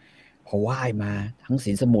ยพอว่ายมาทั้ง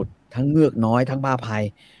สินสมุทรทั้งเงือกน้อยทั้งบ้าภัย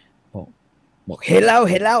บอกเห็นแล้ว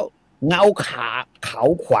เงาเขา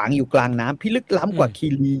ขวางอยู่กลางน้ำพิลึกล้ำกว่าคี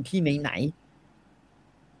รีที่ไหน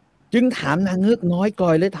จึงถามนางเงือกน้อยกล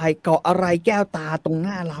อยและไทยเกาะอะไรแก้วตาตรงห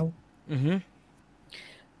น้าเรา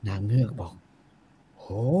นางเงือกบอกโ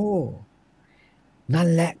อ้นั่น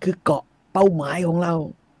แหละคือเกาะ เป้าหมายของเรา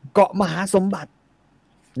เกาะมหาสมบัติ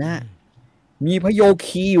นะมีพระโย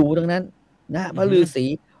คีอยู่ตรงนั้นนะพระฤาษี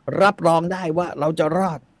รับรองได้ว่าเราจะร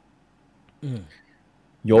อด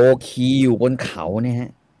โยคีอยู่บนเขาเนี่ยฮ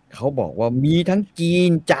ะเขาบอกว่ามีทั้งจีน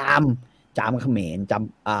จามเขมรจา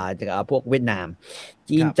กพวกเวียดนาม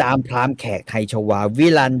จีนจามพราหมณ์แขกไทยชวาวิ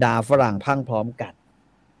ลันดาฝรั่งพังพร้อมกัน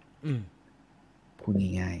พูด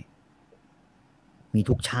ง่ายๆมี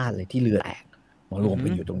ทุกชาติเลยที่เรือแตกมารวมกั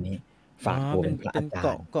นอยู่ตรงนี้ฝากตัวเป็นพระอาจา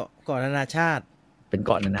รย์เกาะนานาชาติเป็นเก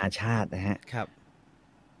าะนานาชาตินะฮะครับ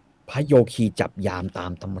พระโยคีจับยามตา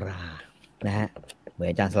มตำรานะฮะเหมือน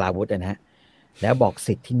อาจารย์สลาวุธนะฮะแล้วบอก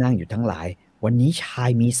ศิษย์ที่นั่งอยู่ทั้งหลายวันนี้ชาย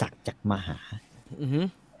มีศักดิ์จักมาหา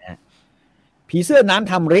ผีเสื้อน้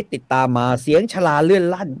ำทำฤทธิ์ติดตามมาเสียงชลาเลื่อน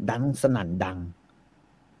ลั่นดังสนั่นดัง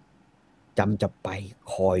จำจะไป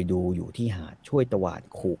คอยดูอยู่ที่หาดช่วยตวาด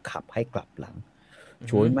ขู่ขับให้กลับหลัง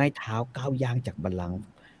ช่วยไม้เท้าก้าวย่างจากบัลลังก์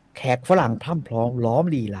แขกฝรั่งพร่ำพร้อมล้อม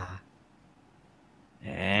ลีลา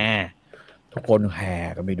ทุกคนแห่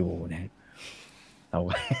กันไปดูนะเอา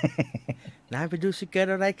นายไปดูสิเกิด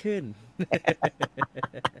อะไรขึ้น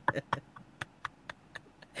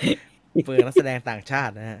เปิดนักแสดงต่างชา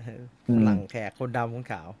ตินะฮะฝรั่งแขกคนดำคน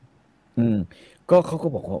ขาวก็เขาก็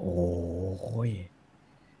บอกว่าโอ้ย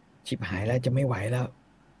ชิบหายแล้วจะไม่ไหวแล้ว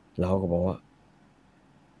เราก็บอกว่า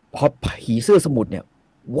พอผีเสื้อสมุทรเนี่ย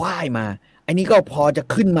ว่ายมาอันนี้ก็พอจะ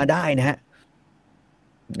ขึ้นมาได้น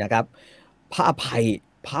ะครับพระอ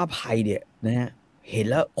ภัยเนี่ยนะฮะเห็น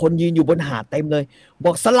แล้วคนยืนอยู่บนหาดเต็มเลยบ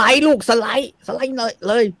อกสไลด์ลูกสไลด์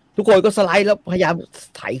เลยทุกคนก็สไลด์แล้วพยายาม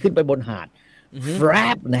ไถขึ้นไปบนหาดแฟ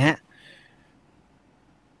บนะฮะ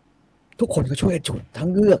ทุกคนก็ช่วยฉุดทั้ง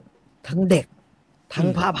เงือกทั้งเด็กทั้ง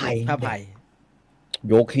พระอภัย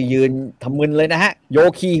โยคียืนทำมึนเลยนะฮะโย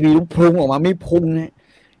คีมีลูกพุงออกมาไม่พุงนะ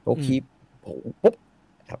โยคีปุ๊บ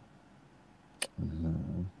ครับ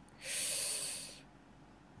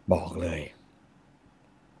บอกเลย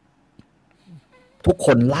ทุกค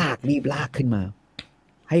นรีบลากขึ้นมา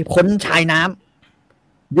ให้พ้นชายน้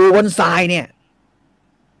ำอยู่บนทรายเนี่ย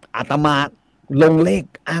อาตมาลงเลข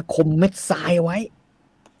อาคมเม็ดทรายไว้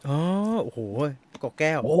อ๋อโอ้โหกอแ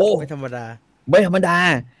ก้วไม่ธรรมดา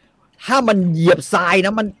ถ้ามันเหยียบทรายน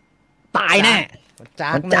ะมันตายแน่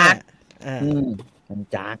มันจา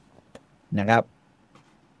กนะครับ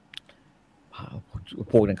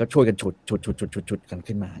พวกนั้นก็ช่วยกันฉุดกัน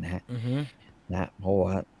ขึ้นมานะฮะนะเพราะ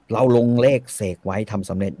ว่าเราลงเลขเสกไว้ทำ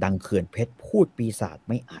สำเร็จดังเขื่อนเพชรพูดปีศาจ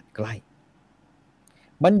ไม่อาจใกล้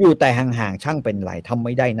มันอยู่แต่ห่างๆช่างเป็นไรทำไ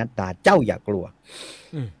ม่ได้นัดตาเจ้าอย่ากลัว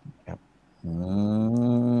ครับ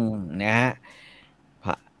นะฮะพ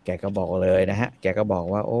ระแกก็บอกเลยนะฮะแกก็บอก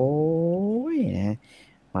ว่าโอ้ยนะ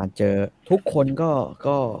มาเจอทุกคน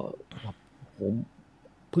ก็ผม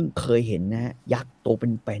เพิ่งเคยเห็นนะยักษ์ตัวเ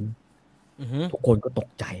ป็นทุกคนก็ตก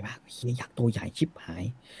ใจมากเฮียยักษ์ตัวใหญ่ชิบหาย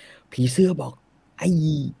ผีเสื้อบอกไอ้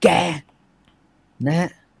แกนะ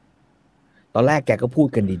ตอนแรกแกก็พูด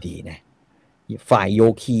กันดีๆนะฝ่ายโย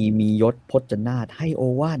คีมียศพจนาถให้โอ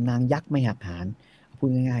วาทนางยักษ์ไม่หักหานพูด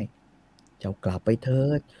ง่ายๆเจ้ากลับไปเถิ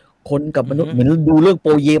ดคนกับมนุษย์เหมือนดูเรื่องโป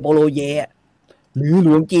โลเยหรือหล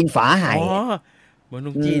วงจีนฝาหายเหมือนหล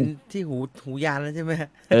วงจีนที่หูยานแล้วใช่ไหม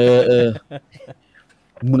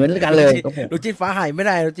เหมือนกันเลยหลวงจีนฝาหายไม่ไ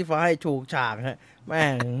ด้หลวงจีนฝาหายถูกฉากฮะแม่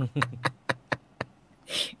ง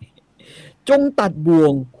จงตัดบ่ว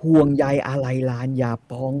งห่วงใยอะไรลานอย่า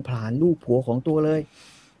ปองผลาญลูกผัวของตัวเลย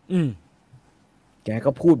แก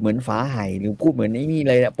ก็พูดเหมือนฝาไห่หรือพูดเหมือนนี่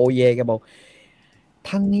เลยโปเยแกบอก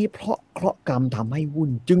ทั้งนี้เพราะเคราะห์กรรมทำให้วุ่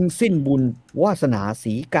นจึงสิ้นบุญวาสนา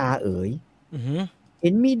สีกาเอ๋ยเห็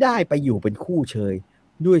นไม่ได้ไปอยู่เป็นคู่เชย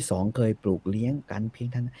ด้วยสองเคยปลูกเลี้ยงกันเพียง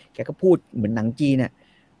เท่านั้นแกก็พูดเหมือนหนังจีนน่ะ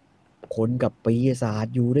คนกับปีศาจ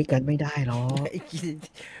อยู่ด้วยกันไม่ได้หรอก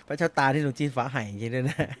พระเจ้าตาที่หลวงจีนฝาไห่จริงๆ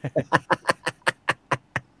นะ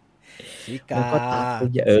สีก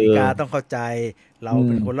าต้องเข้าใจเราเ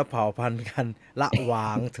ป็นคนละเผ่าพันธุ์กันละว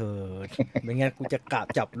างเถิดไม่งั้นกูจะกะ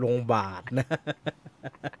จับลงบาทนะ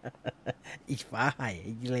อีฝาไห่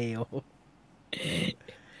เลว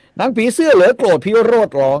นางผีเสื้อเหลือโกรธพิโรธ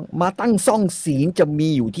ร้องมาตั้งซ่องศีลจะมี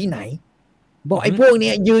อยู่ที่ไหนบอกไอ้พวกเ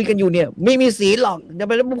นี้ยยืนกันอยู่เนี่ยไม่มีศีลหรอกจะไ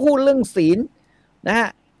ปพูดเรื่องศีลนะฮะ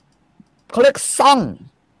เขาเรียกซ่อง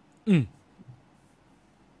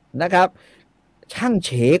นะครับช่างเฉ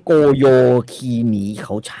โกโยคีหนีเข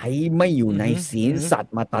าใช้ไม่อยู่ในศีลสัต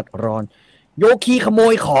ว์มาตัดรอนโยคีขโม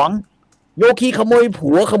ยของโยคีขโมย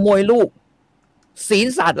ผัวขโมยลูกศีล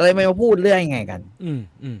สัตว์อะไรไม่มาพูดเรื่องไงกัน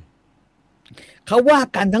เขาว่า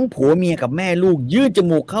กันทั้งผัวเมียกับแม่ลูกยื่นจ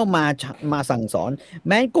มูกเข้ามาสั่งสอนแ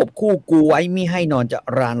ม้กบคู่กูไว้มิให้นอนจะ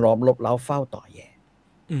รานล้อมลบเล้าเฝ้าต่อแย่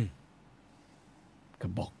ก็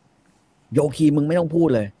บอกโยคีมึงไม่ต้องพูด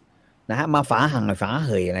เลย นะฮะมาฝาห่างฝาเ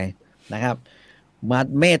หยอะไรนะครับ มา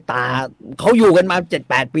เมตตาเขาอยู่กันมา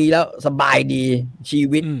7-8 ปีแล้วสบายดีชี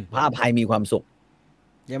วิตพระอภัยมีความสุข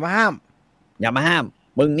อย่ามาห้าม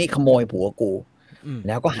มึงนี่ขโมยผัวกูแ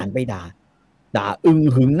ล้วก็หันไปด่าอึง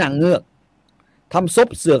หึงนางเงือกทำซบ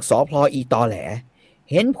เสือกสอพลออีตอแหล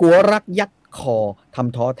เห็นผัวรักยัดคอท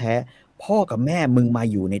ำท้อแท้พ่อกับแม่มึงมา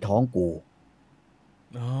อยู่ในท้องกู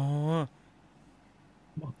อ๋อ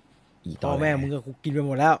พ่อแม่มึงก็กินไปห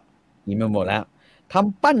มดแล้วท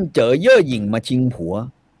ำปั้นเจอเย่อหยิ่งมาชิงผัว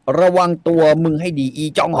ระวังตัวมึงให้ดีอี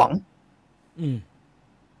จองหอง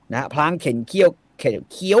นะพลางเข็นเคี้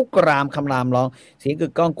ยวกรามคำรามร้องเสียงกึ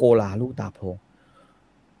กก้องโกลาลูกตาโพง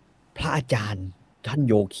พระอาจารย์ท่าน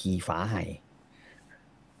โยคีฝาไห่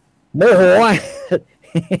โมโห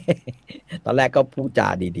ตอนแรกก็พูดจา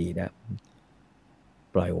ดีๆนะ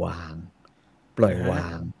ปล่อยวาง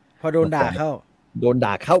พอโดนด่าเ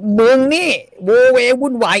ข้ามึงนี่โวเว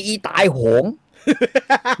วุ่นวายอีตายโหง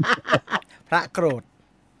พระโกรธ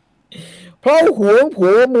เพราะหวงผั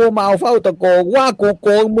วมัวเมาเฝ้าตะโกงว่ากูโก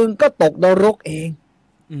งมึงก็ตกนรกเอง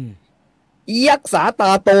ยักษ์สาต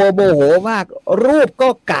าโตโมโหมากรูปก็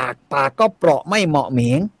กากปากก็เปราะไม่เหมาะเห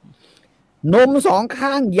ม็งนมสอง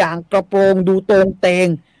ข้างอย่างกระโปรงดูตรงเตง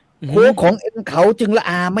โค้ของเอ็นเขาจึงละ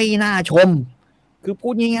อาไม่น่าชมคือพู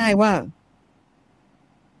ดง่ายๆว่า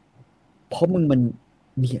เพราะมึงมัน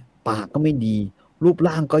เนี่ยปากก็ไม่ดีรูป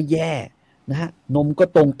ร่างก็แย่นะฮะนมก็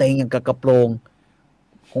ตรงเตงอย่างกับกระโปรง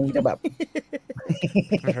คงจะแบบ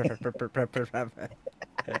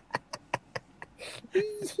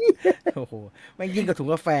โอ้โหไม่ยิ่งกับถุง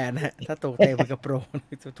กาแฟนะฮะถ้าตรงเตงเป็นกระโปรง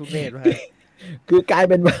ทุเรศมากคือกลาย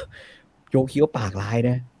เป็นว่าโยคีก็ปากร้าย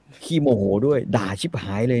นะขี้โมโหด้วยด่าชิบห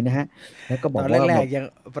ายเลยนะฮะแล้วก็บอกว่าตอนแรกๆยัง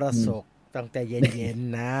ประสบตั้งแต่เย็น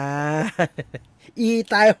ๆนะอี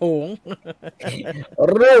ตายโหง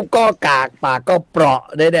รูปก็กากปากก็เปราะ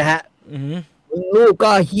เลยนะฮะรูป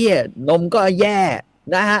ก็เหี้ยนมก็แย่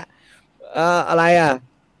นะฮะอะไร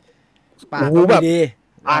ปากก็ไ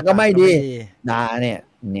ม่ดีด่าเนี่ย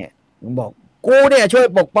มึงบอกกูเนี่ยช่วย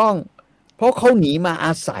ปกป้องเพราะเขาหนีมาอ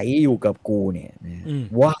าศัยอยู่กับกูเนี่ย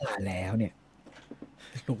ว่าแล้วเนี่ย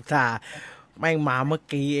หลวงตาแม่งมาเมื่อ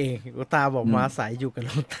กี้เองหลวงตาบอกมาอาศัยอยู่กับหล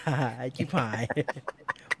วงตาไอ้ชิบหาย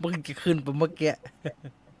มึงจะขึ้นไปเมื่อกี้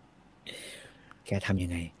แกทำยั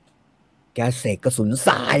งไงแกเสกกระสุนท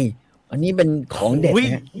รายอันนี้เป็นของเด็ด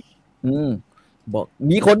นะบอก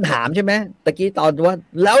มีคนถามใช่ไหมตะกี้ตอนว่า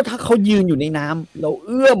แล้วถ้าเขายืนอยู่ในน้ำเราเ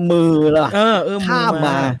อื้อมมือล่ะข้ามม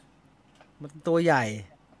ามันตัวใหญ่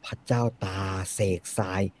พระเจ้าตาเสกทร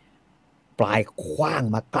ายปลายขว้าง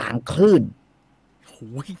มากลางคลื่น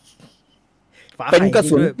เป็นกระ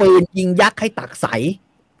สุนปืนยิงยักษ์ให้ตักใส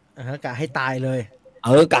กะให้ตายเลย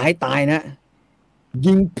กะให้ตายนะ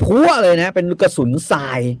ยิงพัวเลยนะเป็นกระสุนทรา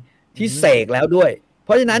ยที่เสกแล้วด้วยเพ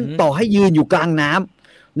ราะฉะนั้นต่อให้ยืนอยู่กลางน้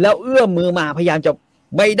ำแล้วเอื้อมมือมาพยายามจะ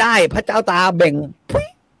ไม่ได้พระเจ้าตาเบ่ง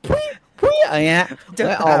พุ้ยอะไรเงี้ยจะ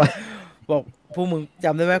ออกบอกพวกมึงจ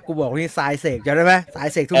ำได้ไหมกูบอกนี่ทรายเสกจำได้ไหมทราย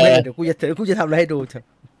เสกทุกเม็ดเดี๋ยวกูจะทำอะไรให้ดูเถอะ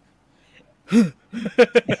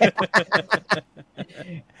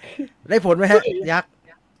ได้ผลไหมฮะยักษ์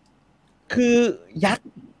คือยักษ์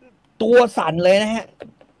ตัวสั่นเลยนะฮะ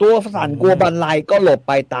ตัวสั่นกลัวบรรลัยก็หลบ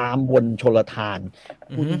ไปตามบนชลทาน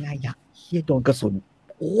พูดง่ายยักษ์เฮียโดนกระสุน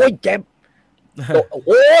โอ้ยเจ็บโ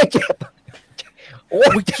อ้ยเจ็บโอ้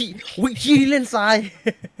ยที่เล่นทราย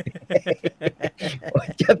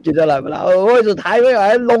เจ็บจุดอะไรมาแล้วโอ้ยสุดท้ายไม่ไหว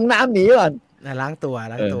ลงน้ำหนีก่อนล้างตัว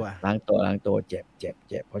เจ็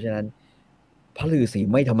บเพราะฉะนั้นพระฤาษี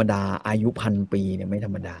ไม่ธรรมดาอายุ1,000 ปีเนี่ยไม่ธร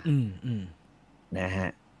รมดานะฮะ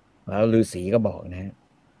แล้วฤาษีก็บอกนะฮะ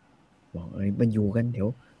บอกมันอยู่กันเ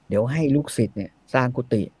ดี๋ยวให้ลูกศิษย์เนี่ยสร้างกุ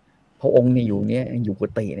ฏิพระองค์เนี่ยอยู่กุ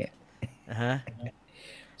ฏิเนี่ย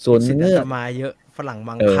ส่วนเงือกมาเยอะฝรั่ง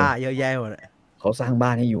มังค่าเยอะแยะหมดเขาสร้างบ้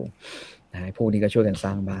านให้อยู่นะพวกนี้ก็ช่วยกันส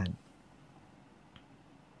ร้างบ้าน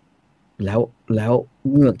แล้ว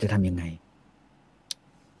เงือกจะทำยังไง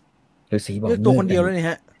ฤาษีบอกตัวคนเดียวแล้วนี่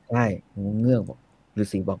ฮะใช่เงือกบอกฤา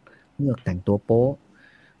ษีบอกเงือกแต่งตัวโป๊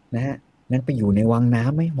นะฮะนั่นไปอยู่ในวังน้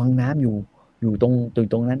ำไหมวังน้ำอยู่ต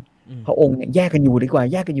รงนั้นพระองค์เนี่ยแยกกันอยู่ดีกว่า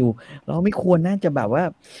แยกกันอยู่เราไม่ควรนะจะแบบว่า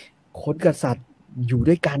คนกับสัตว์อยู่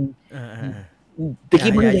ด้วยกันตะ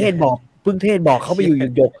กี้เพิ่งเทศบอกเขาไปอยู่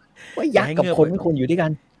หยกว่ายักษ์กับคนไม่ควรอยู่ด้วยกั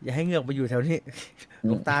นอย่าให้เงือกไปอยู่แถวนี้หล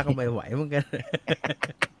วงตาก็ไม่ไหวเหมือนกัน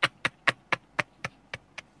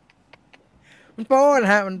มันโป้น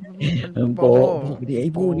ะฮะมันโป้ดิไอ้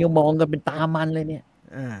ผู้เนี่ยมองกันเป็นตามันเลยเนี่ย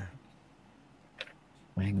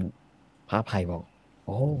แม่งพระไผ่บอกโ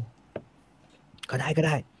อ้ก็ไ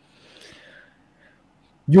ด้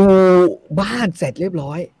อยู่บ้านเสร็จเรียบ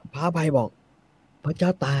ร้อยพระไผ่บอกพระเจ้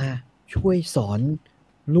าตาช่วยสอน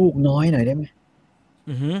ลูกน้อยหน่อยได้ไหม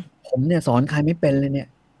อือหือผมเนี่ยสอนใครไม่เป็นเลยเนี่ย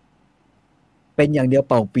เป็นอย่างเดียว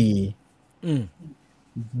เป่าปี อืม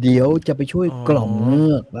เดี๋ยวจะไปช่วย อ๋อ กล่อมเงื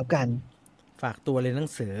อกแล้วกัน ฝากตัวเรียนหนั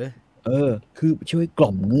งสือ คือช่วยกล่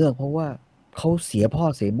อมเงือกเพราะว่าเขาเสียพ่อ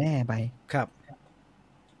เสียแม่ไป ครับ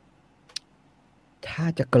ถ้า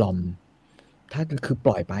จะกล่อม ถ้าคือป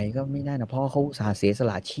ล่อยไปก็ไม่ได้นะเพราะเขาอุตสาห์เสียส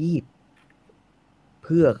ละชีพ เ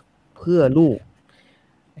พื่อเพื่อลูก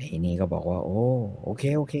ไอ้นี่ก็บอกว่า โอเ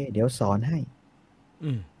คเดี๋ยวสอนให้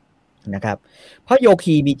อืม นะครับพระโย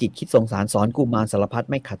คีมีจิตคิดสงสารสอนกุมารสารพัด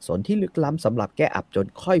ไม่ขัดสนที่ลึกล้ำสำหรับแก้อับจน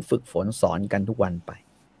ค่อยฝึกฝนสอนกันทุกวันไป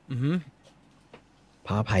อือหือ พ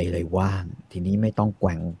ระอภัยเลยว่าง ทีนี้ไม่ต้องแก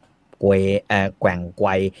ว่งเกวแกว่งไ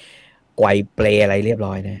กวเปลอะไรเรียบ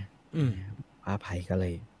ร้อยนะ อืม พระอภัยก็เล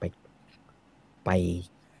ยไป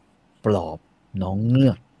ปลอบน้องเงื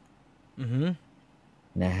อก อือหือ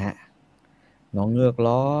นะฮะน้องเงือก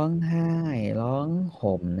ร้องไห้ร้อง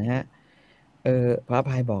ห่มนะฮะพระอ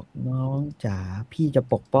ภัยบอกน้องจ๋าพี่จะ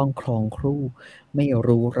ปกป้องครองครูไม่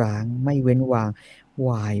รู้ร้างไม่เว้นวางว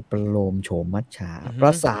ายประโลมโฉมมัจฉา อือฮึ ปร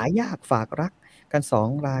ะสายากฝากรักกันสอง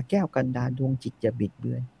ราแก้วกันดาดวงจิตจะบิดเ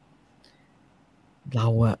บือนเรา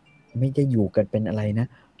อะไม่ได้อยู่กันเป็นอะไรนะ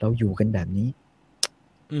เราอยู่กันแบบนี้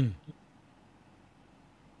อืม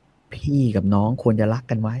พี่กับน้องควรจะรัก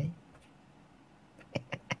กันไว้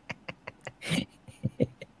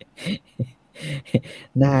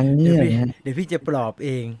นางเงือกนะ เดี๋ยวพี่จะปลอบเอ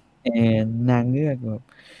ง นางเงือก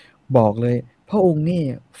บอกเลยพระองค์นี่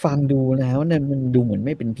ฟังดูแล้วนะมันดูเหมือนไ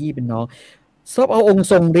ม่เป็นพี่เป็นน้องซบเอาองค์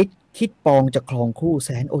ทรงฤทธิ์คิดปองจะครองคู่แส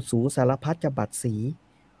นโอสูสารพัดจะบัดสี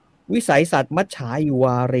วิสัยสัตว์มัจฉาอยู่ว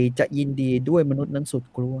ารีจะยินดีด้วยมนุษย์นั้นสุด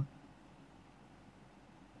กลัว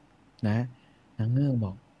นะนางเงือกบ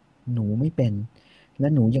อก หนูไม่เป็น และ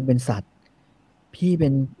หนูยังเป็นสัตว์ พี่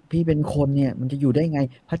เป็นคนเนี่ย มันจะอยู่ได้ไง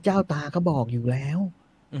พระเจ้าตาก็บอกอยู่แล้ว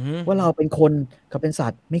อือหือ ว่าเราเป็นคนกับเป็นสั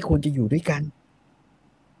ตว์ไม่ควรจะอยู่ด้วยกัน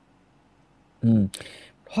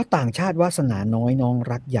เพราะต่างชาติวาสนาน้อยน้อง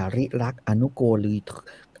รักอย่าริรักอนุโกล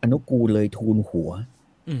เลยทูลหัว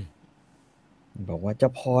อืม บอกว่าจะ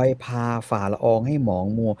พลอยพาฝ่าละอองให้หมอง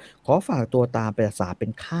มัว ขอฝากตัวตามไปอาสาเป็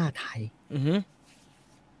นข้าไทย อือหือ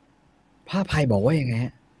พระอภัยบอกว่ายังไงฮ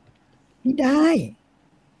ะไม่ได้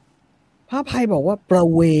พระอภัยบอกว่าประ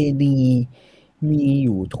เวณีมีอ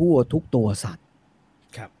ยู่ทั่วทุกตัวสัตว์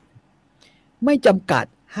ครับ ไม่จำกัด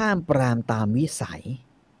ห้ามปรามตามวิสัย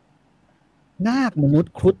นาคมนุษ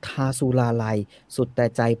ย์ครุฑทาสุราลัย สุดแต่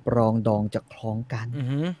ใจปรองดองจะคล้องกัน อือ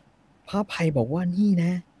หือ พระอภัยบอกว่านี่น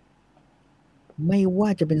ะ ไม่ว่า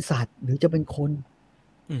จะเป็นสัตว์หรือจะเป็นคน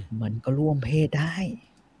อืม มันก็ร่วมเพศได้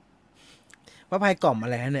พระภัยกล่อมอะ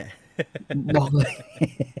ไรฮะเนี่ย บอกเลย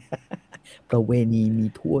ประเวณีมี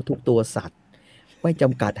ทั่วทุกตัวสัตว์ ไม่จ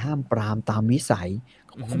ำกัดห้ามปรามตามวิสัย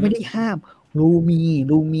อือฮึ เขาไม่ได้ห้าม รู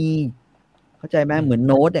มี เข้าใจไหมเหมือน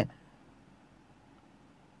โน้ตเนี่ย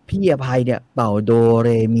พี่อภัยเนี่ยเป่าโดเร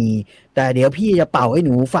มี แต่เดี๋ยวพี่จะเป่าให้ห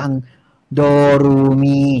นูฟัง โดรู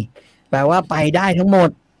มี แปลว่าไปได้ทั้งหมด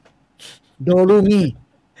โดรูมี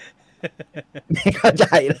ไม่เข้าใจ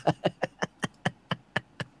เหรอ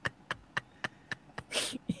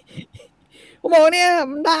ผมบอกเนี่ย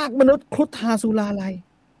นาคมนุษย์ครุฑทาสุราลัย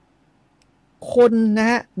คนนะ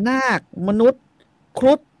ฮะนาคมนุษย์ค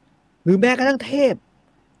รุฑหรือแม้กระทั่งเทพ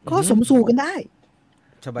ก็สมสู่กันได้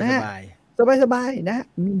สบาย นะ ส ฮะ บาย สบายนะ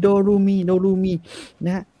โดรูมีน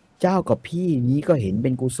ะเจ้ากับพี่นี้ก็เห็นเป็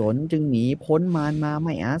นกุศล จึงหนีพ้นมารมาไ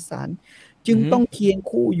ม่อาสันจึงต้องเคียง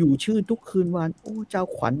คู่อยู่ชื่นทุกคืนวัน โอ้เจ้า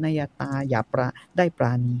ขวัญนายตาอย่าได้ปร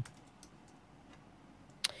าณี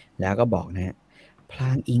แล้วก็บอกนะฮะพล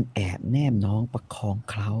างอิงแอบแนมน้องประคอง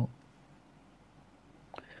เคล้า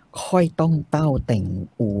ค่อยต้องเต้าแต่ง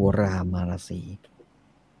อูรามารสี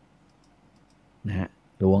นะฮะ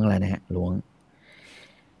ล้วงอะไรนะฮะล้วง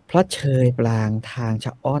พระเชยปลางทางช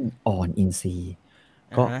ะอ้อนอ่อนอินทรีย์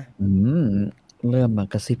ก็ อ่าฮะ เริ่มมา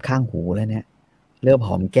กระซิบข้างหูแล้วเนี่ยเริ่มห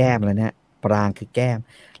อมแก้มแล้วเนี่ยปรางคือแก้ม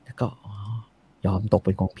แล้วก็ยอมตกเ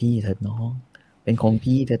ป็นของพี่เถิดน้อง เป็นของ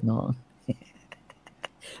พี่เถิดน้อง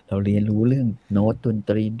เราเรียนรู้เรื่องโน้ตดน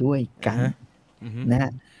ตรีด้วยกัน อือหือ นะฮ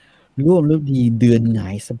ะร่วมแล้วดีเดือนหงา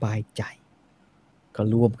ยสบายใจ ก็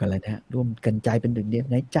ร่วมกันแล้วนะฮะร่วมกันใจเป็นหนึ่งเดียว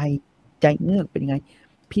ไหนใจเงือกเป็นไง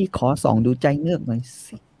พี่ขอส่องดูใจเงือกหน่อย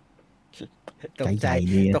สิ ตกใจ ใจใหญ่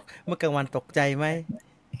ดีนะ เมื่อกลางวันตกใจไหม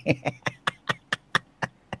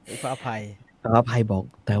พระอภัย พระอภัยบอก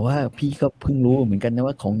แต่ว่าพี่ก็เพิ่งรู้เหมือนกันนะ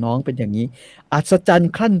ว่าของน้องเป็นอย่างนี้ อัศจรร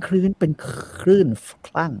ย์คลั่นคลื้นเป็นคลื่นค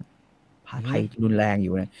ลั่งพระอภัยรุนแรงอ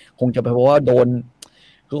ยู่นะคงจะเพราะว่าโดน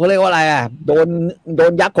คือเขาเรียกว่าอะไรอ่ะโด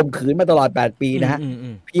นยักษ์ข่มขืนมาตลอด8 ปีนะฮะ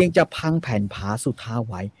เพียงจะพังแผ่นผาสุดท้าไ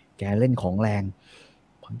หวแกเล่นของแรง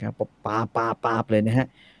ครับปาบเลยนะฮะ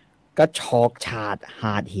ก็ชอกฉาดห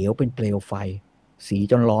าดเหวเป็นเปลวไฟสี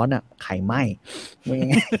จนร้อนอ่ะไข่ไหม้ไม่ยัง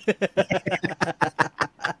ไง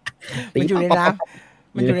มันอยู่ในน้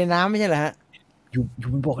ำมันอยู่ในน้ำไม่ใช่เหรอฮะอยู่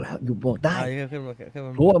บนบกแล้วอยู่บกได้ขึ้นมา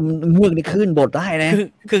เพราะว่าเมือกนี่ขึ้นบกได้นะ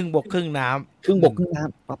ครึ่งบกครึ่งน้ำครึ่งบกครึ่งน้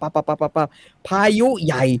ำปะพายุใ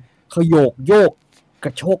หญ่ขยโยกกร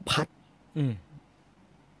ะโชกพัด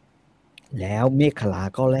แล้วเมฆขลา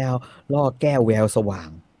ก็แล้วล่อแก้วแววสว่าง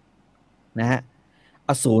นะฮะ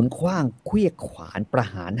อสูรขว้างเครียกขวานประ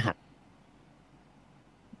หารหัด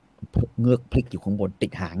เงือกพลิกอยู่ข้างบนติ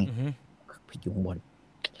ดหางพลิกอยู่ข้างบน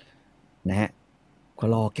นะฮะก็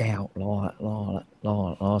ล่อแก้ว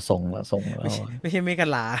ล่อส่งไม่ใช่เมฆข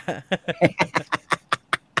ลา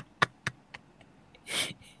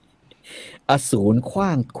อสูรขว้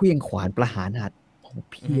างเครื่องขวานประหารหัด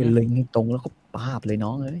พี่เล็งให้ตรงแล้วก็ปาบเลยน้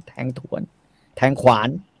องเอ้ยแทงทวนแทงขวาน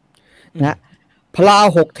นะพลา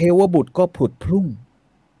6เทวบุตรก็ผุดพรุ่ง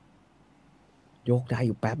โยกได้อ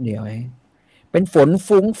ยู่แป๊บเดียวเองเป็นฝน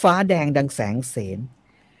ฟุ้งฟ้าแดงดังแสงเสน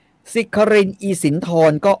สิครินอีสินท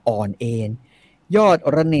รก็อ่อนเอ็นยอด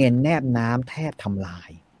ระเนนแนบน้ำแทบทำลาย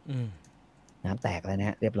น้ำแตกแล้วน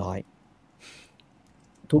ะเรียบร้อย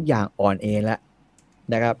ทุกอย่างอ่อนเอ็นแล้ว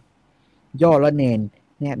นะครับยอดระเนน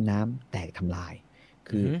แนบน้ำแตกทำลาย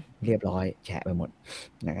คือเรียบร้อยแฉะไปหมด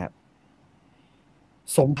นะครับ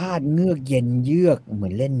สมภาษณ์เงือกเย็นเยือกเหมื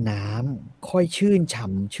อนเล่นน้ำค่อยชื่นฉ่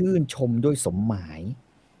ำชื่นชมด้วยสมหมาย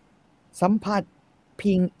สัมผัส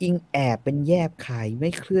พิงอิงแอบเป็นแยบคายไม่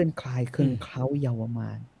เคลื่อนคลายเคลื่อนเคล้าเยาวม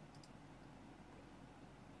าน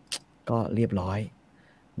ก็เรียบร้อย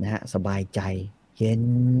นะฮะสบายใจเย็น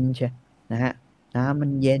ใช่นะฮะน้ำมั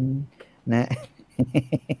นเย็นนะ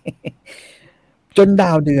จนด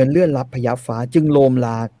าวเดือนเลื่อนลับพยับฟ้าจึงโลมล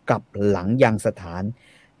ากลับหลังยังสถาน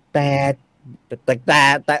แต่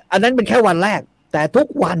อันนั้นเป็นแค่วันแรกแต่ทุก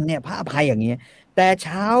วันเนี่ยพระอภัยอย่างเงี้ยแต่เ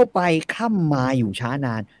ช้าไปค่ำมาอยู่ช้าน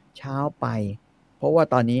านเช้าไปเพราะว่า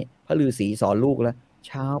ตอนนี้พระฤาษีสอนลูกแล้วเ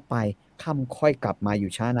ช้าไปค่ำค่อยกลับมาอ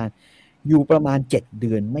ยู่ช้านานอยู่ประมาณ7 เ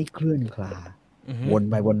ดือนไม่เคลื่อนคลาวน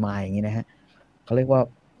ไปวนมาอย่างนี้นะฮะเขาเรียกว่า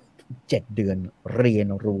7 เดือนเรียน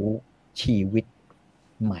รู้ชีวิต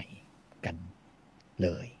ใหม่กันเล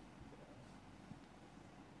ย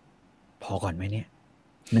พอก่อนไหมเนี่ย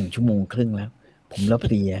1 ชั่วโมงครึ่งแล้วผมเริ่มเพ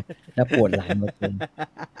ลียและปวดหลังมาเกิน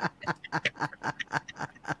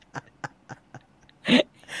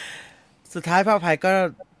สุดท้ายพระอภัยก็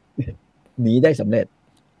หนีได้สำเร็จ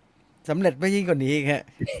ไม่ยิ่งกว่านี้ฮะ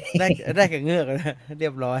ได้กับเงือกนะเรี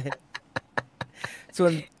ยบร้อยส่ว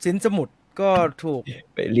นสินสมุทรก็ถูก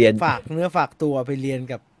ไปเรียนฝากเนื้อฝากตัวไปเรียน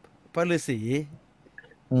กับพระฤาษี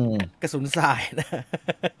กระสุนทรายนะ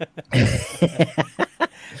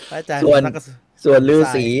อาจารย์ส่วนฤา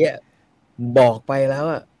ษีบอกไปแล้ว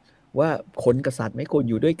ว่าคนกษัตริย์ไม่ควร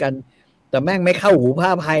อยู่ด้วยกันแต่แม่งไม่เข้าหูพระ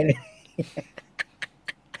อภัยเลย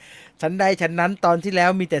ฉันใดฉันนั้นตอนที่แล้ว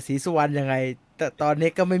มีแต่ศรีสุวรรณยังไงแต่ตอนนี้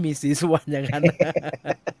ก็ไม่มีศรีสุวรรณอย่างนั้น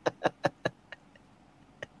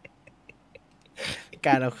ก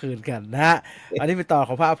ารเอาคืนกันนะฮะอันนี้เป็นตอนข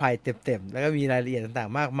องพระอภัยเต็มๆแล้วก็มีรายละเอียดต่า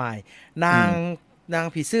งๆมากมายนาง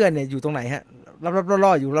ผีเสื้อเนี่ยอยู่ตรงไหนฮะร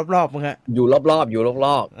อบๆอยู่รอบๆมั้งฮะอยู่รอบๆเ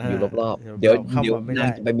ดี๋ยวนาง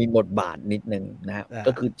จะไปมีบทบาทนิดนึงนะ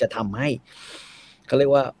ก็คือจะทำให้เขาเรีย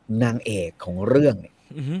กว่านางเอกของเรื่อง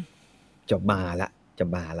จะมาละ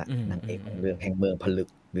นางเอกของเรื่องแห่งเมืองผลึก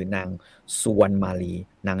หรือนางสุวรรณมาลี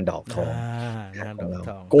นางดอกทอง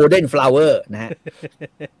โกลเด้นฟลาวเวอร์นะฮะ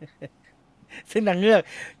ซึ่งนางเงือก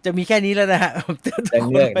จะมีแค่นี้แล้วนะฮะนาง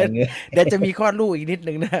เงือกเดี๋ยวจะมีคลอดลูกอีกนิด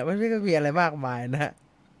นึงนะไม่มีอะไรมากมายนะฮะ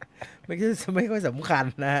ไม่ค่อยสำคัญ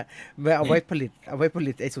นะฮะไม่เอาไว้ผลิ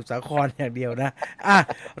ตไอ้สุสาครอย่างเดียวนะ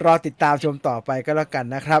รอติดตามชมต่อไปก็แล้วกัน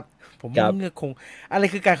นะครับผมว่าเงือกคงอะไร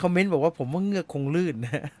คือการคอมเมนต์บอกว่าผมว่าเงือกคงลื่นน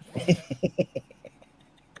ะ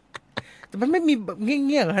แต่มันไม่มีเ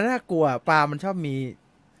งี้ยๆน่ากลัวปลามันชอบมี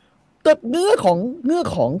แต่เงือก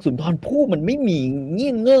ของสุนทรภู่มันไม่มีเงี้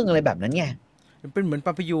ยอะไรแบบนั้นไงมันเป็นเหมือนปล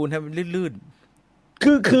าพยูนครับลื่นๆ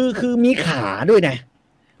คือมีขาด้วยนะ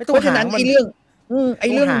เพราะฉะนั้นไอ้เรื่อง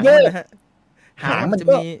โยกหางมันจ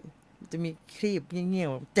ะมีครีบเงี้ย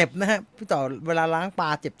ๆเจ็บนะฮะพี่ต่อเวลาล้างปลา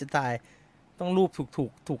เจ็บจะตายต้องรูป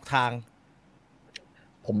ถูกทาง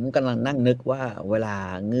ผมกำลังนั่งนึกว่าเวลา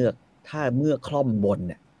เงือกถ้าเงือกคล่อมบนเ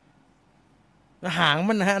นี่ยหาง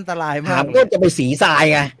มันนะฮะอันตรายมากหางก็จะไปสีทราย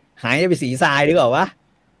ไงหางจะไปสีทรายหรือเปล่าวะ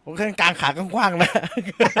ผมกลางขากว้างๆนะ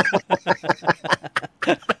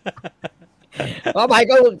เพราะไป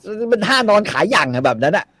ก็เป็นท่านอนขาหยั่งแบบ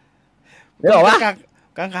นั้นอะนึกออกว่า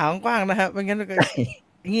กลางขากว้างนะฮะไม่งั้นก็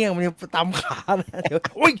เงี้ยมันจะตำขานะเดี๋ยว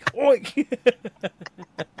โอ้ย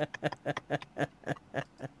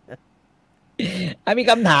มี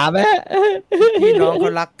คำถามไหม พี่น้องเข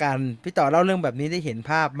ารักกันพี่ต่อเล่าเรื่องแบบนี้ได้เห็น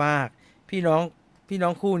ภาพมากพี่น้อ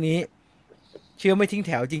งคู่นี้เชื่อไม่ทิ้งแ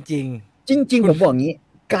ถวจริงจริงๆผมบอกงี้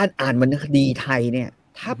การอ่านวรรณคดีไทยเนี่ย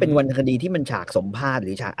ถ้าเป็นวรรณคดีที่มันฉากสมภาษณ์ห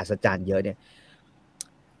รือฉากอัศจรรย์เยอะเนี่ย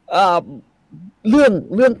เ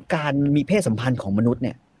รื่องการมีเพศสัมพันธ์ของมนุษย์เ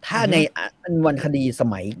นี่ยถ้าในวรรณคดีส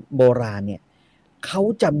มัยโบราณเนี่ยเขา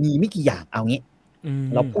จะมีไม่กี่อย่างเอางี้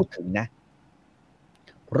เราพูดถึงนะ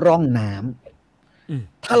ร่องน้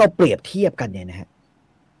ำถ้าเราเปรียบเทียบกันเนี่ยนะฮะ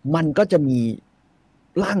มันก็จะมี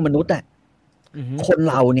ร่างมนุษย์อะคน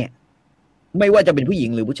เราเนี่ยไม่ว่าจะเป็นผู้หญิง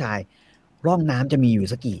หรือผู้ชายร่องน้ำจะมีอยู่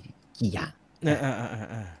สักกี่อย่าง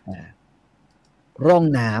ร่อง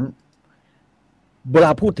น้ำเวล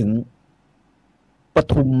าพูดถึงป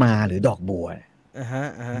ทุมมาหรือดอกบัว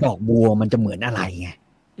ดอกบัวมันจะเหมือนอะไรไง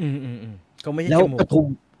ก็ไม่ใช่แล้วป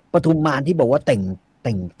ทุมมาที่บอกว่าแต่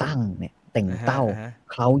งตั้งเนี่ยแต่งเต้า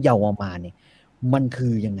เคล้าเยาวมาเนี่ยมันคื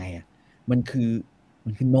อยังไงอ่ะมันคือ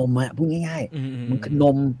นมอ่ะพูดง่ายๆมันคือน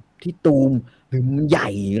มที่ตูมหรือมันใหญ่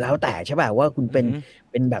แล้วแต่ใช่ป่ะว่าคุณเ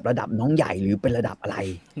ป็นแบบระดับน้องใหญ่หรือเป็นระดับอะไร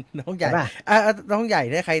น้องใหญ่น้องใหญ่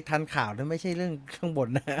เนี่ยใครทันข่าวนั้นไม่ใช่เรื่องข้างบน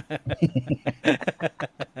นะ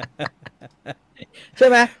ใช่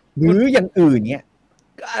ไหมหรืออย่างอื่นเนี่ย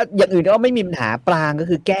อย่างอื่นก็ไม่มีปัญหาปรางก็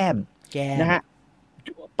คือแก้มนะฮะ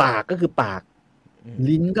ปากก็คือปาก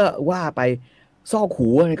ลิ้นก็ว่าไปซอกหู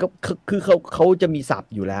อะไรก็คือเขาจะมีศัพ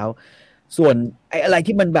ท์อยู่แล้วส่วนอะไร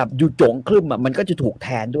ที่มันแบบอยู่โจงคลึ่มอ่ะมันก็จะถูกแท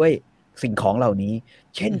นด้วยสิ่งของเหล่านี้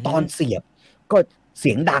เช่นตอนเสียบก็เ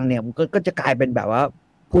สียงดังเนี่ยก็จะกลายเป็นแบบว่า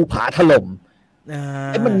ภูผาถล่ม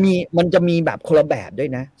มันจะมีแบบคนละแบบด้วย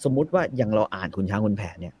นะสมมุติว่าอย่างเราอ่านขุนช้างขุนแผ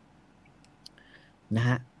นเนี่ยนะฮ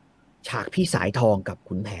ะฉากพี่สายทองกับ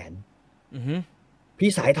ขุนแผนพี่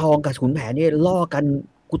สายทองกับขุนแผนนี่ล่อกัน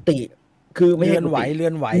กุฏิคือไม่ใช่เรื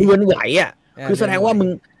อนไหวอ่ะคือแสดงว่ามึ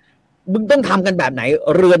งต้องทำกันแบบไหน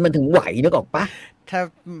เรือนมันถึงไหวนึกออกปะถ้า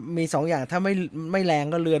มี2อย่างถ้าไม่แรง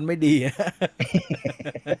ก็เรือนไม่ดี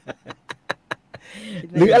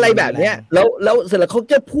หรืออะไรแบบเนี้ยแล้วเสร็จแล้วเขา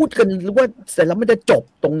จะพูดกันหรือว่าเสร็จแล้วมันจะจบ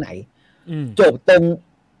ตรงไหนจบตรง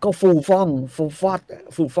ก็ฟูฟอ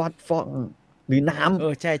ดหรือน้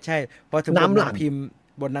ำใช่พอถึงบนนาง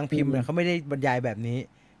พิมพ์เนี่ยเขาไม่ได้บรรยายแบบนี้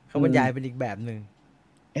เขาบรรยายเป็นอีกแบบหนึ่ง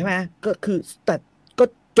ใช่ไหมก็คือแต่ก็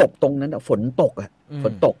จบตรงนั้นฝนตกฝ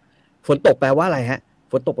นตกแปลว่าอะไรฮะ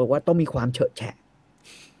ฝนตกแปลว่าต้องมีความเฉอะแฉะ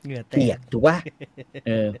เหงื่อแตกถูกป่ะ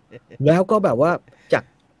แล้วก็แบบว่าจาก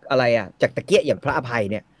อะไรจากตะเกียอย่างพระอภัย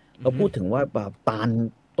เนี่ยเราพูดถึงว่าแบบ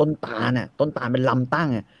ต้นตาลเป็นลำตั้ง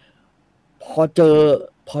พอเจอ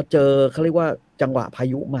เขาเรียกว่าจังหวะพา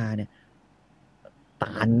ยุมาเนี่ยต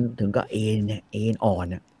าลถึงก็เอ็นอ่อน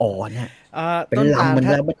เป็นลำมัน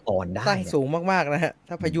แล้วมันอ่อนได้ตั้งสูงมากๆนะฮะ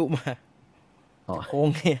ถ้าพายุมาโค้ง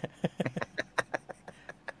เนี่ย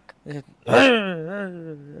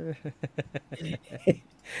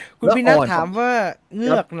คุณพี่นัทถามว่าเงื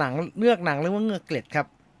อกหนังหรือว่าเงือกเกล็ดครับ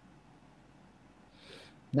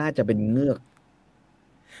น่าจะเป็นเงือก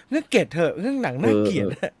เกล็ดเถอะเงือกหนังน่าเกลียด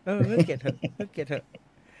เงือกเกล็ดเถอะเงือกเกล็ด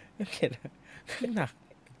เงือกหนัง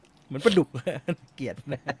เหมือนปลาดุกเกลียด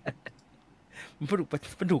นะมันปลา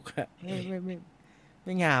ดุกอะไ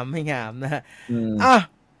ม่งามนะฮะ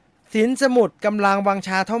สินสมุทรกำลังวังช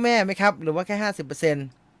าเท่าแม่ไหมครับหรือว่าแค่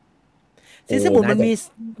50%สินสมุทรมัน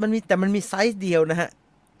มีแต่มันมีไซส์เดียวนะฮะ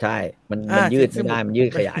ใช่มันยืดไม่ได้มันยืด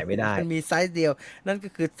ขยายไม่ได้มันมีไซส์เดียวนั่นก็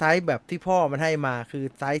คือไซส์แบบที่พ่อมันให้มาคือ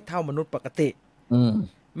ไซส์เท่ามนุษย์ปกติ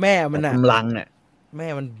แม่มันกำลังเนี่ยแม่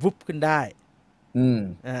มันวุบขึ้นได้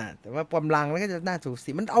แต่ว่ากำลังแล้วก็จะน่าสูสี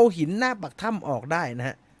มันเอาหินหน้าปากถ้ำออกได้นะฮ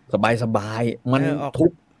ะสบายมันทุ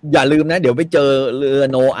บอย่าลืมนะเดี๋ยวไปเจอเรือ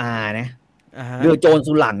โนอาห์นะเรือโจร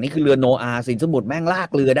สุหลังนี่คือเรือโนอาห์สินสมุทรแม่งลาก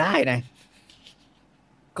เรือได้นะ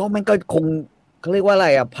ก็มันก็คงเขาเรียกว่าอะไร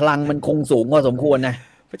พลังมันคงสูงพอสมควรนะ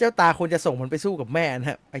พระเจ้าตาควรจะส่งมันไปสู้กับแม่นะ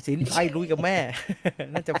ฮะไปสินไปลุยกับแม่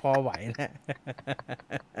น่าจะพอไหวนะ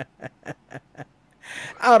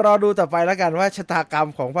รอดูต่อไปแล้วกันว่าชะตากรรม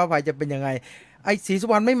ของพระภัยจะเป็นยังไงไอ้ศรีสุ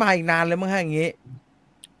วรรณไม่มาอีกนานเลยมั้งฮะอย่างงี้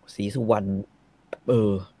ศรีสุวรรณ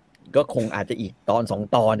ก็คงอาจจะอีกตอน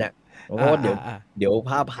2 ตอนเนี่ยเพราะเดี๋ยวพ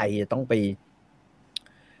ระภัยจะต้องไป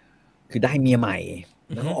คือได้เมียใหม่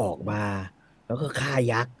แล้วก็ออกมาแล้วก็ฆ่า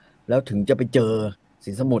ยักษ์แล้วถึงจะไปเจอ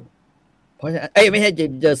สินสมุทรเพราะไม่ใช่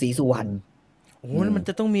เจอศรีสุวรรณโอ้มันจ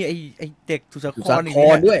ะต้องมีไอ้เด็กสุสาค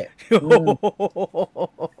รด้วย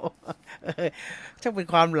ช่างเป็น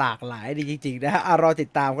ความหลากหลายดีจริงๆนะฮะรอติด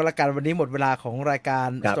ตามกันละกันวันนี้หมดเวลาของรายการ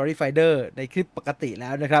Story Finder ในคลิปปกติแล้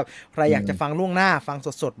วนะครับใครอยากจะฟังล่วงหน้าฟัง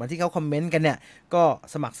สดๆเหมือนที่เขาคอมเมนต์กันเนี่ยก็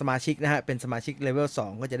สมัครสมาชิกนะฮะเป็นสมาชิกเลเวล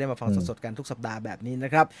2ก็จะได้มาฟังสดๆกันทุกสัปดาห์แบบนี้น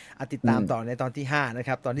ะครับติดตามต่อในตอนที่5นะค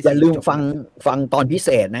รับตอนที่อย่าลืมฟังตอนพิเศ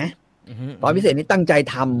ษนะ ตอนพิเศษนี้ตั้งใจ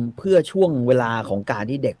ทำเพื่อช่วงเวลาของการ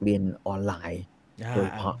ที่เด็กเรียนออนไลน์โดยเ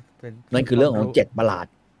ฉพาะนั่นคือเรื่องของ7ประหลาด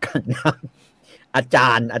อาจ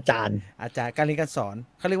ารย์การเรียนการสอน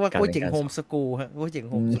เขาเรียกว่ากุ้ยเจ๋งโฮมสกูลฮะกุ้ยเจ๋ง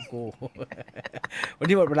โฮมสกูลวัน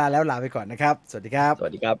นี้หมดเวลาแล้วลาไปก่อนนะครับสวัสดีครับ